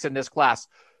 defensive backs in this class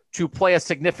to play a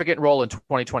significant role in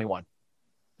 2021?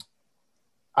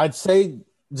 I'd say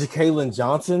Jakailin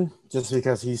Johnson, just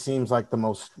because he seems like the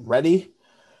most ready.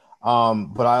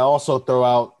 But I also throw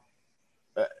out,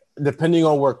 depending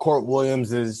on where Court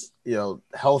Williams is,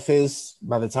 health is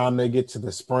by the time they get to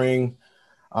the spring,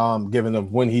 given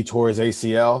of when he tore his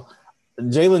ACL.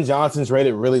 Jalen Johnson's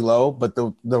rated really low, but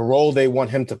the role they want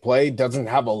him to play doesn't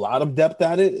have a lot of depth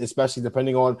at it, especially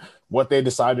depending on what they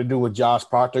decide to do with Josh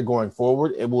Proctor going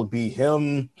forward. It will be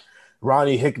him,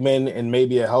 Ronnie Hickman, and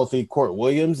maybe a healthy Court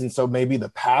Williams. And so maybe the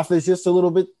path is just a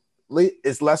little bit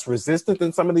it's less resistant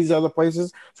than some of these other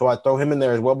places. So I throw him in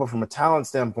there as well. But from a talent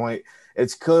standpoint,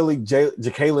 it's clearly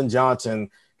Jakailin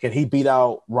Johnson. Can he beat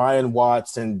out Ryan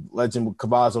Watts and Legend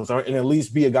Cavazos, and at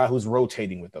least be a guy who's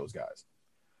rotating with those guys?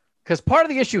 Because part of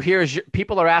the issue here is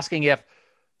people are asking if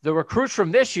the recruits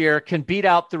from this year can beat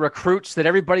out the recruits that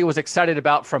everybody was excited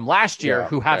about from last year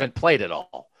who haven't played at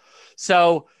all.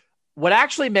 So what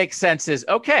actually makes sense is,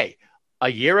 okay, a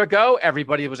year ago,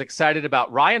 everybody was excited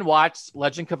about Ryan Watts,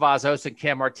 Legend Cavazos, and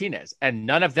Cam Martinez, and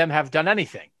none of them have done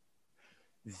anything.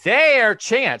 Their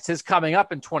chance is coming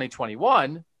up in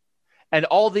 2021, and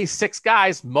all these 6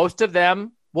 guys, most of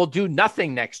them will do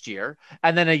nothing next year.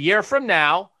 And then a year from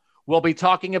now, we'll be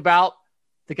talking about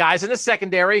the guys in the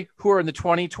secondary who are in the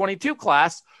 2022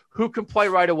 class who can play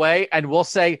right away. And we'll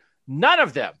say none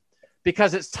of them,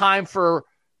 because it's time for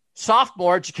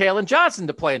sophomore Jakailin Johnson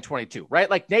to play in 22, right?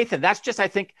 Like Nathan, that's just, I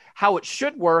think, how it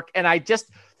should work. And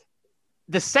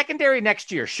the secondary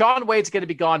next year, Sean Wade's going to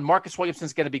be gone. Marcus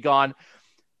Williamson's going to be gone.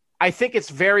 I think it's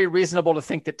very reasonable to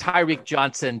think that Tyreek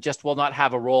Johnson just will not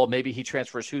have a role. Maybe he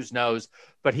transfers, who knows,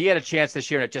 but he had a chance this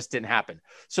year and it just didn't happen.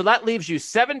 So that leaves you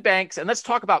 7 banks. And let's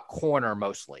talk about corner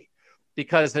mostly,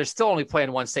 because they're still only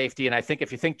playing 1 safety. And I think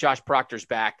if you think Josh Proctor's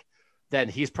back, then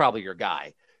he's probably your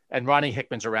guy. And Ronnie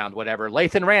Hickman's around, whatever.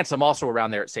 Lathan Ransom also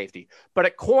around there at safety. But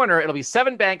at corner, it'll be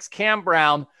 7 banks, Cam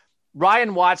Brown,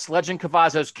 Ryan Watts, Legend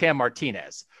Cavazos, Cam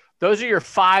Martinez. Those are your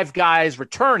 5 guys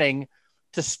returning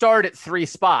to start at 3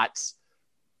 spots.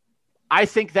 I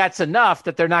think that's enough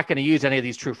that they're not going to use any of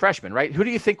these true freshmen, right? Who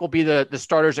do you think will be the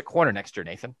starters at corner next year,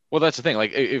 Nathan? Well, that's the thing.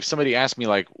 Like, if somebody asked me,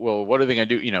 like, well, what are they going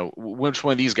to do? Which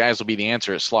one of these guys will be the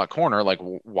answer at slot corner? Like,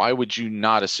 why would you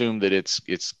not assume that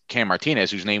it's Cam Martinez,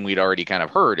 whose name we'd already kind of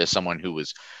heard as someone who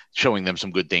was showing them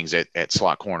some good things at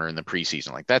slot corner in the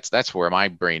preseason? Like, that's where my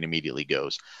brain immediately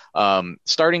goes.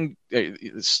 Starting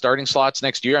slots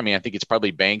next year, I mean, I think it's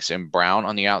probably Banks and Brown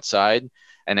on the outside.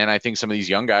 And then I think some of these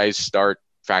young guys start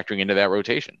factoring into that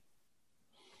rotation.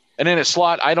 And then at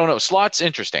slot, I don't know. Slot's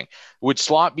interesting. Would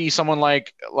slot be someone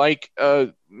like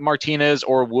Martinez,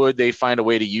 or would they find a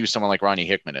way to use someone like Ronnie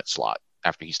Hickman at slot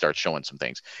after he starts showing some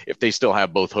things, if they still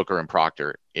have both Hooker and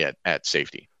Proctor at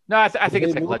safety? No, I think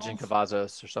it's like Legend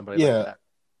Cavazos or somebody like that.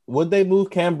 Would they move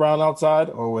Cam Brown outside,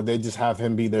 or would they just have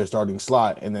him be their starting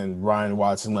slot, and then Ryan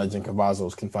Watts and Legend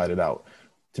Cavazos can fight it out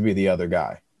to be the other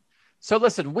guy? So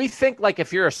listen, we think like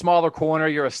if you're a smaller corner,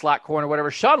 you're a slot corner, whatever.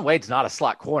 Sean Wade's not a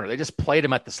slot corner. They just played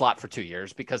him at the slot for 2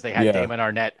 years because they had Damon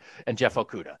Arnett and Jeff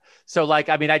Okudah. So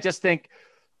I just think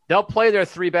they'll play their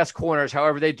 3 best corners,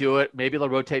 however they do it. Maybe they'll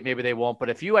rotate, maybe they won't.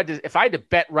 But if I had to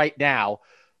bet right now,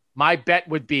 my bet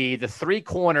would be the 3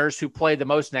 corners who play the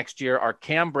most next year are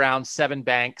Cam Brown, 7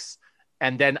 banks,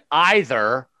 and then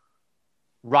either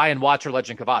Ryan Watts or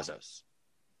Legend Cavazos.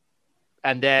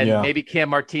 And then maybe Cam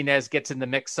Martinez gets in the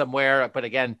mix somewhere. But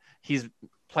again, he's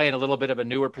playing a little bit of a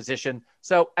newer position.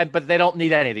 So, but they don't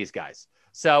need any of these guys.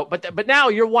 So, but now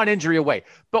you're 1 injury away.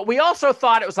 But we also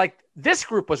thought it was like this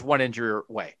group was 1 injury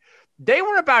away. They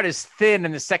were about as thin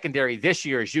in the secondary this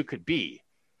year as you could be.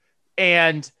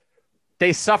 And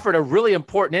they suffered a really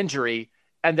important injury,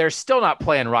 and they're still not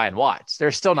playing Ryan Watts.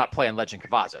 They're still not playing Legend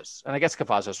Cavazos. And I guess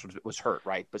Cavazos was hurt,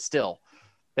 right? But still.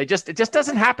 It just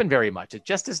doesn't happen very much. It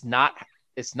just is not.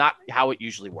 It's not how it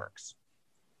usually works.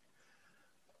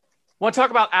 I want to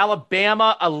talk about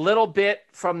Alabama a little bit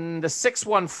from the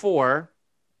 614.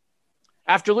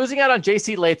 After losing out on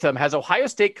J.C. Latham, has Ohio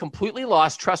State completely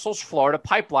lost Tressel's Florida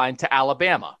pipeline to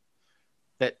Alabama?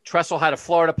 that Tressel had a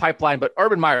Florida pipeline, but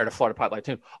Urban Meyer had a Florida pipeline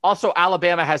too. Also,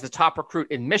 Alabama has the top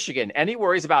recruit in Michigan, and he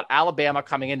worries about Alabama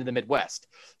coming into the Midwest.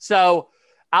 So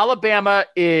Alabama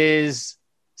is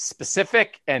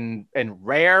specific and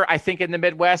rare, I think, in the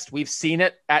Midwest. We've seen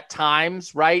it at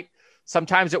times, right?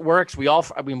 Sometimes it works. We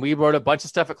wrote a bunch of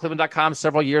stuff at Cleveland.com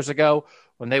several years ago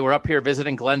when they were up here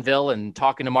visiting Glenville and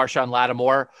talking to Marshawn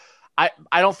Lattimore. I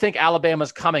don't think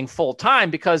Alabama's coming full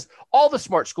time because all the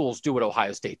smart schools do what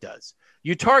Ohio State does.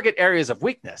 You target areas of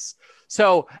weakness.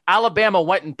 So Alabama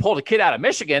went and pulled a kid out of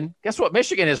Michigan. Guess what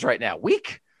Michigan is right now?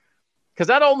 Weak. Because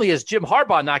not only is Jim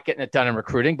Harbaugh not getting it done in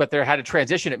recruiting, but they had a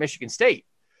transition at Michigan State.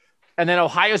 And then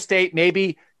Ohio State,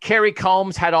 maybe Kerry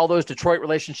Combs had all those Detroit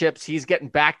relationships. He's getting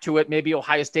back to it. Maybe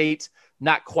Ohio State's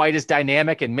not quite as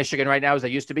dynamic in Michigan right now as they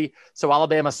used to be. So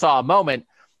Alabama saw a moment.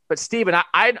 But, Steven,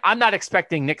 I'm not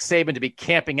expecting Nick Saban to be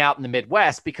camping out in the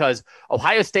Midwest because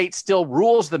Ohio State still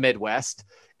rules the Midwest,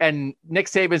 and Nick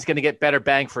Saban's going to get better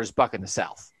bang for his buck in the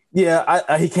South.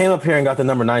 Yeah, he came up here and got the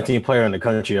number 19 player in the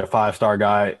country, a 5-star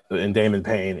guy in Damon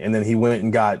Payne. And then he went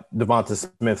and got Devonta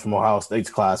Smith from Ohio State's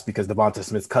class because Devonta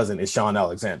Smith's cousin is Sean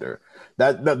Alexander.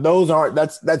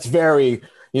 That's very,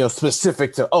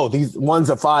 specific to, these one's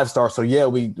a 5-star. So yeah,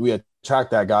 we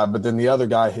attract that guy. But then the other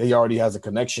guy, he already has a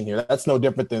connection here. That's no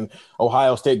different than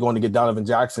Ohio State going to get Donovan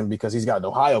Jackson because he's got an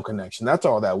Ohio connection. That's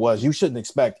all that was. You shouldn't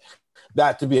expect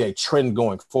that to be a trend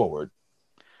going forward.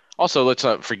 Also, let's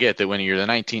not forget that when you're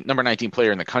the number 19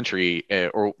 player in the country,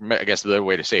 or I guess the other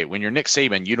way to say it, when you're Nick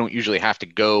Saban, you don't usually have to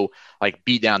go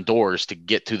beat down doors to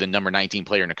get to the number 19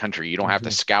 player in the country. You don't have to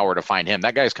scour to find him.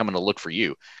 That guy's coming to look for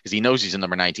you because he knows he's the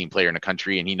number 19 player in the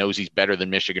country, and he knows he's better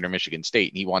than Michigan or Michigan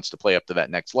State, and he wants to play up to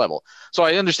that next level. So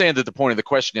I understand that the point of the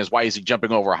question is, why is he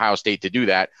jumping over Ohio State to do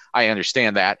that? I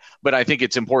understand that, but I think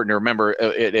it's important to remember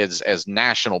it as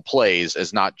national plays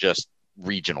as not just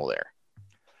regional there.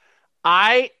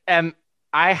 I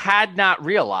had not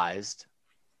realized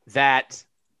that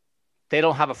they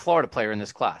don't have a Florida player in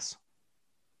this class.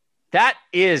 That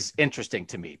is interesting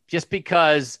to me, just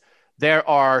because there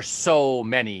are so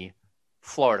many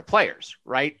Florida players,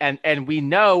 right? And we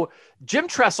know Jim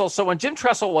Tressel. So when Jim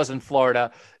Tressel was in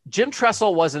Florida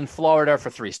for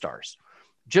 3 stars.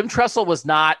 Jim Tressel was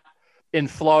not in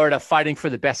Florida fighting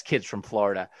for the best kids from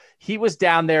Florida. He was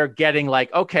down there getting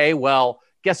okay, well,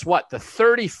 guess what? The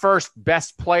 31st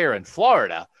best player in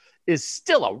Florida is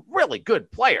still a really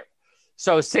good player.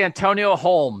 So Santonio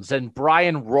Holmes and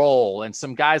Brian Roll and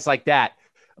some guys like that,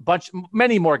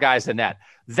 many more guys than that.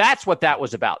 That's what that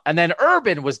was about. And then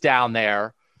Urban was down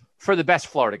there for the best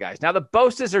Florida guys. Now the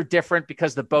Bosas are different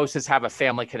because the Bosas have a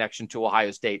family connection to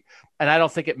Ohio State. And I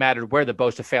don't think it mattered where the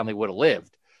Bosa family would have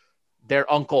lived.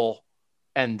 Their uncle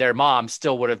and their mom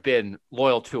still would have been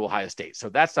loyal to Ohio State. So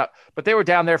that's not, but they were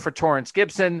down there for Torrance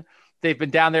Gibson. They've been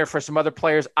down there for some other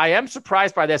players. I am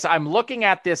surprised by this. I'm looking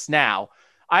at this now.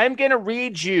 I am going to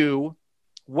read you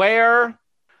where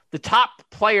the top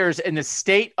players in the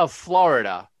state of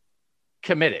Florida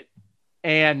committed,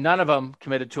 and none of them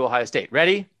committed to Ohio State.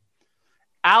 Ready?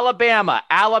 Alabama,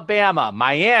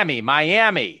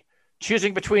 Miami,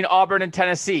 choosing between Auburn and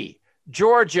Tennessee,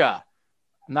 Georgia.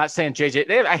 I'm not saying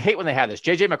JJ. I hate when they have this.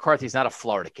 JJ McCarthy's not a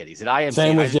Florida kid. He's an IMG.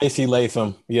 Same with JC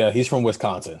Latham. Yeah, he's from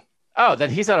Wisconsin. Oh, then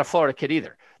he's not a Florida kid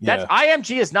either. That's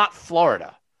IMG is not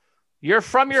Florida. You're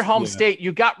from your home state.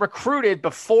 You got recruited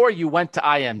before you went to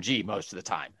IMG most of the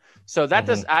time. So that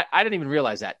does. I didn't even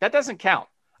realize that. That doesn't count.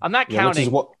 I'm not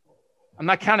counting. I'm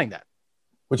not counting that.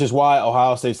 Which is why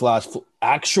Ohio State's last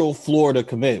actual Florida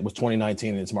commit was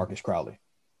 2019, and it's Marcus Crowley.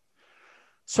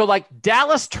 So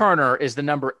Dallas Turner is the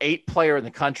number 8 player in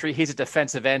the country. He's a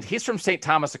defensive end. He's from St.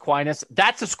 Thomas Aquinas.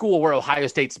 That's a school where Ohio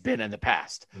State's been in the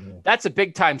past. Mm-hmm. That's a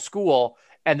big time school.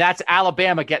 And that's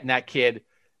Alabama getting that kid.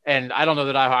 And I don't know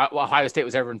that Ohio State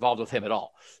was ever involved with him at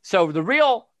all. So the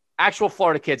real actual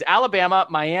Florida kids, Alabama,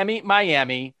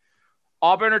 Miami,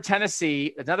 Auburn or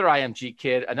Tennessee, another IMG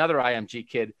kid,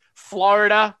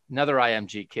 Florida, another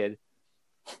IMG kid,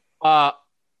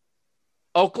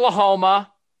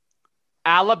 Oklahoma,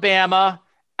 Alabama,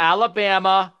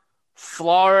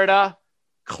 Florida,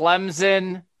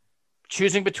 Clemson,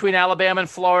 choosing between Alabama and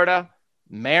Florida,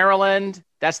 Maryland.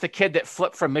 That's the kid that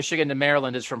flipped from Michigan to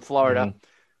Maryland is from Florida. Mm-hmm.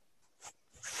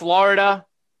 Florida,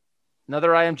 another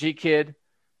IMG kid,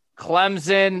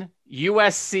 Clemson,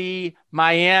 USC,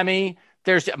 Miami.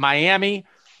 There's Miami.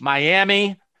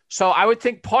 So I would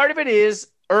think part of it is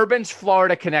Urban's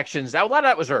Florida connections. A lot of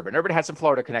that was Urban. Urban had some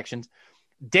Florida connections.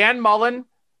 Dan Mullen,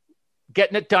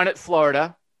 getting it done at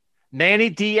Florida. Manny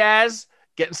Diaz,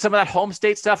 getting some of that home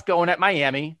state stuff going at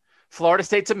Miami. Florida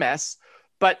State's a mess.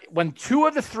 But when 2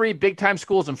 of the 3 big-time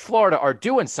schools in Florida are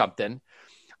doing something,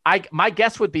 My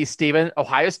guess would be, Steven,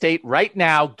 Ohio State right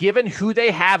now, given who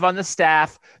they have on the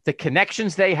staff, the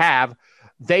connections they have,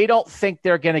 they don't think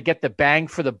they're going to get the bang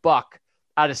for the buck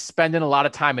out of spending a lot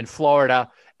of time in Florida.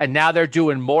 And now they're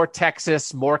doing more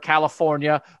Texas, more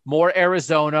California, more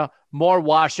Arizona, more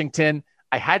Washington.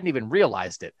 I hadn't even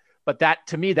realized it. But that,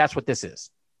 to me, that's what this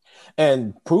is.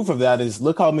 And proof of that is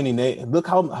look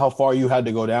how far you had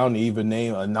to go down to even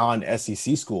name a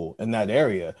non-SEC school in that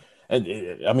area. And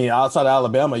I mean, outside of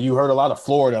Alabama, you heard a lot of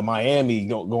Florida, Miami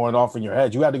going off in your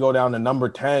head. You had to go down to number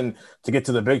 10 to get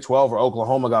to the Big 12, where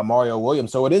Oklahoma got Mario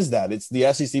Williams. So it is that. It's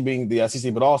the SEC being the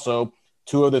SEC, but also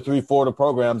 2 of the 3 Florida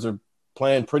programs are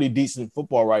playing pretty decent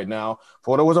football right now.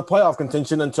 Florida was a playoff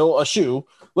contention until a shoe,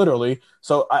 literally.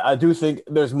 So I do think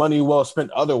there's money well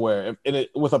spent otherwhere.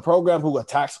 With a program who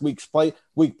attacks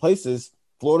weak places,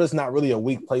 Florida's not really a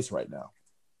weak place right now.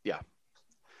 Yeah.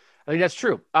 I think that's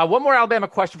true. One more Alabama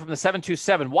question from the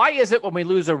 727. Why is it when we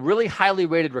lose a really highly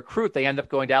rated recruit, they end up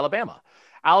going to Alabama?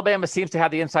 Alabama seems to have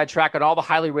the inside track on all the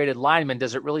highly rated linemen.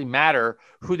 Does it really matter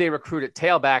who they recruit at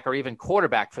tailback or even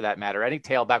quarterback for that matter? Any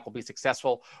tailback will be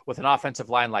successful with an offensive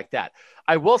line like that.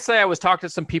 I will say I was talking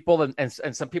to some people and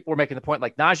some people were making the point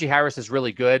like Najee Harris is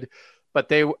really good,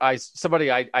 but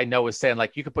somebody I know was saying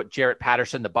like you could put Jarrett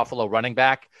Patterson, the Buffalo running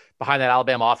back, behind that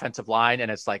Alabama offensive line, and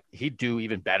it's like he'd do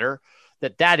even better.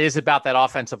 That is about that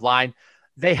offensive line.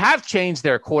 They have changed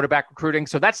their quarterback recruiting,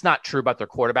 so that's not true about their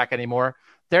quarterback anymore.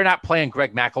 They're not playing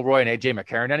Greg McElroy and A.J.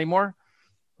 McCarron anymore.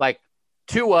 Like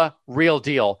Tua, real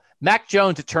deal. Mac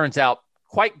Jones, it turns out,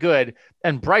 quite good.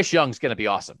 And Bryce Young's going to be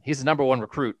awesome. He's the number one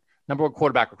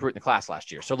quarterback recruit in the class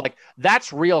last year. So, like,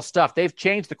 that's real stuff. They've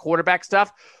changed the quarterback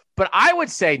stuff. But I would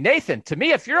say, Nathan, to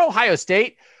me, if you're Ohio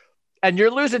State and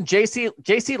you're losing J.C.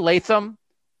 Latham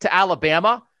to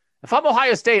Alabama, if I'm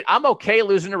Ohio State, I'm okay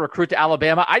losing a recruit to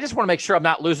Alabama. I just want to make sure I'm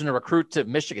not losing a recruit to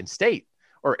Michigan State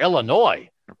or Illinois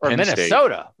or Penn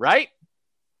Minnesota, State. Right?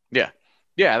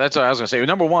 Yeah, that's what I was going to say.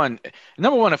 Number one,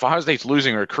 if Ohio State's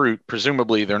losing a recruit,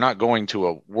 presumably they're not going to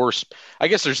a worse. I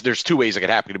guess there's 2 ways it could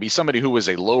happen. To be somebody who was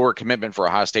a lower commitment for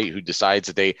Ohio State who decides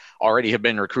that they already have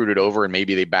been recruited over and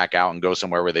maybe they back out and go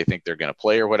somewhere where they think they're going to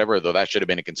play or whatever, though that should have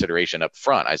been a consideration up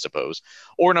front, I suppose.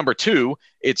 Or number 2,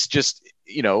 it's just,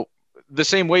 the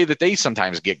same way that they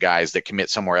sometimes get guys that commit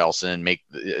somewhere else and make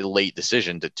a late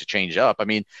decision to change up. I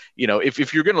mean,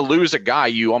 if you're going to lose a guy,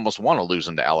 you almost want to lose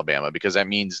him to Alabama because that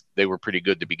means they were pretty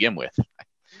good to begin with.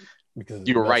 Because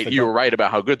you were right. You were right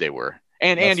about how good they were.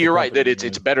 And you're right that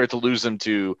it's better to lose them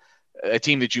to a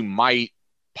team that you might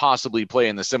possibly play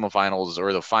in the semifinals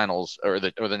or the finals or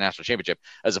the national championship,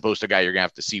 as opposed to a guy you're going to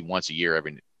have to see once a year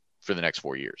for the next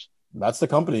 4 years. That's the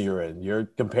company you're in. You're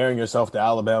comparing yourself to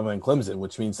Alabama and Clemson,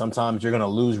 which means sometimes you're going to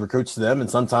lose recruits to them and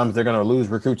sometimes they're going to lose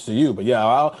recruits to you. But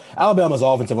yeah, Alabama's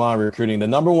offensive line recruiting, the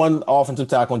number 1 offensive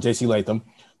tackle in J.C. Latham,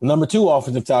 the number 2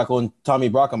 offensive tackle in Tommy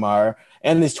Brockemeyer,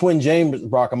 and his twin James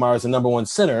Brockemeyer is the number 1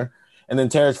 center, and then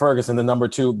Terrence Ferguson, the number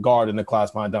 2 guard in the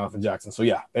class behind Donovan Jackson. So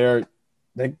yeah, they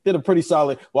did a pretty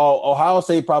solid. While Ohio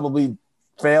State probably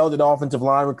failed at offensive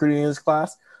line recruiting in this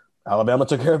class, Alabama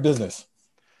took care of business.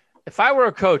 If I were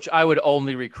a coach, I would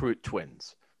only recruit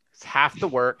twins. It's half the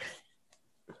work.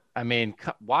 I mean,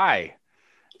 why?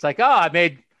 It's like, I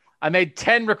made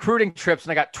 10 recruiting trips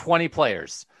and I got 20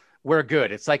 players. We're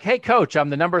good. It's like, hey, coach, I'm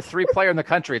the number 3 player in the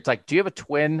country. It's like, do you have a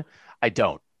twin? I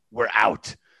don't. We're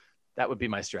out. That would be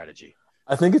my strategy.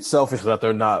 I think it's selfish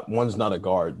that one's not a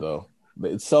guard, though.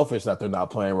 It's selfish that they're not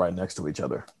playing right next to each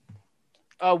other.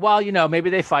 Well, maybe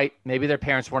they fight. Maybe their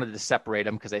parents wanted to separate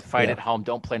them because they fight at home.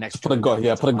 Don't play next to put a guard.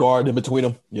 Yeah, put a guard in between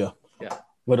them. Yeah,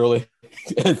 literally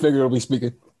and figuratively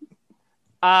speaking.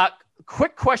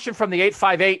 Quick question from the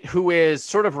 858, who is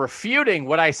sort of refuting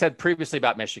what I said previously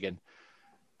about Michigan.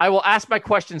 I will ask my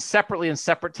questions separately in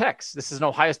separate texts. This is an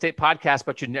Ohio State podcast,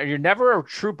 but you're never a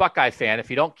true Buckeye fan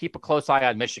if you don't keep a close eye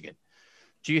on Michigan.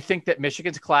 Do you think that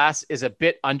Michigan's class is a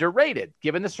bit underrated?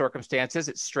 Given the circumstances,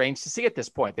 it's strange to see at this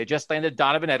point. They just landed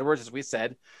Donovan Edwards, as we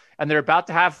said, and they're about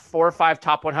to have 4 or 5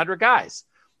 top 100 guys.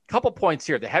 Couple points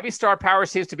here. The heavy star power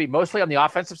seems to be mostly on the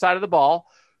offensive side of the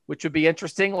ball, which would be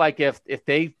interesting. Like if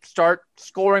they start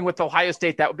scoring with Ohio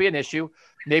State, that would be an issue.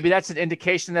 Maybe that's an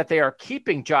indication that they are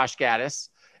keeping Josh Gaddis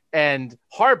and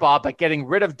Harbaugh, but getting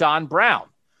rid of Don Brown.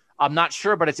 I'm not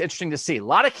sure, but it's interesting to see. A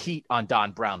lot of heat on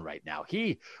Don Brown right now.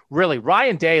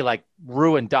 Ryan Day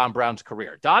ruined Don Brown's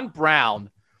career. Don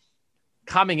Brown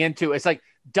coming into it's like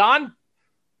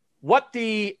what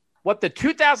the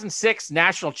 2006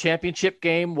 national championship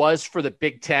game was for the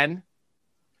Big Ten,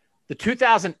 the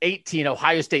 2018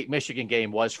 Ohio State Michigan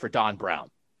game was for Don Brown.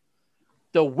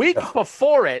 The week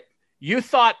before it, you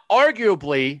thought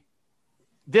arguably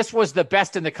this was the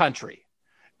best in the country.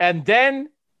 And then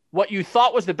what you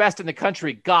thought was the best in the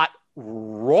country got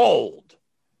rolled,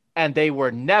 and they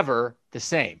were never the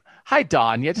same. Hi,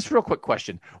 Don. Yeah, just a real quick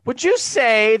question. Would you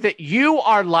say that you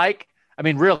are like, I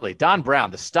mean, really, Don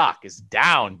Brown, the stock is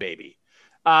down, baby.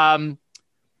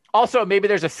 Also, maybe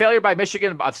there's a failure by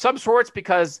Michigan of some sorts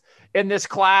because in this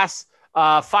class,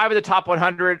 5 of the top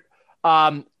 100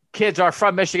 kids are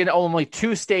from Michigan, only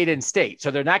 2 stayed in state. So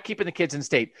they're not keeping the kids in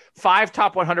state. 5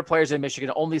 top 100 players in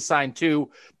Michigan, only signed 2.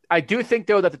 I do think,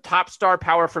 though, that the top star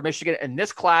power for Michigan in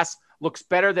this class looks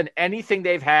better than anything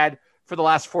they've had for the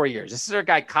last 4 years. This is our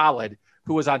guy, Khalid,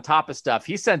 who was on top of stuff.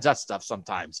 He sends us stuff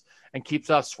sometimes and keeps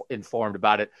us informed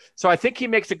about it. So I think he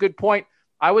makes a good point.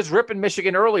 I was ripping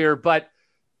Michigan earlier, but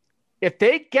if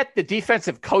they get the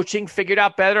defensive coaching figured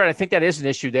out better, and I think that is an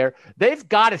issue there, they've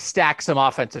got to stack some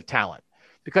offensive talent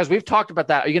because we've talked about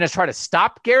that. Are you going to try to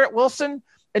stop Garrett Wilson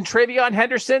and Travion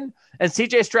Henderson and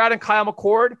CJ Stroud and Kyle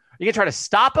McCord? Are you going to try to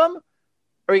stop them,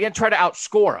 or are you going to try to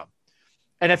outscore them?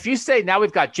 And if you say now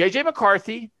we've got J.J.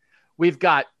 McCarthy, we've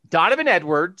got Donovan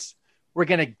Edwards, we're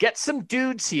going to get some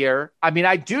dudes here. I mean,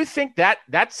 I do think that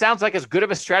sounds like as good of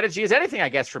a strategy as anything, I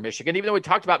guess, for Michigan, even though we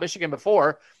talked about Michigan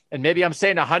before, and maybe I'm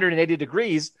saying 180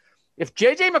 degrees. If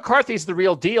J.J. McCarthy's the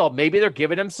real deal, maybe they're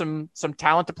giving him some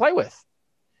talent to play with.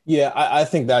 Yeah, I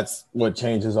think that's what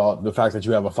changes all the fact that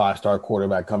you have a 5-star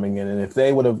quarterback coming in. And if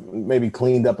they would have maybe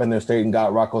cleaned up in their state and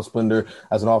got Rocco Splendor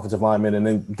as an offensive lineman and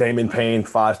then Damon Payne,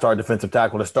 5-star defensive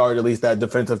tackle to start at least that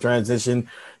defensive transition,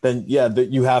 then, yeah,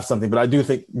 you have something. But I do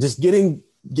think just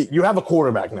you have a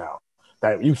quarterback now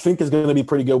that you think is going to be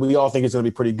pretty good. We all think it's going to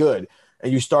be pretty good.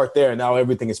 And you start there, and now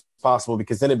everything is possible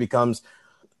because then it becomes –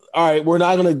 all right,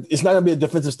 it's not going to be a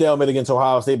defensive stalemate against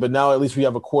Ohio State, but now at least we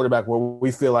have a quarterback where we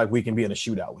feel like we can be in a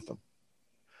shootout with them.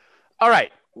 All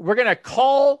right, we're going to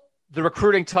call the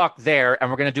recruiting talk there, and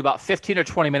we're going to do about 15 or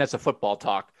 20 minutes of football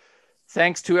talk.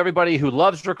 Thanks to everybody who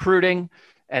loves recruiting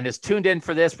and is tuned in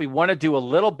for this. We want to do a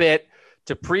little bit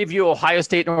to preview Ohio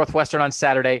State Northwestern on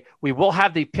Saturday. We will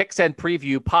have the Picks and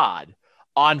Preview pod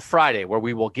on Friday where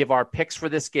we will give our picks for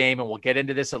this game, and we'll get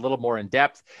into this a little more in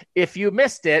depth. If you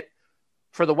missed it,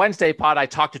 for the Wednesday pod, I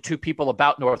talked to 2 people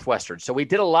about Northwestern. So we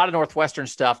did a lot of Northwestern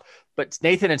stuff, but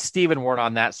Nathan and Steven weren't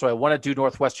on that. So I want to do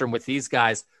Northwestern with these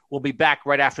guys. We'll be back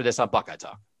right after this on Buckeye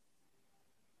Talk.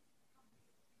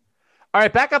 All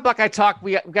right, back on Buckeye Talk.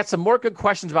 We got some more good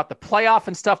questions about the playoff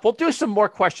and stuff. We'll do some more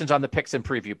questions on the Picks and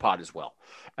Preview pod as well.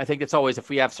 I think it's always, if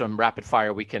we have some rapid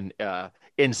fire, we can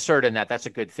insert in that. That's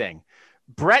a good thing.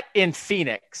 Brett in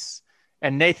Phoenix.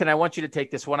 And Nathan, I want you to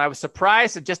take this one. I was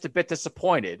surprised and just a bit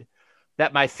disappointed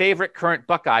that my favorite current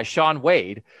Buckeye, Shaun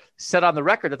Wade, said on the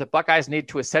record that the Buckeyes need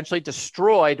to essentially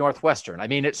destroy Northwestern. I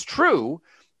mean, it's true,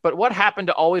 but what happened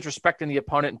to always respecting the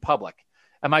opponent in public?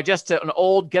 Am I just an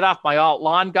old get off my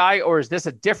lawn guy, or is this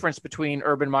a difference between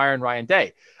Urban Meyer and Ryan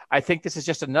Day? I think this is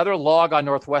just another log on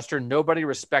Northwestern. Nobody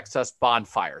respects us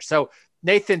bonfire. So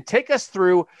Nathan, take us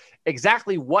through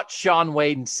exactly what Shaun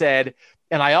Wade said.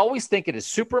 And I always think it is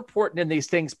super important in these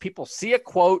things. People see a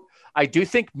quote. I do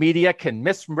think media can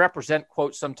misrepresent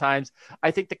quotes sometimes.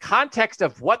 I think the context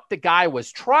of what the guy was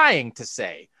trying to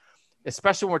say,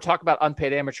 especially when we're talking about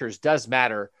unpaid amateurs, does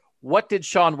matter. What did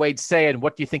Shaun Wade say, and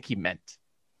what do you think he meant?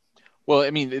 Well,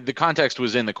 I mean, the context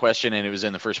was in the question, and it was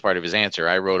in the first part of his answer.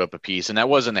 I wrote up a piece, and that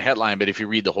wasn't the headline, but if you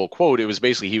read the whole quote, it was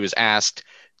basically he was asked,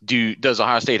 does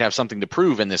Ohio State have something to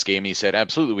prove in this game? And he said,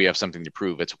 absolutely, we have something to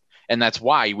prove. And that's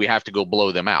why we have to go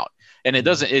blow them out. And it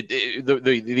doesn't –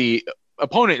 the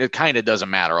opponent, it kind of doesn't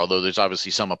matter, although there's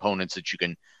obviously some opponents that you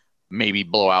can maybe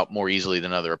blow out more easily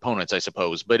than other opponents, I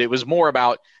suppose. But it was more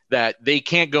about that they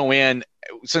can't go in –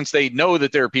 since they know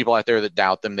that there are people out there that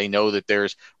doubt them, they know that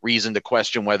there's reason to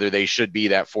question whether they should be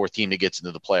that fourth team that gets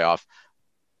into the playoff.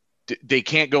 They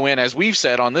can't go in, as we've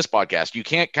said on this podcast, you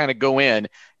can't kind of go in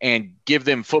and give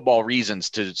them football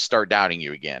reasons to start doubting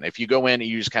you again. If you go in and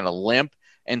you just kind of limp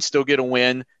and still get a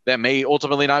win, that may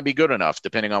ultimately not be good enough,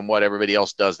 depending on what everybody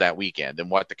else does that weekend and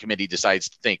what the committee decides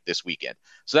to think this weekend.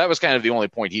 So that was kind of the only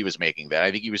point he was making, that I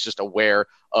think he was just aware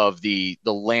of the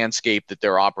landscape that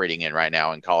they're operating in right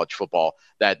now in college football,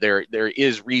 that there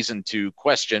is reason to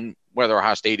question whether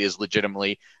Ohio State is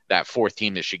legitimately that fourth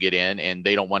team that should get in, and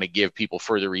they don't want to give people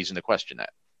further reason to question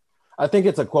that. I think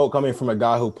it's a quote coming from a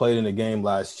guy who played in a game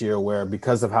last year where,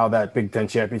 because of how that Big Ten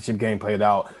championship game played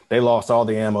out, they lost all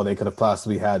the ammo they could have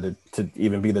possibly had to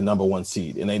even be the number one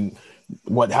seed. And then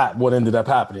what ended up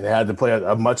happening? They had to play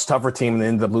a much tougher team and they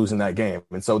ended up losing that game.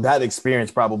 And so that experience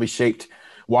probably shaped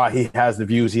why he has the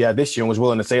views he had this year and was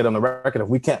willing to say it on the record. If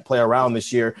we can't play around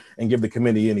this year and give the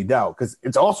committee any doubt, because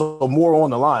it's also more on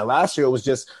the line. Last year it was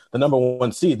just the number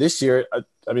 1 seed. This year,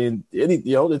 I mean,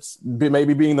 it's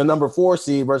maybe being the number 4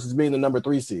 seed versus being the number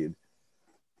 3 seed.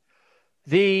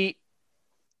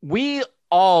 We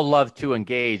all love to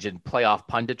engage in playoff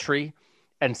punditry.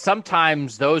 And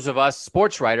sometimes those of us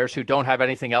sports writers who don't have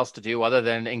anything else to do other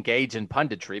than engage in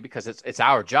punditry because it's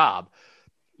our job,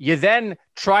 you then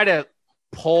try to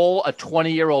pull a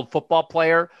 20-year-old football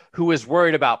player who is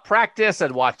worried about practice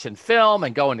and watching film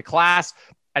and going to class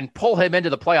and pull him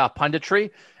into the playoff punditry.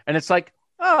 And it's like,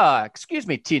 excuse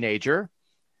me, teenager.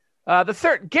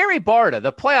 Gary Barta,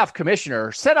 the playoff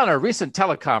commissioner, said on a recent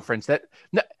teleconference that,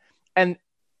 and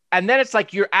then it's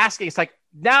like you're asking, it's like,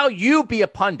 now you be a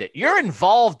pundit. You're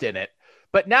involved in it,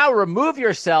 but now remove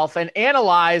yourself and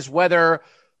analyze whether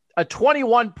a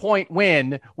 21-point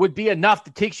win would be enough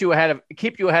to keep you ahead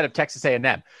of Texas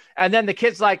A&M. And then the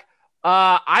kid's like,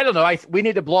 I don't know. We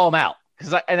need to blow them out.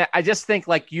 I just think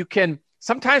like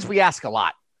sometimes we ask a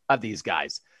lot of these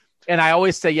guys. And I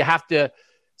always say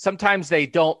sometimes they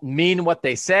don't mean what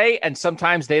they say. And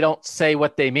sometimes they don't say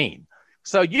what they mean.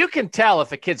 So you can tell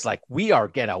if a kid's like, we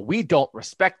don't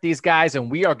respect these guys and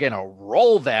we are going to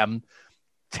roll them.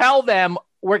 Tell them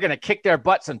we're going to kick their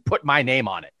butts and put my name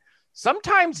on it.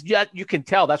 Sometimes you can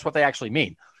tell that's what they actually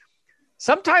mean.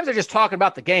 Sometimes they're just talking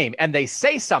about the game and they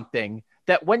say something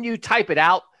that when you type it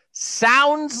out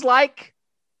sounds like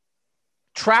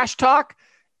trash talk.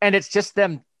 And it's just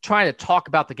them trying to talk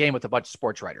about the game with a bunch of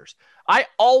sports writers. I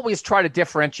always try to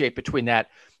differentiate between that.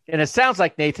 And it sounds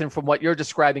like, Nathan, from what you're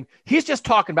describing, he's just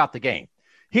talking about the game.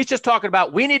 He's just talking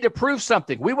about we need to prove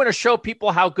something. We want to show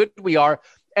people how good we are.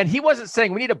 And he wasn't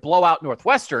saying we need to blow out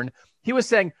Northwestern. He was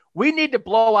saying we need to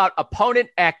blow out opponent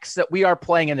X that we are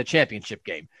playing in the championship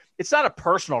game. It's not a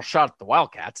personal shot at the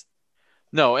Wildcats.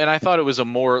 No, and I thought it was a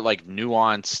more like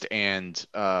nuanced and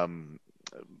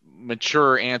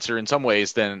mature answer in some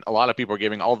ways than a lot of people are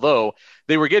giving, although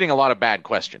they were getting a lot of bad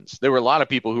questions. There were a lot of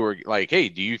people who were like, hey,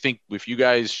 do you think if you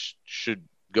guys should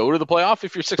go to the playoff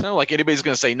if you're 6-0? Like anybody's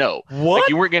going to say no. What? Like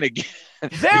you weren't going to get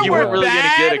you weren't really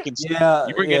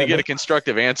going to get a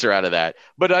constructive answer out of that.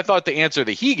 But I thought the answer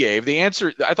that he gave,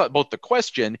 I thought both the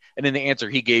question and then the answer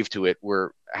he gave to it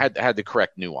had the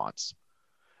correct nuance.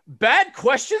 Bad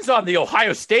questions on the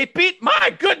Ohio State beat?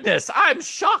 My goodness, I'm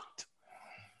shocked.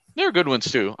 There are good ones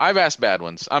too. I've asked bad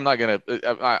ones. I'm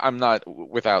not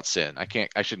without sin.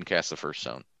 I shouldn't cast the first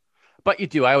stone. But you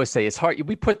do. I always say it's hard.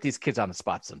 We put these kids on the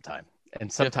spot sometime.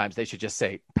 And sometimes they should just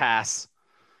say pass.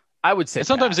 I would say and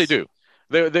sometimes pass. They do.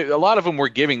 A lot of them were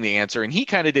giving the answer, and he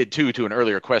kind of did too to an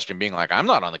earlier question, being like, I'm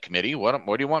not on the committee. What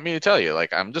do you want me to tell you?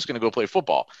 Like, I'm just going to go play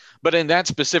football. But in that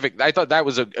specific, I thought that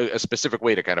was a specific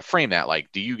way to kind of frame that.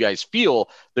 Like, do you guys feel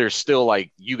there's still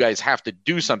like you guys have to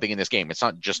do something in this game? It's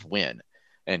not just win.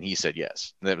 And he said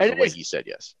yes. That was the way he said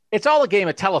yes. It's all a game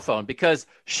of telephone because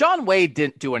Shaun Wade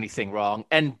didn't do anything wrong,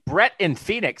 and Brett in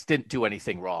Phoenix didn't do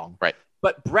anything wrong. Right.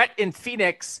 But Brett in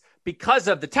Phoenix, because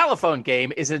of the telephone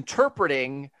game, is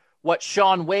interpreting what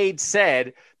Shaun Wade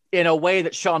said in a way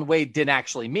that Shaun Wade didn't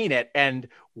actually mean it. And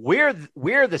we're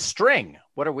the string.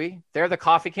 What are we? They're the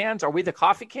coffee cans. Are we the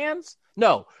coffee cans?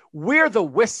 No, we're the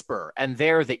whisper and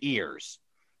they're the ears.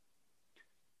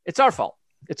 It's our fault.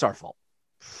 It's our fault.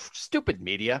 Stupid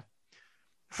media.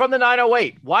 From the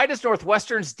 908, why does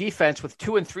Northwestern's defense with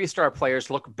 2- and 3-star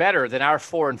players look better than our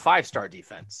 4- and 5-star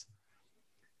defense?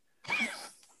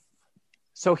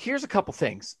 So here's a couple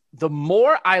things. The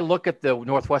more I look at the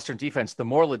Northwestern defense, the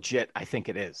more legit I think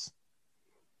it is.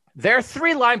 Their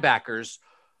 3 linebackers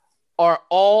are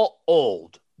all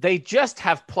old. They just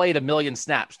have played a million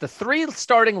snaps. The 3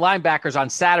 starting linebackers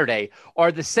on Saturday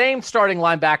are the same starting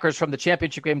linebackers from the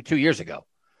championship game 2 years ago.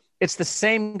 It's the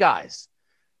same guys.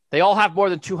 They all have more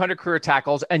than 200 career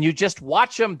tackles, and you just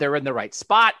watch them. They're in the right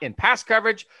spot in pass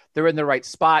coverage. They're in the right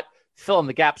spot filling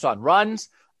the gaps on runs.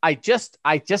 I just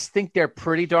think they're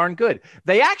pretty darn good.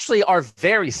 They actually are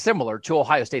very similar to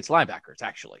Ohio State's linebackers,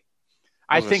 actually.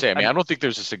 I don't think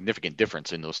there's a significant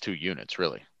difference in those 2 units,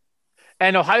 really.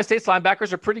 And Ohio State's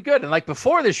linebackers are pretty good. And like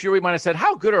before this year, we might have said,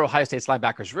 how good are Ohio State's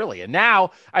linebackers really? And now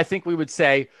I think we would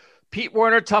say Pete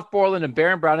Werner, Tuff Borland, and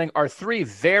Baron Browning are 3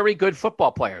 very good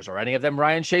football players. Are any of them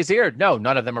Ryan Shazier? No,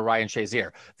 none of them are Ryan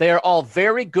Shazier. They are all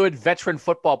very good veteran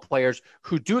football players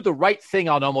who do the right thing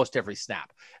on almost every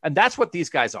snap. And that's what these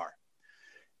guys are.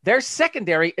 Their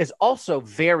secondary is also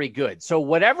very good. So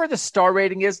whatever the star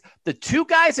rating is, the 2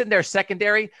 guys in their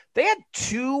secondary, they had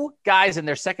 2 guys in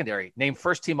their secondary named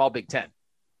first team All Big Ten.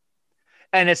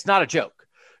 And it's not a joke.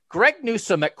 Greg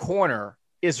Newsome at corner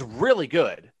is really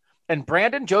good. And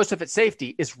Brandon Joseph at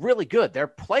safety is really good. They're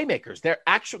playmakers.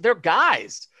 They're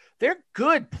guys. They're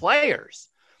good players.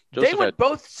 They would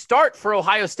both start for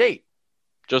Ohio State.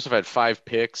 Joseph had 5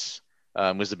 picks,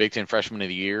 was the Big Ten Freshman of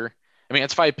the Year. I mean,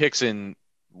 that's 5 picks in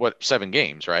 7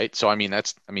 games, right? So,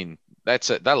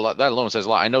 that alone says a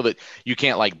lot. I know that you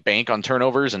can't like bank on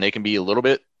turnovers and they can be a little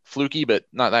bit fluky, but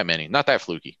not that many, not that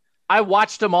fluky. I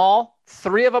watched them all.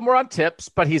 3 of them were on tips,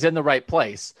 but he's in the right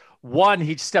place. 1,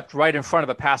 he stepped right in front of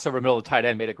a pass over the middle of the tight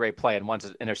end, made a great play, and 1's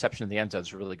an interception in the end zone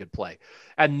is a really good play.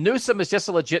 And Newsome is just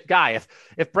a legit guy.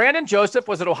 If Brandon Joseph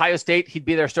was at Ohio State, he'd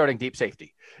be their starting deep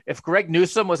safety. If Greg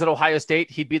Newsome was at Ohio State,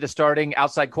 he'd be the starting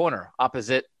outside corner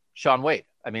opposite Shaun Wade.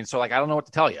 I don't know what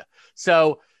to tell you.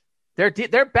 So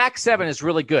their back 7 is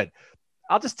really good.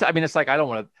 I was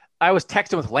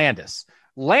texting with Landis.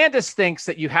 Landis thinks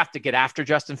that you have to get after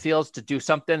Justin Fields to do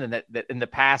something, and that in the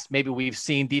past, maybe we've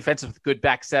seen defenses with good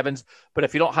back 7s, but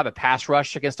if you don't have a pass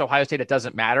rush against Ohio State, it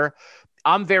doesn't matter.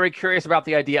 I'm very curious about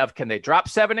the idea of, can they drop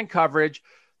 7 in coverage?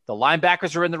 The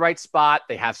linebackers are in the right spot.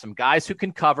 They have some guys who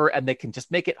can cover, and they can just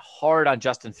make it hard on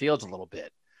Justin Fields a little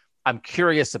bit. I'm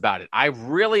curious about it. I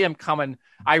really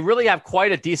have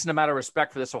quite a decent amount of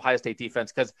respect for this Ohio State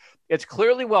defense because it's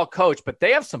clearly well coached, but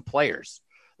they have some players.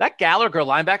 That Gallagher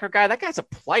linebacker guy, that guy's a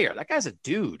player. That guy's a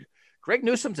dude. Greg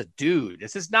Newsome's a dude.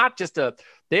 This is not just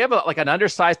they have an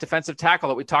undersized defensive tackle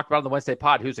that we talked about on the Wednesday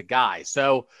pod who's a guy.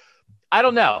 So I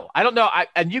don't know.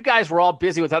 And you guys were all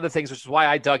busy with other things, which is why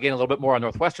I dug in a little bit more on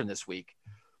Northwestern this week.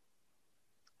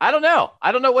 I don't know.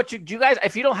 I don't know what you guys,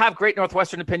 if you don't have great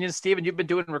Northwestern opinions, Steven, you've been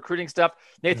doing recruiting stuff.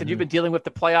 Nathan, You've been dealing with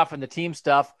the playoff and the team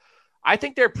stuff. I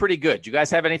think they're pretty good. Do you guys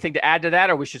have anything to add to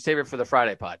that, or we should save it for the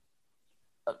Friday pod?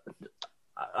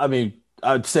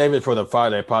 I'd save it for the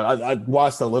Friday pod. I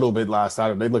watched a little bit last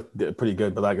night. They looked pretty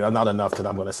good, but not enough that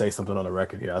I'm going to say something on the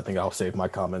record here. I think I'll save my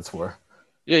comments for.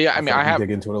 Yeah. I have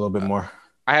dig into it a little bit more.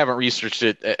 I haven't researched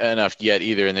it enough yet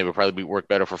either, and they would probably work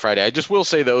better for Friday. I just will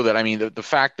say though that the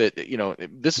fact that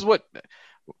this is what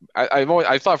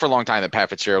I thought for a long time, that Pat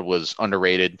Fitzgerald was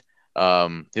underrated.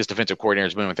 His defensive coordinator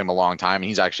has been with him a long time, and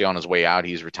he's actually on his way out.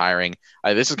 He's retiring.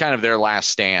 This is kind of their last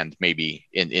stand, maybe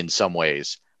in some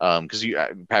ways. Because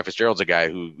Pat Fitzgerald's a guy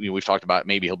who we've talked about.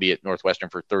 Maybe he'll be at Northwestern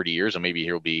for 30 years, and maybe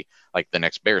he'll be like the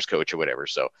next Bears coach or whatever.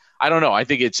 So I don't know. I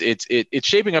think it's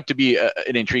shaping up to be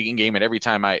an intriguing game. And every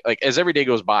time as every day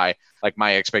goes by, like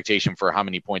my expectation for how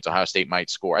many points Ohio State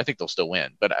might score, I think they'll still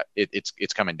win, but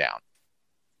it's coming down.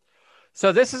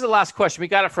 So this is the last question. We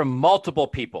got it from multiple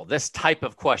people. This type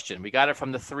of question. We got it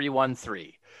from the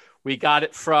 313. We got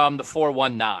it from the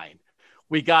 419.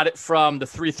 We got it from the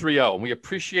 330. And we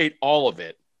appreciate all of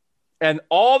it. And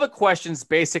all the questions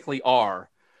basically are,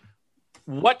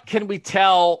 what can we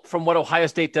tell from what Ohio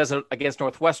State does against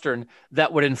Northwestern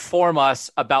that would inform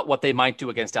us about what they might do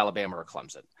against Alabama or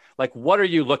Clemson? Like, what are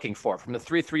you looking for from the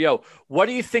 330? What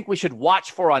do you think we should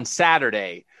watch for on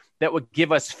Saturday that would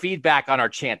give us feedback on our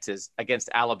chances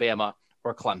against Alabama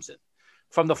or Clemson?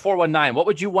 From the 419, what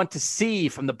would you want to see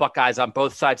from the Buckeyes on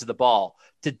both sides of the ball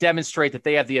to demonstrate that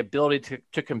they have the ability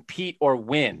to compete or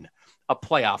win a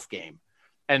playoff game?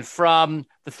 And from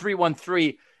the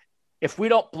 313, if we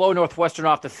don't blow Northwestern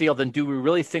off the field, then do we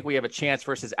really think we have a chance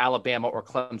versus Alabama or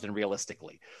Clemson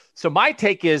realistically? So my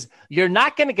take is, you're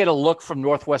not going to get a look from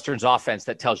Northwestern's offense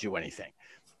that tells you anything.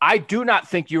 I do not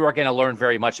think you are going to learn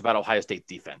very much about Ohio State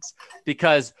defense,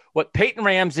 because what Peyton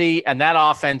Ramsey and that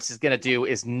offense is going to do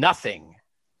is nothing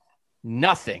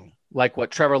like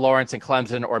what Trevor Lawrence and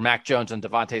Clemson or Mac Jones and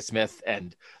Devontae Smith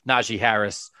and Najee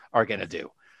Harris are going to do.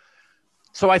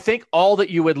 So I think all that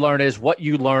you would learn is what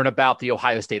you learn about the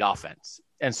Ohio State offense.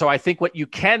 And so I think what you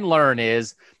can learn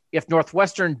is, if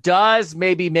Northwestern does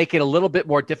maybe make it a little bit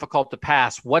more difficult to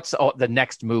pass, what's the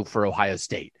next move for Ohio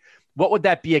State? What would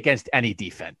that be against any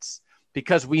defense?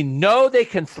 Because we know they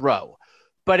can throw,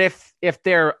 but if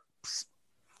they're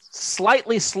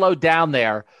slightly slowed down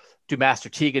there, do Master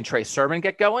Teague and Trey Sermon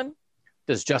get going?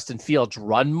 Does Justin Fields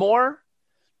run more?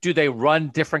 Do they run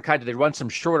different kinds? Do they run some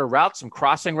shorter routes, some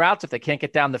crossing routes if they can't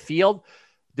get down the field?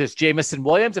 Does Jamison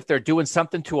Williams, if they're doing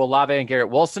something to Olave and Garrett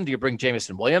Wilson, do you bring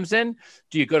Jamison Williams in?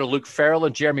 Do you go to Luke Farrell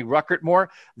and Jeremy Ruckert more?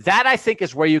 That, I think,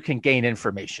 is where you can gain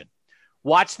information.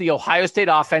 Watch the Ohio State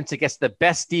offense against the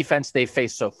best defense they've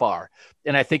faced so far.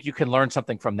 And I think you can learn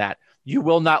something from that. You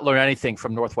will not learn anything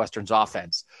from Northwestern's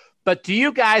offense. But do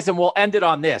you guys, and we'll end it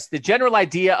on this, the general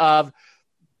idea of,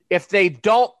 if they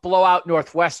don't blow out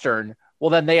Northwestern, well,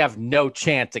 then they have no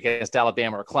chance against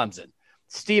Alabama or Clemson.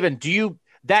 Steven,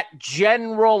 that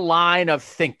general line of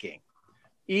thinking,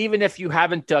 even if you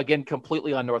haven't dug in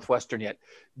completely on Northwestern yet,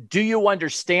 do you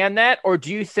understand that? Or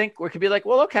do you think we could be like,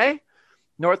 well, okay,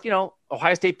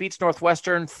 Ohio State beats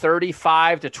Northwestern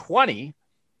 35-20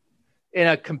 in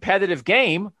a competitive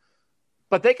game,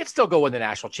 but they could still go win the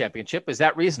national championship. Is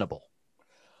that reasonable?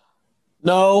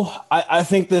 No, I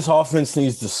think this offense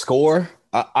needs to score.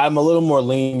 I'm a little more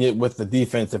lenient with the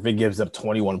defense if it gives up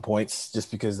 21 points,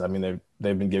 just because, I mean,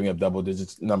 they've been giving up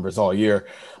double-digit numbers all year.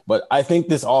 But I think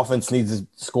this offense needs to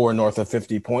score north of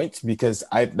 50 points because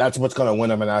that's what's going to win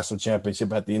them a national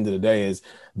championship at the end of the day is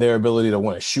their ability to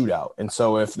win a shootout. And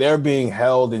so if they're being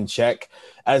held in check,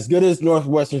 as good as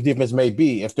Northwestern's defense may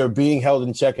be, if they're being held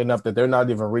in check enough that they're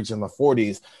not even reaching the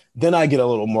 40s, then I get a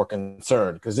little more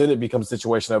concerned because then it becomes a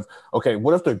situation of, okay,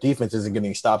 what if their defense isn't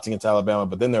getting stopped against Alabama,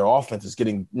 but then their offense is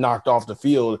getting knocked off the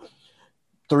field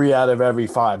 3 out of every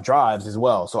 5 drives as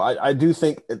well. So I do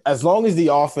think as long as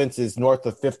the offense is north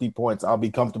of 50 points, I'll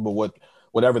be comfortable with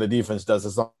whatever the defense does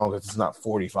as long as it's not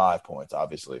 45 points,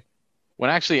 obviously. When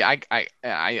actually I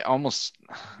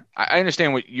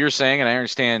understand what you're saying, and I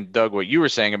understand, Doug, what you were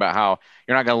saying about how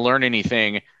you're not going to learn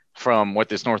anything from what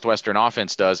this Northwestern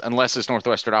offense does unless this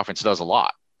Northwestern offense does a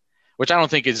lot, which I don't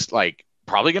think is like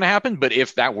probably going to happen. But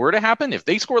if that were to happen, if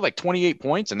they score like 28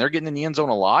 points and they're getting in the end zone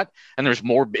a lot and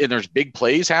there's big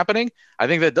plays happening, I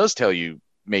think that does tell you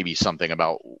maybe something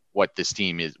about what this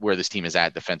team is, where this team is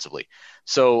at defensively.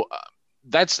 So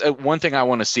that's one thing I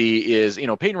want to see is,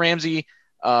 Peyton Ramsey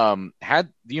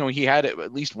he had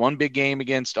at least one big game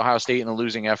against Ohio State in the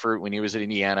losing effort when he was at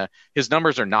Indiana. His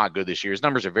numbers are not good this year. His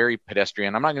numbers are very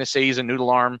pedestrian. I'm not going to say he's a noodle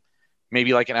arm,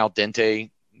 maybe like an al dente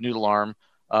noodle arm.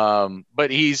 But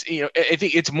he's, I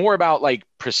think it's more about like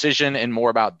precision and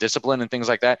more about discipline and things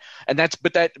like that. And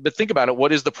but think about it.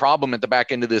 What is the problem at the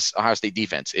back end of this Ohio State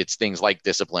defense? It's things like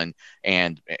discipline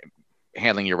and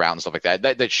handling your route and stuff like that.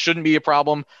 That shouldn't be a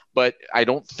problem, but I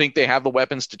don't think they have the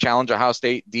weapons to challenge Ohio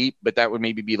State deep. But that would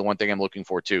maybe be the one thing I'm looking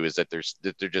for too, is that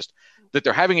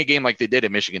they're having a game like they did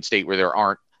at Michigan State where there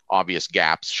aren't obvious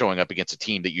gaps showing up against a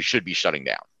team that you should be shutting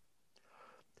down.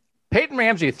 Peyton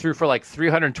Ramsey threw for like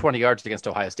 320 yards against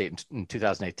Ohio State in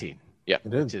 2018. Yeah,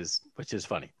 which is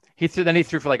funny. He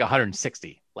threw for like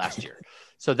 160 last year.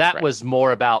 So that right. was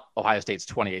more about Ohio State's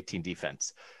 2018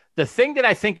 defense. The thing that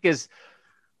I think is,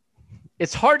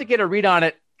 it's hard to get a read on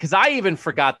it because I even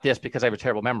forgot this because I have a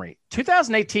terrible memory.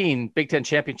 2018 Big Ten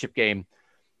championship game,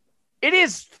 it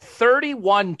is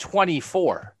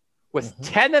 31-24 with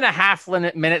 10 and a half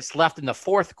minutes left in the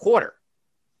fourth quarter.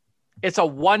 It's a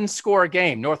 1-score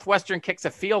game. Northwestern kicks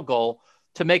a field goal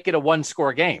to make it a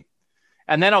 1-score game.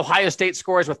 And then Ohio State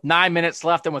scores with 9 minutes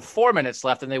left and with 4 minutes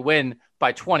left, and they win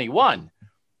by 21.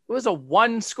 It was a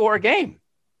 1-score game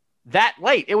that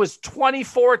late. It was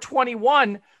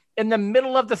 24-21 in the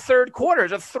middle of the third quarter.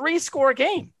 It's a 3-score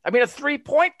game. I mean, a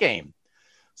 3-point game.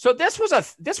 So this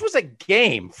was a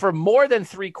game for more than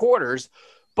 3 quarters.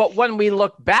 But when we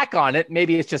look back on it,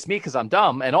 maybe it's just me because I'm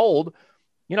dumb and old.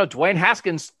 Dwayne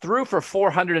Haskins threw for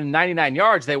 499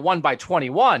 yards. They won by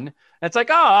 21. And it's like,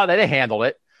 oh, they handled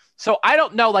it. So I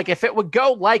don't know, like if it would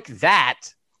go like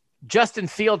that, Justin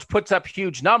Fields puts up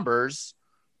huge numbers,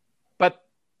 but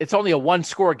it's only a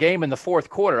 1-score game in the fourth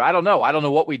quarter. I don't know. I don't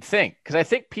know what we'd think because I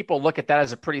think people look at that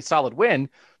as a pretty solid win,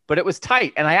 but it was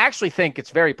tight. And I actually think it's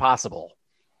very possible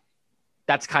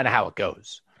that's kind of how it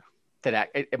goes. That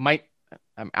it might.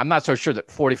 I'm not so sure that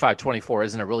 45-24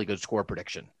 isn't a really good score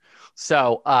prediction.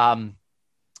 So I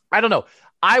don't know.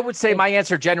 I would say my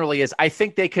answer generally is I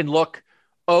think they can look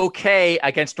okay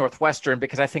against Northwestern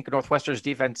because I think Northwestern's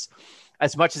defense,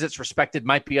 as much as it's respected,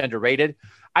 might be underrated.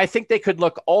 I think they could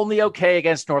look only okay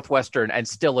against Northwestern and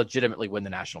still legitimately win the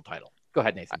national title. Go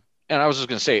ahead, Nathan. And I was just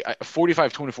going to say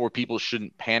 45-24 people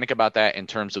shouldn't panic about that in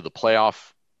terms of the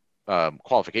playoff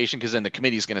qualification, because then the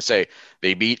committee is going to say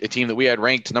they beat a team that we had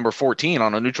ranked number 14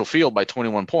 on a neutral field by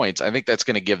 21 points. I think that's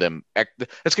going to give them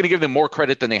more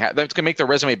credit than they have. That's going to make their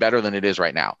resume better than it is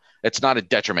right now. It's not a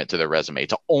detriment to their resume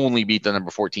to only beat the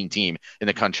number 14 team in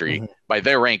the country by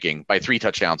their ranking by 3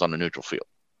 touchdowns on a neutral field.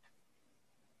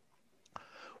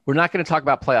 We're not going to talk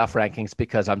about playoff rankings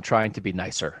because I'm trying to be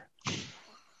nicer.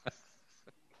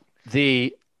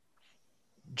 The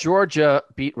Georgia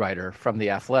beat writer from The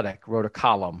Athletic wrote a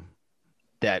column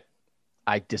that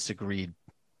I disagreed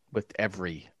with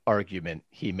every argument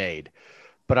he made,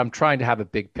 but I'm trying to have a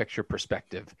big picture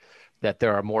perspective that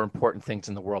there are more important things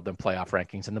in the world than playoff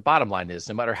rankings. And the bottom line is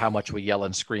no matter how much we yell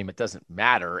and scream, it doesn't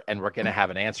matter. And we're going to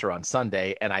have an answer on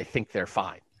Sunday. And I think they're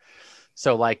fine.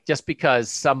 So like, just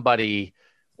because somebody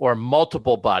or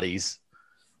multiple buddies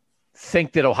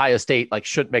think that Ohio State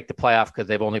shouldn't make the playoff because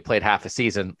they've only played half a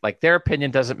season, their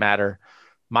opinion doesn't matter.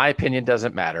 My opinion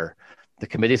doesn't matter. The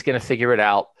committee's going to figure it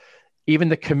out. even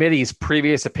the committee's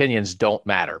previous opinions don't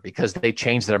matter because they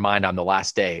change their mind on the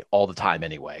last day all the time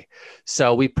anyway.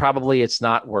 So it's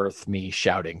not worth me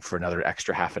shouting for another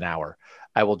extra half an hour.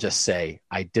 I will just say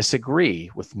I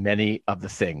disagree with many of the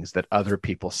things that other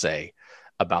people say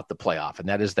about the playoff, and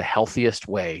that is the healthiest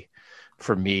way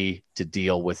for me to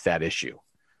deal with that issue.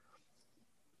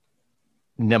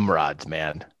 Nimrods,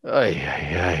 man.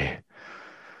 I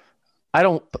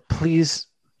don't, please,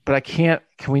 but I can't,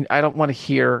 I don't want to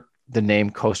hear the name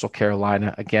Coastal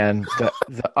Carolina again.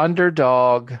 The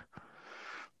underdog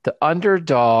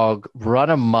run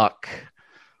amok.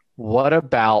 What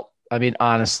about,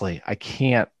 honestly,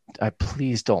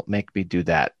 please don't make me do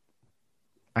that.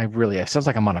 It sounds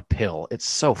like I'm on a pill. It's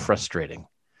so frustrating.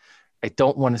 I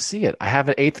don't want to see it. I have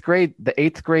the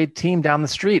eighth grade team down the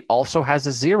street also has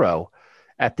a 0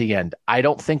 at the end. I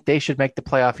don't think they should make the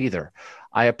playoff either.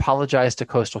 I apologize to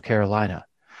Coastal Carolina.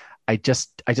 I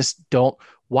just don't.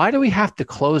 Why do we have to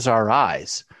close our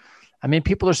eyes?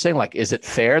 People are saying, like, is it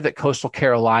fair that Coastal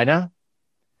Carolina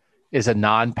is a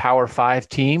non-Power 5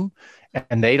 team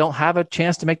and they don't have a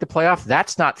chance to make the playoff?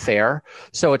 That's not fair.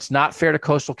 So it's not fair to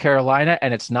Coastal Carolina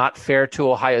and it's not fair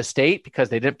to Ohio State because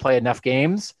they didn't play enough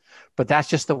games, but that's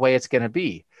just the way it's going to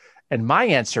be. And my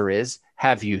answer is,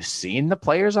 have you seen the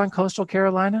players on Coastal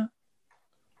Carolina?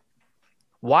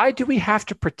 Why do we have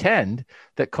to pretend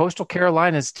that Coastal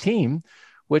Carolina's team,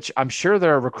 which I'm sure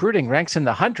their recruiting ranks in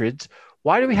the hundreds,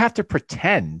 why do we have to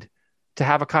pretend to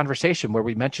have a conversation where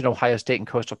we mention Ohio State and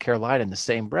Coastal Carolina in the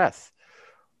same breath?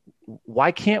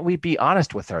 Why can't we be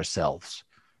honest with ourselves?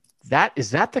 Is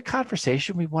that the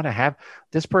conversation we want to have?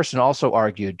 This person also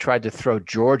tried to throw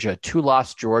Georgia,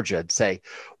 2-loss Georgia, and say,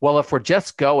 well, if we're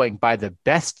just going by the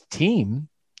best team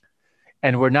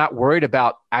and we're not worried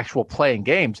about actual playing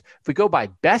games, if we go by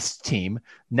best team,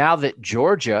 now that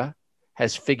Georgia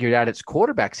has figured out its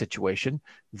quarterback situation,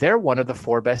 they're one of the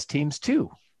 4 best teams too.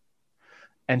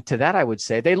 And to that, I would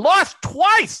say they lost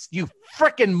twice, you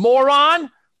freaking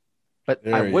moron. But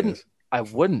I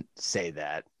wouldn't say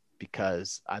that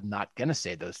because I'm not going to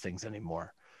say those things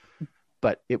anymore.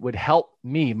 But it would help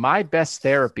me. My best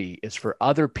therapy is for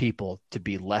other people to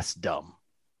be less dumb.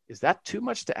 Is that too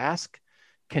much to ask?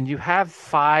 Can you have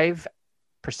 5%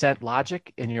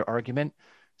 logic in your argument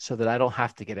so that I don't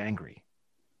have to get angry?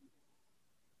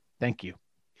 Thank you.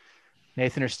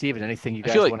 Nathan or Steven, anything you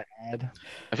guys want to add?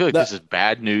 I feel like this is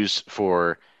bad news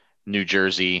for New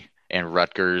Jersey and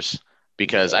Rutgers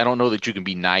because I don't know that you can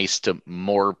be nice to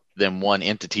more than one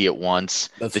entity at once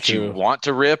you want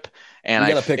to rip. And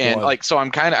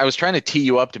I was trying to tee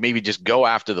you up to maybe just go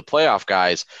after the playoff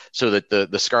guys so that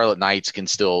the Scarlet Knights can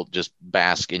still just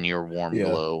bask in your warm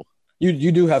glow.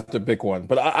 You do have to pick one,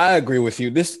 but I agree with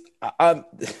you.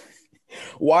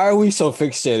 Why are we so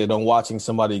fixated on watching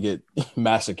somebody get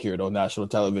massacred on national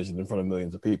television in front of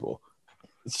millions of people?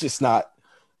 It's just not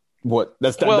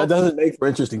that doesn't make for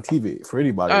interesting TV for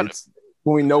anybody.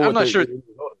 When we know I'm not sure.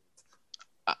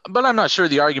 But I'm not sure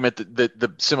the argument that the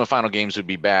semifinal games would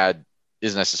be bad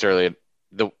is necessarily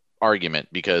the argument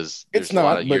because there's a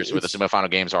lot of years where the semifinal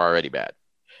games are already bad.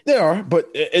 They are, but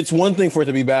it's one thing for it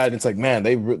to be bad. It's like, man,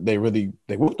 they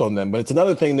whooped on them. But it's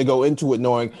another thing to go into it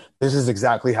knowing this is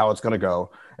exactly how it's going to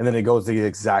go, and then it goes the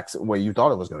exact way you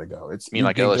thought it was going to go.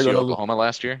 Like LSU Oklahoma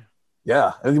last year?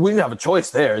 Yeah, and we didn't have a choice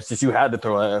there. It's just you had to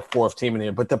throw a 4th team in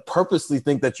there. But to purposely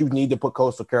think that you need to put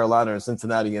Coastal Carolina and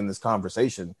Cincinnati in this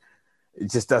conversation,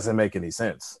 it just doesn't make any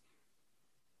sense.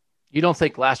 You don't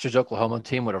think last year's Oklahoma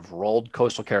team would have rolled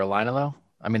Coastal Carolina, though?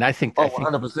 I think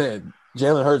 100%.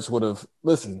 Jalen Hurts would have –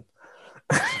 listen,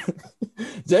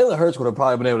 Jalen Hurts would have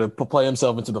probably been able to play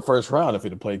himself into the first round if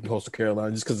he'd have played Coastal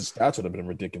Carolina just because the stats would have been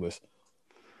ridiculous.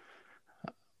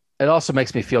 It also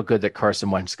makes me feel good that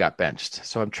Carson Wentz got benched.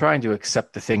 So I'm trying to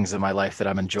accept the things in my life that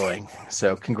I'm enjoying.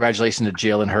 So congratulations to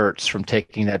Jalen Hurts from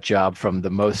taking that job from the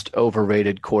most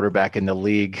overrated quarterback in the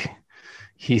league.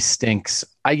 He stinks.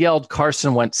 I yelled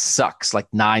Carson Wentz sucks like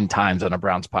 9 times on a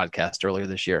Browns podcast earlier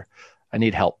this year. I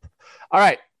need help. All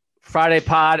right. Friday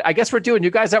pod. I guess we're doing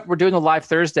the live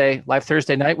Thursday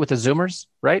night with the Zoomers,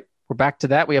 right? We're back to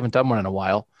that. We haven't done one in a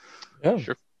while. Yeah,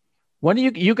 sure. When do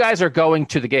you guys are going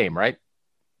to the game, right?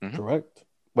 Mm-hmm. Correct.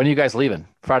 When are you guys leaving?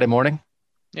 Friday morning?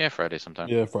 Yeah, Friday sometime.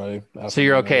 Yeah, Friday. So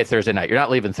you're okay Thursday night. You're not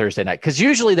leaving Thursday night because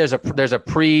usually there's a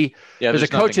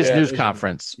coaches news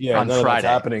conference on Friday.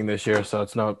 Happening this year, so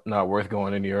it's not worth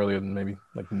going any earlier than maybe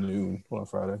like noon on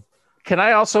Friday. Can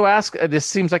I also ask? This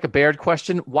seems like a Baird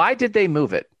question. Why did they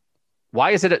move it?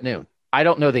 Why is it at noon? I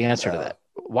don't know the answer to that.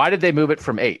 Why did they move it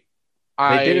from 8?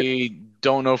 I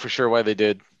don't know for sure why they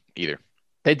did either.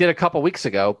 They did a couple weeks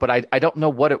ago, but I don't know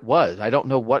what it was. I don't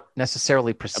know what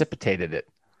necessarily precipitated it.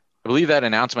 I believe that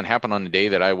announcement happened on the day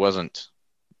that I wasn't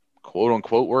quote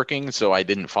unquote working, so I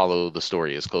didn't follow the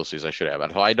story as closely as I should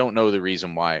have. So I don't know the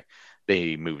reason why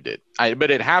they moved it.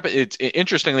 But it happened.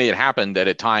 Interestingly, it happened at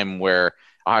a time where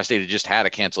Ohio State had just had a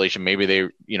cancellation. Maybe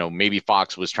maybe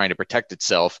Fox was trying to protect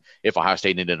itself if Ohio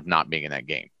State ended up not being in that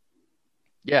game.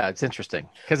 Yeah, it's interesting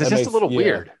because it's just a little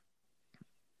weird.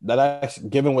 That actually,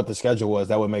 given what the schedule was,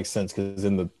 that would make sense because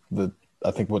in the I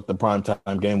think what the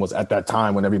primetime game was at that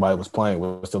time when everybody was playing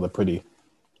was still a pretty,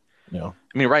 I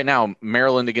mean, right now,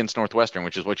 Maryland against Northwestern,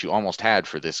 which is what you almost had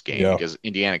for this game because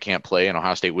Indiana can't play and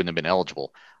Ohio State wouldn't have been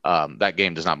eligible. That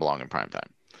game does not belong in primetime.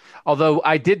 Although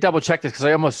I did double check this because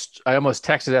I almost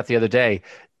texted that the other day.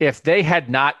 If they had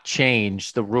not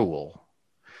changed the rule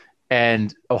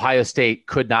and Ohio State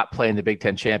could not play in the Big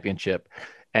Ten championship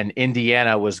and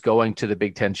Indiana was going to the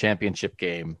Big Ten championship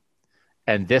game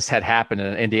and this had happened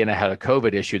and Indiana had a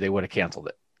COVID issue, they would have canceled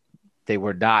it.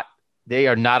 They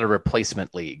are not a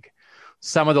replacement league.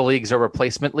 Some of the leagues are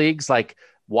replacement leagues, like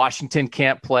Washington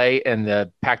can't play in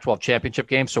the Pac-12 championship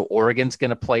game, so Oregon's going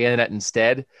to play in it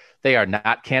instead. They are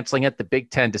not canceling it. The Big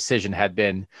Ten decision had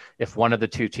been, if one of the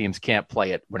two teams can't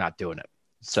play it, we're not doing it.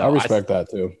 So I respect that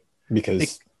too,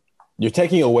 because you're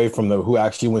taking away from who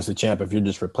actually wins the champ if you're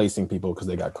just replacing people because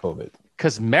they got COVID.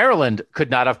 Because Maryland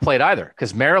could not have played either,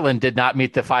 because Maryland did not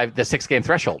meet the 6-game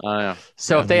threshold.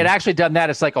 So if they had actually done that,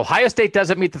 it's like Ohio State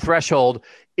doesn't meet the threshold.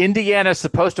 Indiana is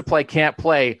supposed to play, can't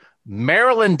play.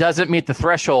 Maryland doesn't meet the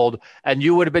threshold, and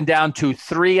you would have been down to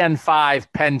 3-5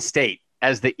 Penn State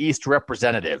as the East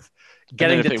representative.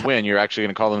 And if they win, you're actually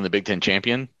going to call them the Big Ten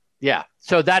champion? Yeah.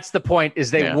 So that's the point, is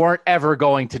they weren't ever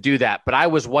going to do that. But I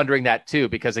was wondering that too,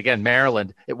 because again,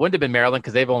 Maryland, it wouldn't have been Maryland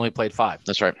because they've only played 5.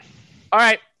 That's right. All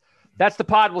right. That's the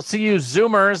pod. We'll see you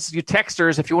Zoomers, you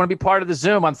texters. If you want to be part of the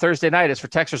Zoom on Thursday night, it's for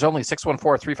texters only,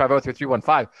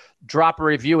 614-350-3315. Drop a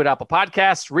review at Apple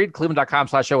Podcasts. Read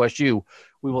cleveland.com/OSU.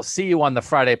 We will see you on the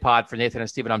Friday pod. For Nathan and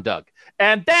Steven, I'm Doug.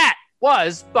 And that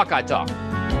was Buckeye Talk.